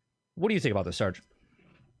 What do you think about this, Sarge?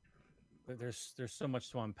 There's so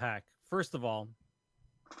much to unpack. First of all,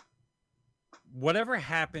 whatever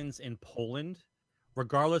happens in Poland,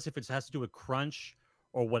 regardless if it has to do with crunch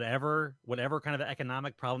or whatever kind of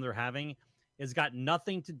economic problem they're having, has got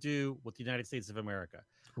nothing to do with the United States of America.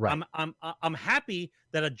 Right. I'm happy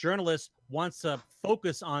that a journalist wants to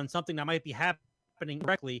focus on something that might be happening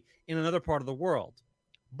directly in another part of the world,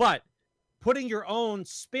 but putting your own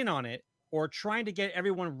spin on it or trying to get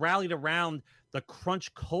everyone rallied around the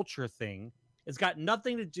crunch culture thing has got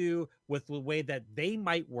nothing to do with the way that they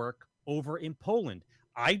might work over in Poland.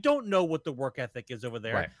 I don't know what the work ethic is over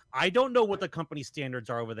there. Right. I don't know what the company standards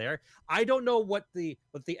are over there. I don't know what the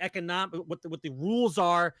rules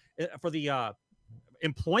are for the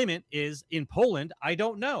employment is in Poland. I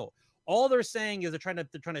don't know. All they're saying is they're trying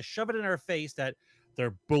to shove it in our face that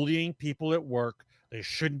they're bullying people at work. They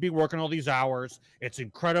shouldn't be working all these hours. It's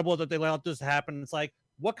incredible that they let this happen. It's like,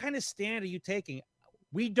 what kind of stand are you taking?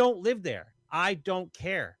 We don't live there. I don't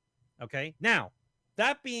care. Okay. Now,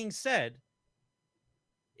 that being said,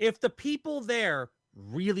 if the people there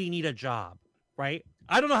really need a job, right?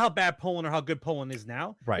 I don't know how bad Poland or how good Poland is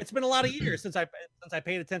now. Right. It's been a lot of years since I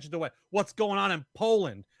paid attention to what's going on in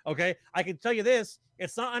Poland. Okay. I can tell you this.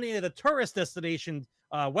 It's not any of the tourist destination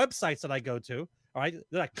websites that I go to. All right.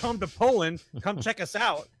 They're like, come to Poland, come check us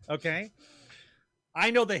out. Okay.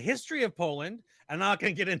 I know the history of Poland. I'm not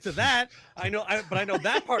going to get into that. But I know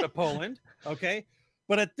that part of Poland. Okay.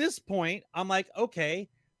 But at this point, I'm like, okay,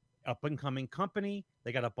 up and coming company.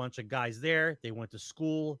 They got a bunch of guys there. They went to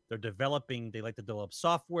school. They like to develop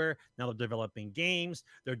software. Now they're developing games.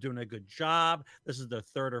 They're doing a good job. This is their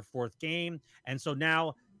third or fourth game. And so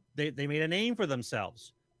now they made a name for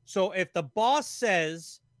themselves. So if the boss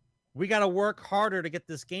says, we got to work harder to get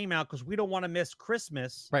this game out because we don't want to miss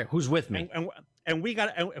Christmas. Right. Who's with me? And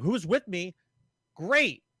who's with me?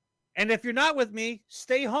 Great. And if you're not with me,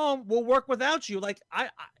 stay home. We'll work without you. Like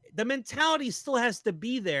the mentality still has to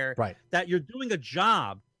be there, right? That you're doing a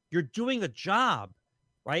job. You're doing a job,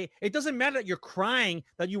 right? It doesn't matter that you're crying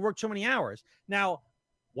that you work too many hours. Now,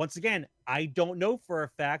 once again, I don't know for a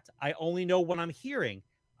fact. I only know what I'm hearing.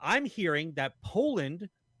 I'm hearing that Poland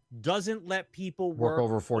doesn't let people work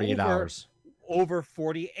over 48 hours. Over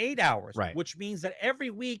 48 hours, right? Which means that every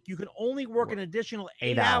week you can only work an additional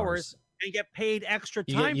 8 hours and get paid extra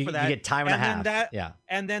time for that. You get time and a half. Yeah.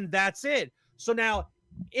 And then that's it. So now,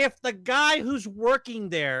 if the guy who's working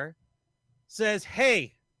there says,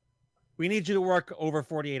 hey, we need you to work over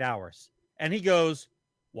 48 hours. And he goes,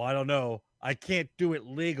 well, I don't know. I can't do it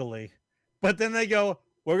legally. But then they go,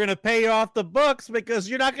 we're going to pay you off the books because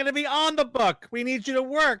you're not going to be on the book. We need you to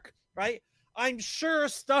work, right? I'm sure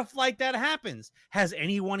stuff like that happens. Has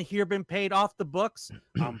anyone here been paid off the books?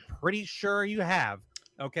 I'm pretty sure you have.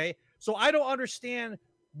 Okay. So I don't understand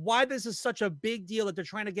why this is such a big deal that they're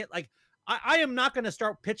trying to get. Like, I am not going to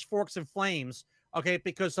start pitchforks and flames, okay,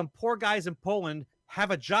 because some poor guys in Poland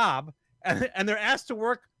have a job and they're asked to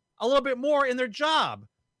work a little bit more in their job.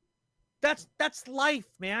 That's life,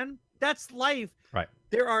 man. That's life. Right.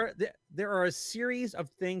 There are a series of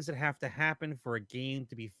things that have to happen for a game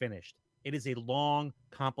to be finished. It is a long,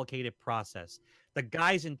 complicated process. The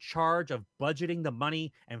guys in charge of budgeting the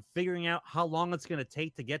money and figuring out how long it's going to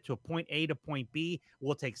take to get to a point A to point B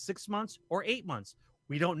will take 6 months or 8 months.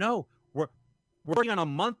 We don't know. We're working on a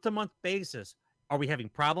month-to-month basis. Are we having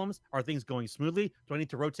problems? Are things going smoothly? Do I need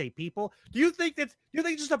to rotate people? Do you think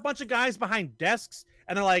just a bunch of guys behind desks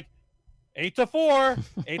and they're like 8 to 4,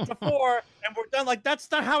 8 to 4, and we're done? Like,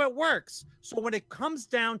 that's not how it works. So when it comes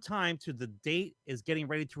down time to the date is getting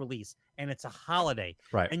ready to release and it's a holiday,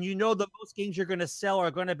 right? And you know the most games you're going to sell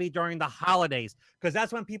are going to be during the holidays because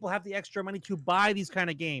that's when people have the extra money to buy these kind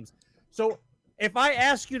of games. So if I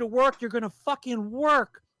ask you to work, you're going to fucking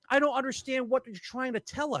work. I don't understand what you're trying to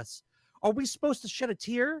tell us. Are we supposed to shed a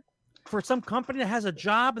tear for some company that has a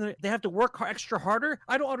job and they have to work extra harder?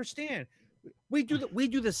 I don't understand. We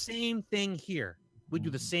do the same thing here. We do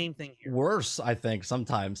the same thing here. Worse, I think,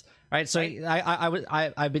 sometimes. All right, so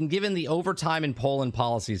I've been given the overtime in Poland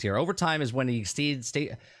policies here. Overtime is when it exceeds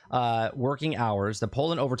state working hours. The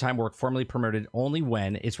Poland overtime work formally permitted only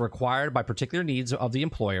when it's required by particular needs of the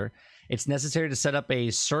employer. It's necessary to set up a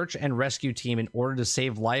search and rescue team in order to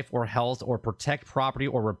save life or health or protect property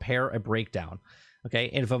or repair a breakdown.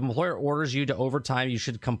 Okay, and if an employer orders you to overtime, you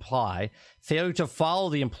should comply. Failure to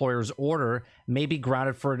follow the employer's order may be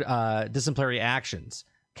grounded for disciplinary actions.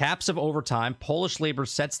 Caps of overtime. Polish labor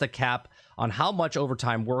sets the cap on how much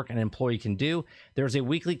overtime work an employee can do. There's a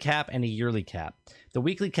weekly cap and a yearly cap. The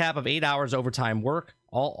weekly cap of 8 hours overtime work.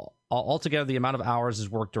 Altogether, the amount of hours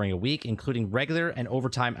is worked during a week, including regular and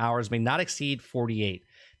overtime hours, may not exceed 48.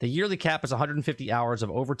 The yearly cap is 150 hours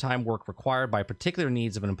of overtime work required by particular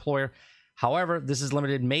needs of an employer. However, this is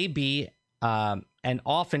limited, may be, and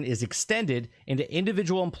often is extended into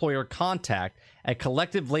individual employer contact, a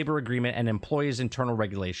collective labor agreement, and employees' internal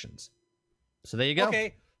regulations. So there you go.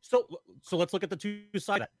 Okay, so let's look at the two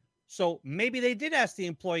sides. So maybe they did ask the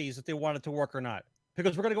employees if they wanted to work or not,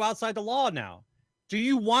 because we're going to go outside the law now. Do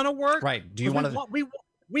you want to work? Right. Do you want to?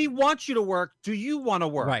 We want you to work. Do you want to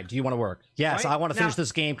work? Right. Do you want to work? Yes, right? I want to finish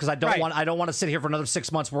this game because I don't want to sit here for another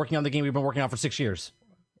 6 months working on the game we've been working on for 6 years.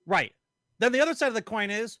 Right. Then the other side of the coin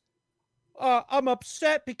is, I'm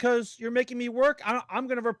upset because you're making me work. I'm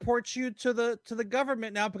going to report you to the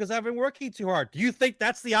government now because I've been working too hard. Do you think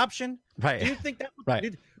that's the option? Right. Do you think that? Right. Do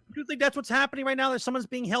you think that's what's happening right now? That someone's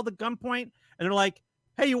being held at gunpoint and they're like,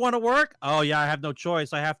 "Hey, you want to work? Oh yeah, I have no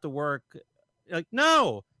choice. I have to work." Like,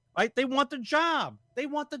 no, right? They want the job. They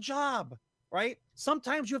want the job, right?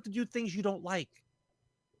 Sometimes you have to do things you don't like.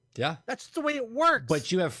 Yeah. That's the way it works.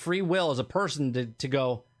 But you have free will as a person to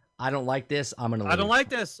go, I don't like this. I'm going to leave. I don't like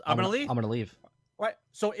this. I'm going to leave. I'm going to leave. Right.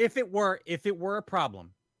 So if it were a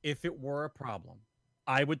problem,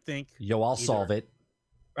 I would think, I'll solve it.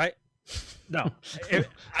 Right. No,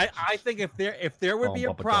 I think if there would be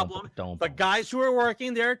a problem, the guys who are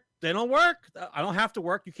working there, they don't work. I don't have to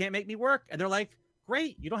work. You can't make me work. And they're like,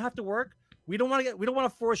 great, you don't have to work. We don't want to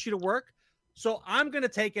force you to work. So I'm going to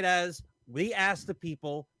take it as we ask the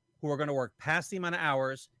people who are going to work past the amount of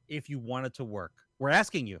hours if you wanted to work. We're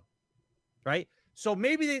asking you, right? So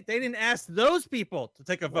maybe they didn't ask those people to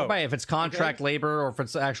take a vote. Right, if it's contract labor or if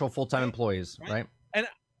it's actual full-time employees, right? And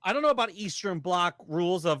I don't know about Eastern Bloc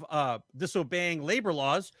rules of disobeying labor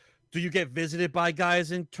laws. Do you get visited by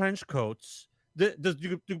guys in trench coats? Do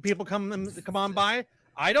people come on by?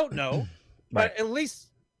 I don't know. But at least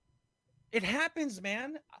it happens,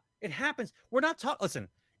 man. It happens. We're not talking. Listen,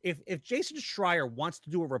 if Jason Schreier wants to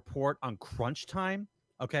do a report on crunch time,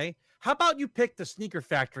 okay, how about you pick the sneaker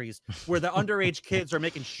factories where the underage kids are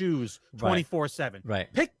making shoes 24/7?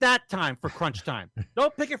 Right. Pick that time for crunch time.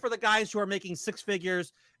 Don't pick it for the guys who are making six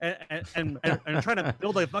figures and trying to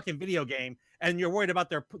build a fucking video game, and you're worried about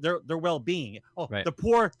their well-being. Oh, right. The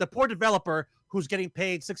poor developer who's getting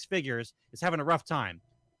paid six figures is having a rough time.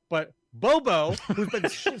 But Bobo, who's been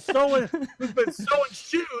sewing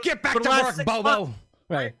shoes, get back to work, Bobo.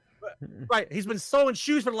 Months, right. He's been sewing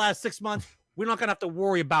shoes for the last 6 months. We're not gonna have to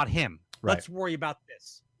worry about him. Right. Let's worry about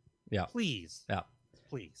this. Yeah. Please. Yeah.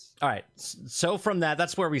 Please. All right. So from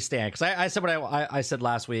that's where we stand. Because I said what I said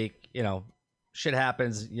last week. You know, shit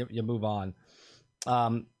happens. You move on.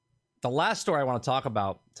 The last story I want to talk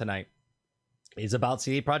about tonight is about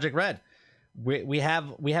CD Projekt Red. We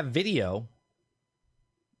have video.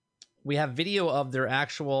 We have video of their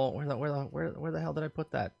actual where the hell did I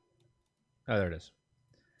put that? Oh, there it is.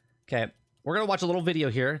 Okay, we're gonna watch a little video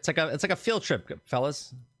here. It's like a field trip,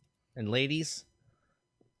 fellas and ladies.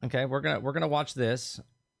 Okay, we're gonna watch this.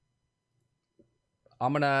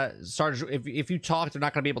 I'm gonna start. If you talk, they're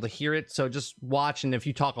not gonna be able to hear it. So just watch, and if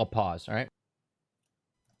you talk, I'll pause. All right.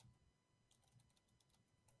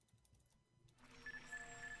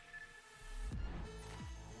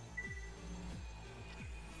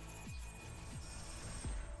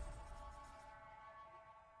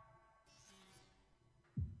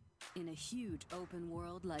 In a huge open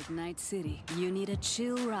world like Night City, you need a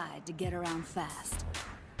chill ride to get around fast.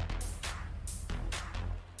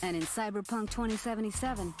 And in Cyberpunk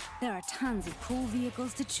 2077, there are tons of cool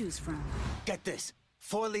vehicles to choose from. Get this.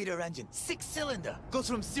 4-liter engine, 6-cylinder, goes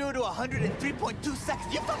from 0 to 100 in 3.2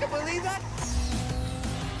 seconds. You fucking believe that?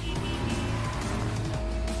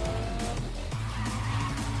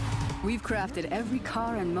 We've crafted every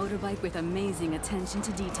car and motorbike with amazing attention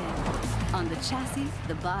to detail. On the chassis,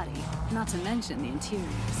 the body, not to mention the interiors.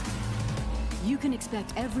 You can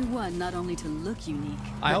expect everyone not only to look unique,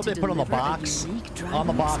 I hope they put on the box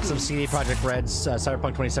of CD Projekt Red's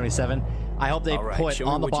Cyberpunk 2077. I hope they put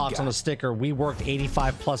on the box on the sticker, we worked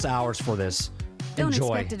 85 plus hours for this. Don't Enjoy.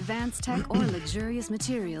 expect advanced tech or luxurious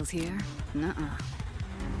materials here. Nuh-uh.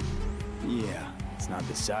 Yeah, it's not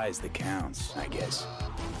the size that counts, I guess.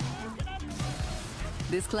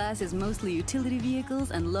 This class is mostly utility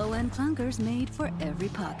vehicles and low-end clunkers made for every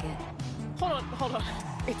pocket. Hold on.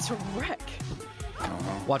 It's a wreck.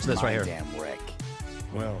 Watch this right here. Damn wreck.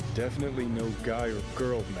 Well, definitely no guy or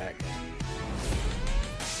girl magnet.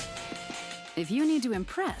 If you need to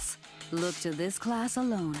impress, look to this class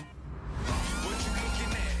alone.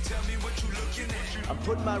 I'm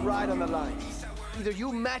putting my ride on the line. Either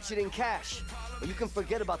you match it in cash, or you can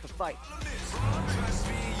forget about the fight.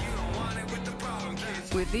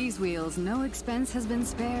 With these wheels, no expense has been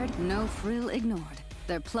spared, no frill ignored.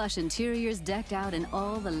 Their plush interiors decked out in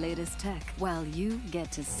all the latest tech, while you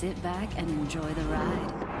get to sit back and enjoy the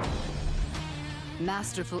ride.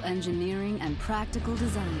 Masterful engineering and practical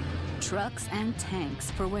design. Trucks and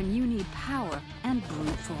tanks for when you need power and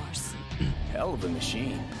brute force. Hell of a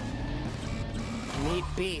machine. Meet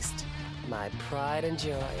Beast, my pride and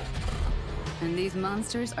joy. And these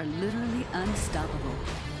monsters are literally unstoppable.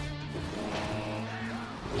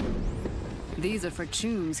 These are for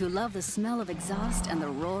chooms who love the smell of exhaust and the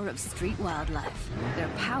roar of street wildlife. Their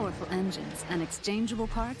powerful engines and exchangeable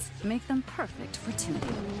parts make them perfect for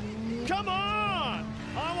tuning. Come on!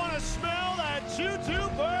 I want to smell that choo-choo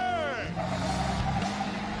burn!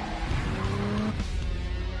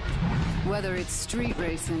 Whether it's street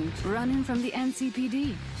racing, running from the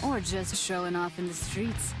NCPD, or just showing off in the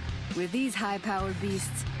streets, with these high-powered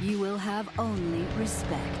beasts, you will have only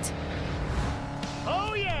respect.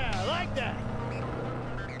 Oh yeah, like that!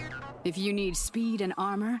 If you need speed and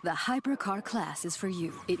armor, the Hypercar class is for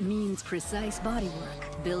you. It means precise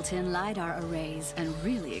bodywork, built-in LiDAR arrays, and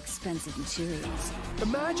really expensive materials.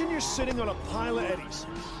 Imagine you're sitting on a pile of eddies.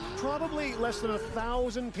 Probably less than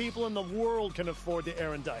 1,000 people in the world can afford the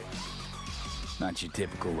Erendite. Not your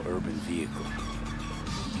typical urban vehicle.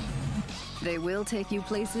 They will take you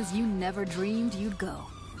places you never dreamed you'd go.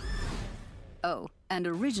 Oh, and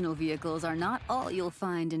original vehicles are not all you'll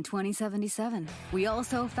find in 2077. We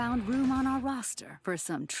also found room on our roster for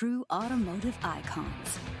some true automotive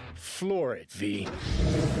icons. Floor it, V.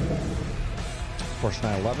 Porsche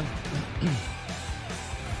 911.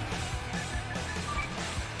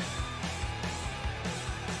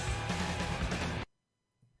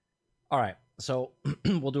 All right, so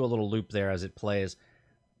we'll do a little loop there as it plays.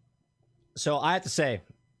 So I have to say,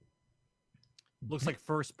 Looks like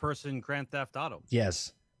first-person Grand Theft Auto.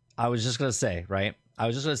 yes, I was just gonna say, right? I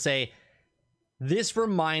was just gonna say, this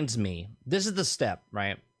reminds me. This is the step,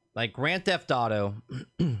 right? Like Grand Theft Auto.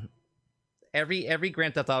 Every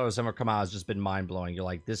Grand Theft Auto that's ever come out has just been mind blowing. You're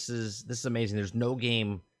like, this is amazing. There's no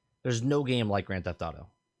game like Grand Theft Auto,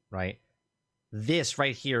 right? This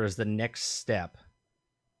right here is the next step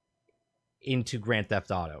into Grand Theft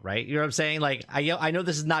Auto, right? You know what I'm saying? Like, I know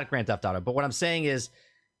this is not Grand Theft Auto, but what I'm saying is,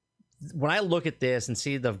 when I look at this and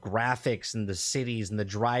see the graphics and the cities and the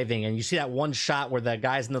driving, and you see that one shot where the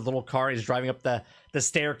guy's in the little car, he's driving up the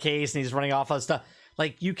staircase and he's running off of stuff.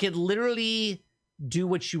 Like, you could literally do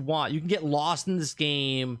what you want. You can get lost in this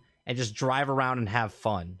game and just drive around and have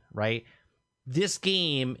fun, right? This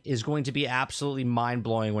game is going to be absolutely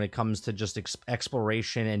mind-blowing when it comes to just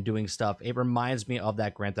exploration and doing stuff. It reminds me of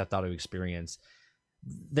that Grand Theft Auto experience.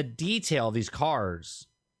 The detail of these cars,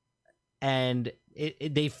 and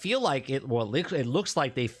they feel like it. Well, it looks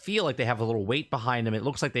like they feel like they have a little weight behind them. It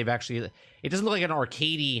looks like they've actually. It doesn't look like an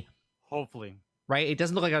arcadey. Hopefully, right? It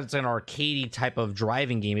doesn't look like it's an arcadey type of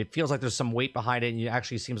driving game. It feels like there's some weight behind it, and it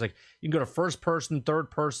actually seems like you can go to first person,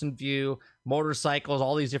 third person view, motorcycles,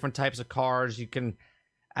 all these different types of cars. You can.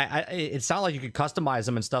 It sounds like you could customize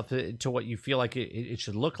them and stuff to what you feel like it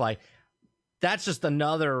should look like. That's just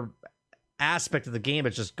another aspect of the game.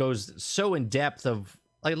 It just goes so in depth of.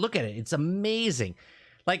 Like, look at it. It's amazing.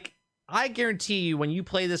 Like, I guarantee you, when you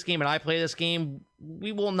play this game and I play this game,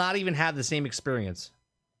 we will not even have the same experience.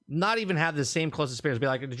 Not even have the same close experience. Be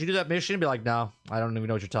like, did you do that mission? Be like, no, I don't even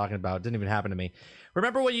know what you're talking about. It didn't even happen to me.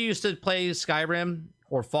 Remember when you used to play Skyrim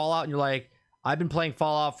or Fallout and you're like, I've been playing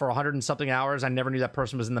Fallout for 100 and something hours. I never knew that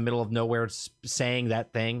person was in the middle of nowhere saying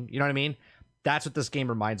that thing. You know what I mean? That's what this game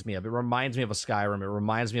reminds me of. It reminds me of a Skyrim. It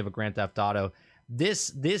reminds me of a Grand Theft Auto.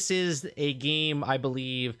 This is a game, I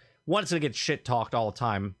believe, one, it's going to get shit talked all the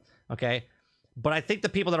time, okay? But I think the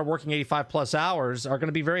people that are working 85 plus hours are going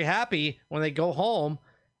to be very happy when they go home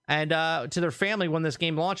and to their family when this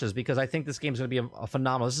game launches, because I think this game is going to be a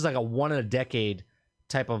phenomenal. This is like a one in a decade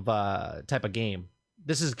type of game.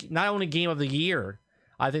 This is not only game of the year,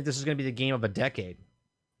 I think this is going to be the game of a decade.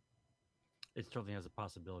 It certainly has a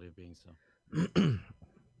possibility of being so.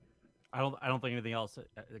 I don't think anything else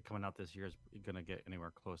coming out this year is going to get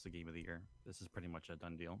anywhere close to Game of the Year. This is pretty much a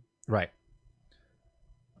done deal. Right.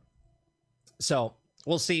 So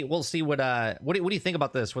we'll see. We'll see what do you think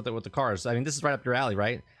about this with the cars? I mean, this is right up your alley,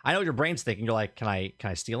 right? I know what your brain's thinking. You're like, can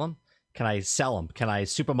I steal them? Can I sell them? Can I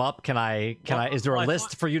soup them up? Can I? Is there a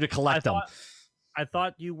list for you to collect them? I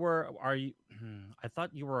thought you were. Are you? I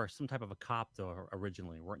thought you were some type of a cop though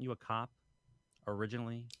originally. Weren't you a cop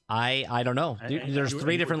originally? I don't know. There's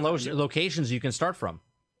three different locations you can start from.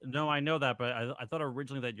 No, I know that, but I thought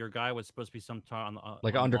originally that your guy was supposed to be some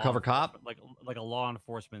like an undercover cop, like a law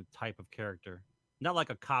enforcement type of character, not like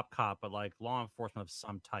a cop, but like law enforcement of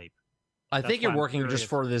some type. I think you're working just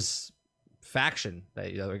for this faction,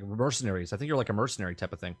 like mercenaries. I think you're like a mercenary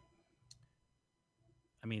type of thing.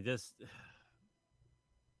 I mean, this.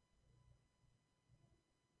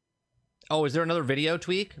 Oh, is there another video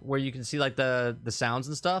tweak where you can see like the sounds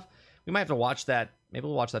and stuff? We might have to watch that. Maybe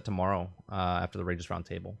we'll watch that tomorrow after the Rageous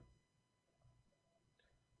Roundtable.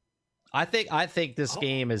 I think this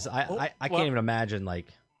game is. I can't even imagine like.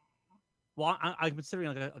 Well, I'm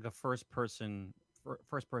considering like a first person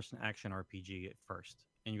action RPG at first,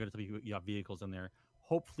 and you're going to have vehicles in there.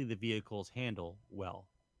 Hopefully, the vehicles handle well.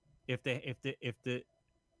 If the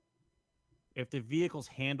vehicles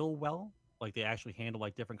handle well, like they actually handle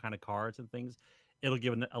like different kind of cars and things, it'll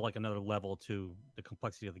give like another level to the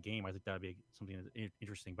complexity of the game. I think that'd be something that's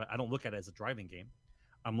interesting. But I don't look at it as a driving game.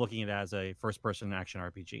 I'm looking at it as a first-person action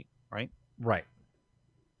RPG, right? Right.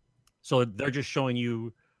 So they're just showing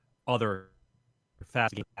you other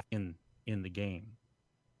fast games in the game.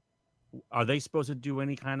 Are they supposed to do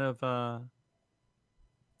any kind of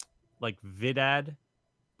like vid ad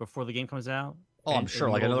before the game comes out? Oh, I'm sure,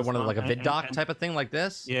 like another one of like a vid doc type of thing like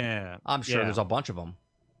this. Yeah, I'm sure there's a bunch of them.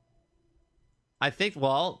 I think.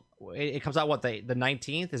 Well, it comes out what the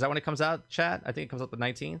 19th? Is that when it comes out, chat? I think it comes out the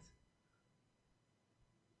 19th.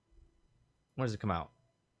 When does it come out?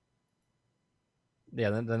 Yeah,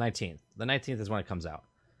 the 19th. The 19th is when it comes out.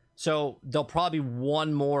 So there'll probably be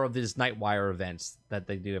one more of these Nightwire events that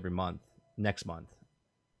they do every month next month.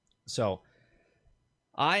 So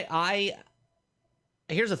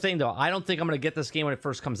here's the thing though. I don't think I'm going to get this game when it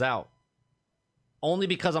first comes out. Only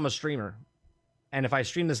because I'm a streamer. And if I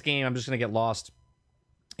stream this game, I'm just going to get lost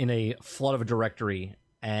in a flood of a directory.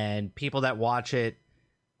 And people that watch it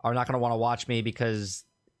are not going to want to watch me because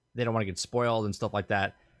they don't want to get spoiled and stuff like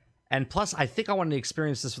that. And plus, I think I want to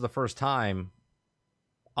experience this for the first time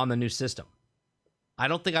on the new system. I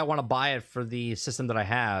don't think I want to buy it for the system that I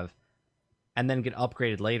have and then get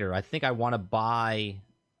upgraded later. I think I want to buy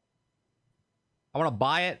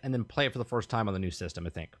it and then play it for the first time on the new system, I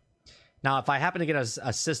think. Now, if I happen to get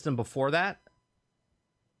a system before that,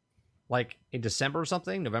 like in December or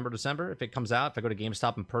something, November, December, if it comes out, if I go to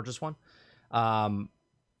GameStop and purchase one, I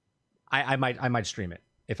might stream it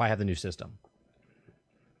if I have the new system.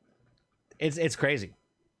 It's crazy.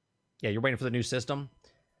 Yeah, you're waiting for the new system.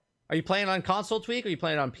 Are you playing on console, Tweak, or are you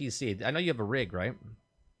playing on PC? I know you have a rig, right?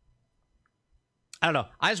 I don't know.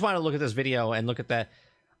 I just want to look at this video and look at that.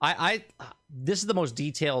 This is the most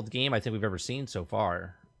detailed game I think we've ever seen so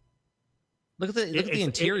far. Look at the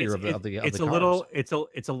interior of the it's a cars.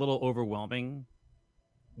 It's a little overwhelming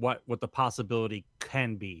what the possibility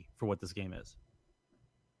can be for what this game is.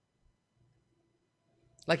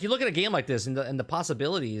 Like you look at a game like this and the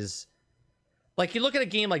possibilities. Like you look at a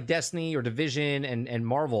game like Destiny or Division and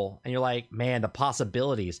Marvel, and you're like, man, the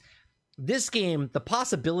possibilities. This game, the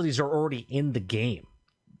possibilities are already in the game.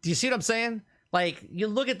 Do you see what I'm saying? Like you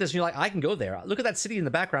look at this and you're like, I can go there. Look at that city in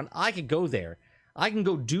the background. I could go there. I can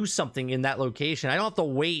go do something in that location. I don't have to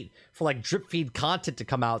wait for like drip feed content to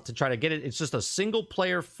come out to try to get it. It's just a single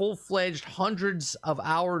player, full-fledged, hundreds of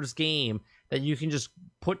hours game that you can just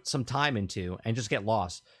put some time into and just get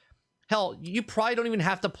lost. Hell, you probably don't even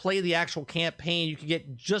have to play the actual campaign. You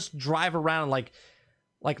can just drive around and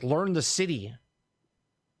like learn the city.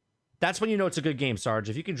 That's when you know it's a good game, Sarge.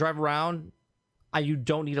 If you can drive around, you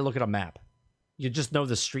don't need to look at a map. You just know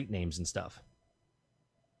the street names and stuff.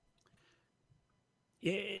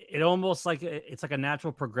 It almost like it's like a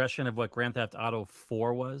natural progression of what Grand Theft Auto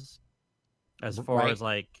 4 was, as far as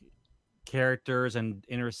like characters and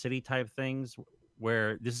inner city type things,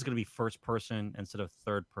 where this is going to be first person instead of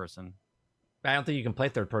third person. I don't think you can play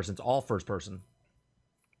third person. It's all first person.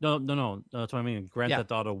 No. That's what I mean. Grand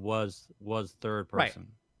Theft Auto was third person,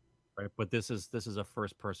 right? But this is a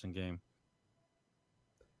first person game.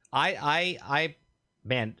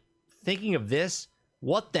 Man, thinking of this,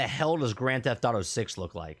 what the hell does Grand Theft Auto 6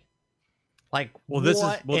 look like? Like, what does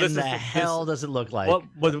it look like?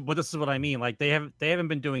 But this is what I mean. Like they haven't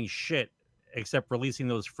been doing shit except releasing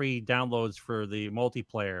those free downloads for the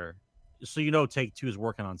multiplayer Take-Two is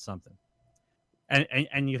working on something.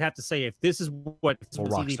 And you'd have to say, if this is what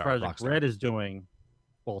CD Projekt Red is doing,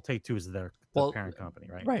 well, Take-Two is their parent company,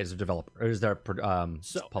 right? Right, as a developer, or is their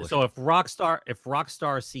publisher. So if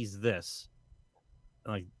Rockstar sees this,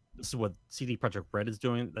 like this is what CD Projekt Red is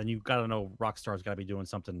doing, then you've got to know Rockstar's got to be doing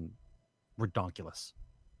something redonkulous,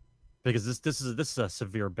 because this is a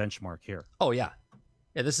severe benchmark here. Oh yeah,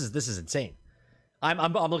 this is insane.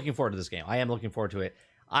 I'm looking forward to this game. I am looking forward to it.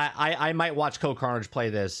 I might watch Code Carnage play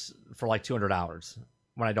this for like 200 hours.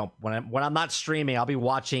 When I'm not streaming, I'll be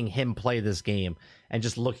watching him play this game and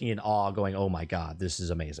just looking in awe, going, "Oh my god, this is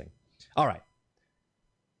amazing!" All right.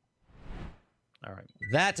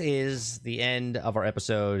 That is the end of our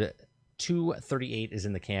episode. 238 is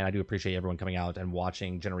in the can. I do appreciate everyone coming out and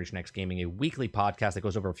watching Generation X Gaming, a weekly podcast that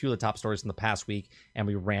goes over a few of the top stories from the past week, and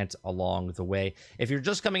we rant along the way. If you're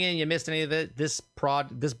just coming in and you missed any of it, this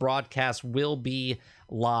broadcast will be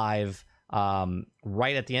live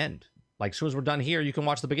right at the end. Like, as soon as we're done here, you can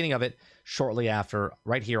watch the beginning of it shortly after,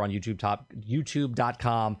 right here on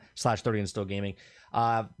youtube.com/30andstillgaming.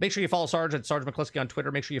 Make sure you follow Sarge at Sarge McCluskey on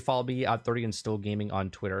Twitter. Make sure you follow me at 30andstillgaming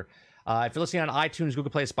on Twitter. If you're listening on iTunes,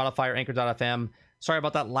 Google Play, Spotify, or Anchor.fm, sorry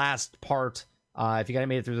about that last part. If you guys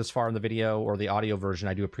made it through this far in the video or the audio version,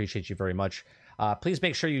 I do appreciate you very much. Please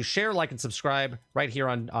make sure you share, like, and subscribe right here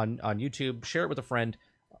on YouTube. Share it with a friend,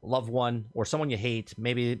 loved one, or someone you hate.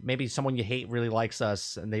 Maybe someone you hate really likes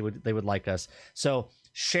us, and they would like us. So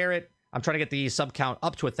share it. I'm trying to get the sub count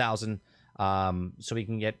up to 1,000, so we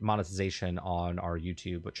can get monetization on our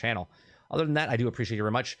YouTube channel. Other than that, I do appreciate you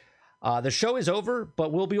very much. The show is over,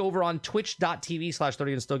 but we'll be over on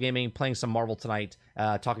twitch.tv/30andstillgaming playing some Marvel tonight,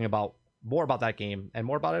 talking about more about that game and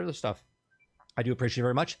more about other stuff. I do appreciate you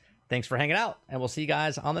very much. Thanks for hanging out, and we'll see you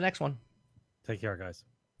guys on the next one. Take care, guys.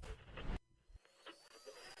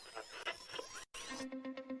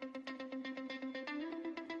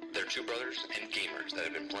 They're two brothers and gamers that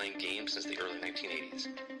have been playing games since the early 1980s.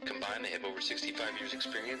 Combined, they have over 65 years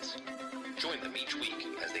experience. Join them each week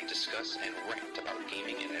as they discuss and rant about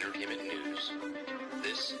gaming and entertainment news.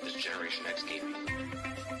 This is Generation X Gaming.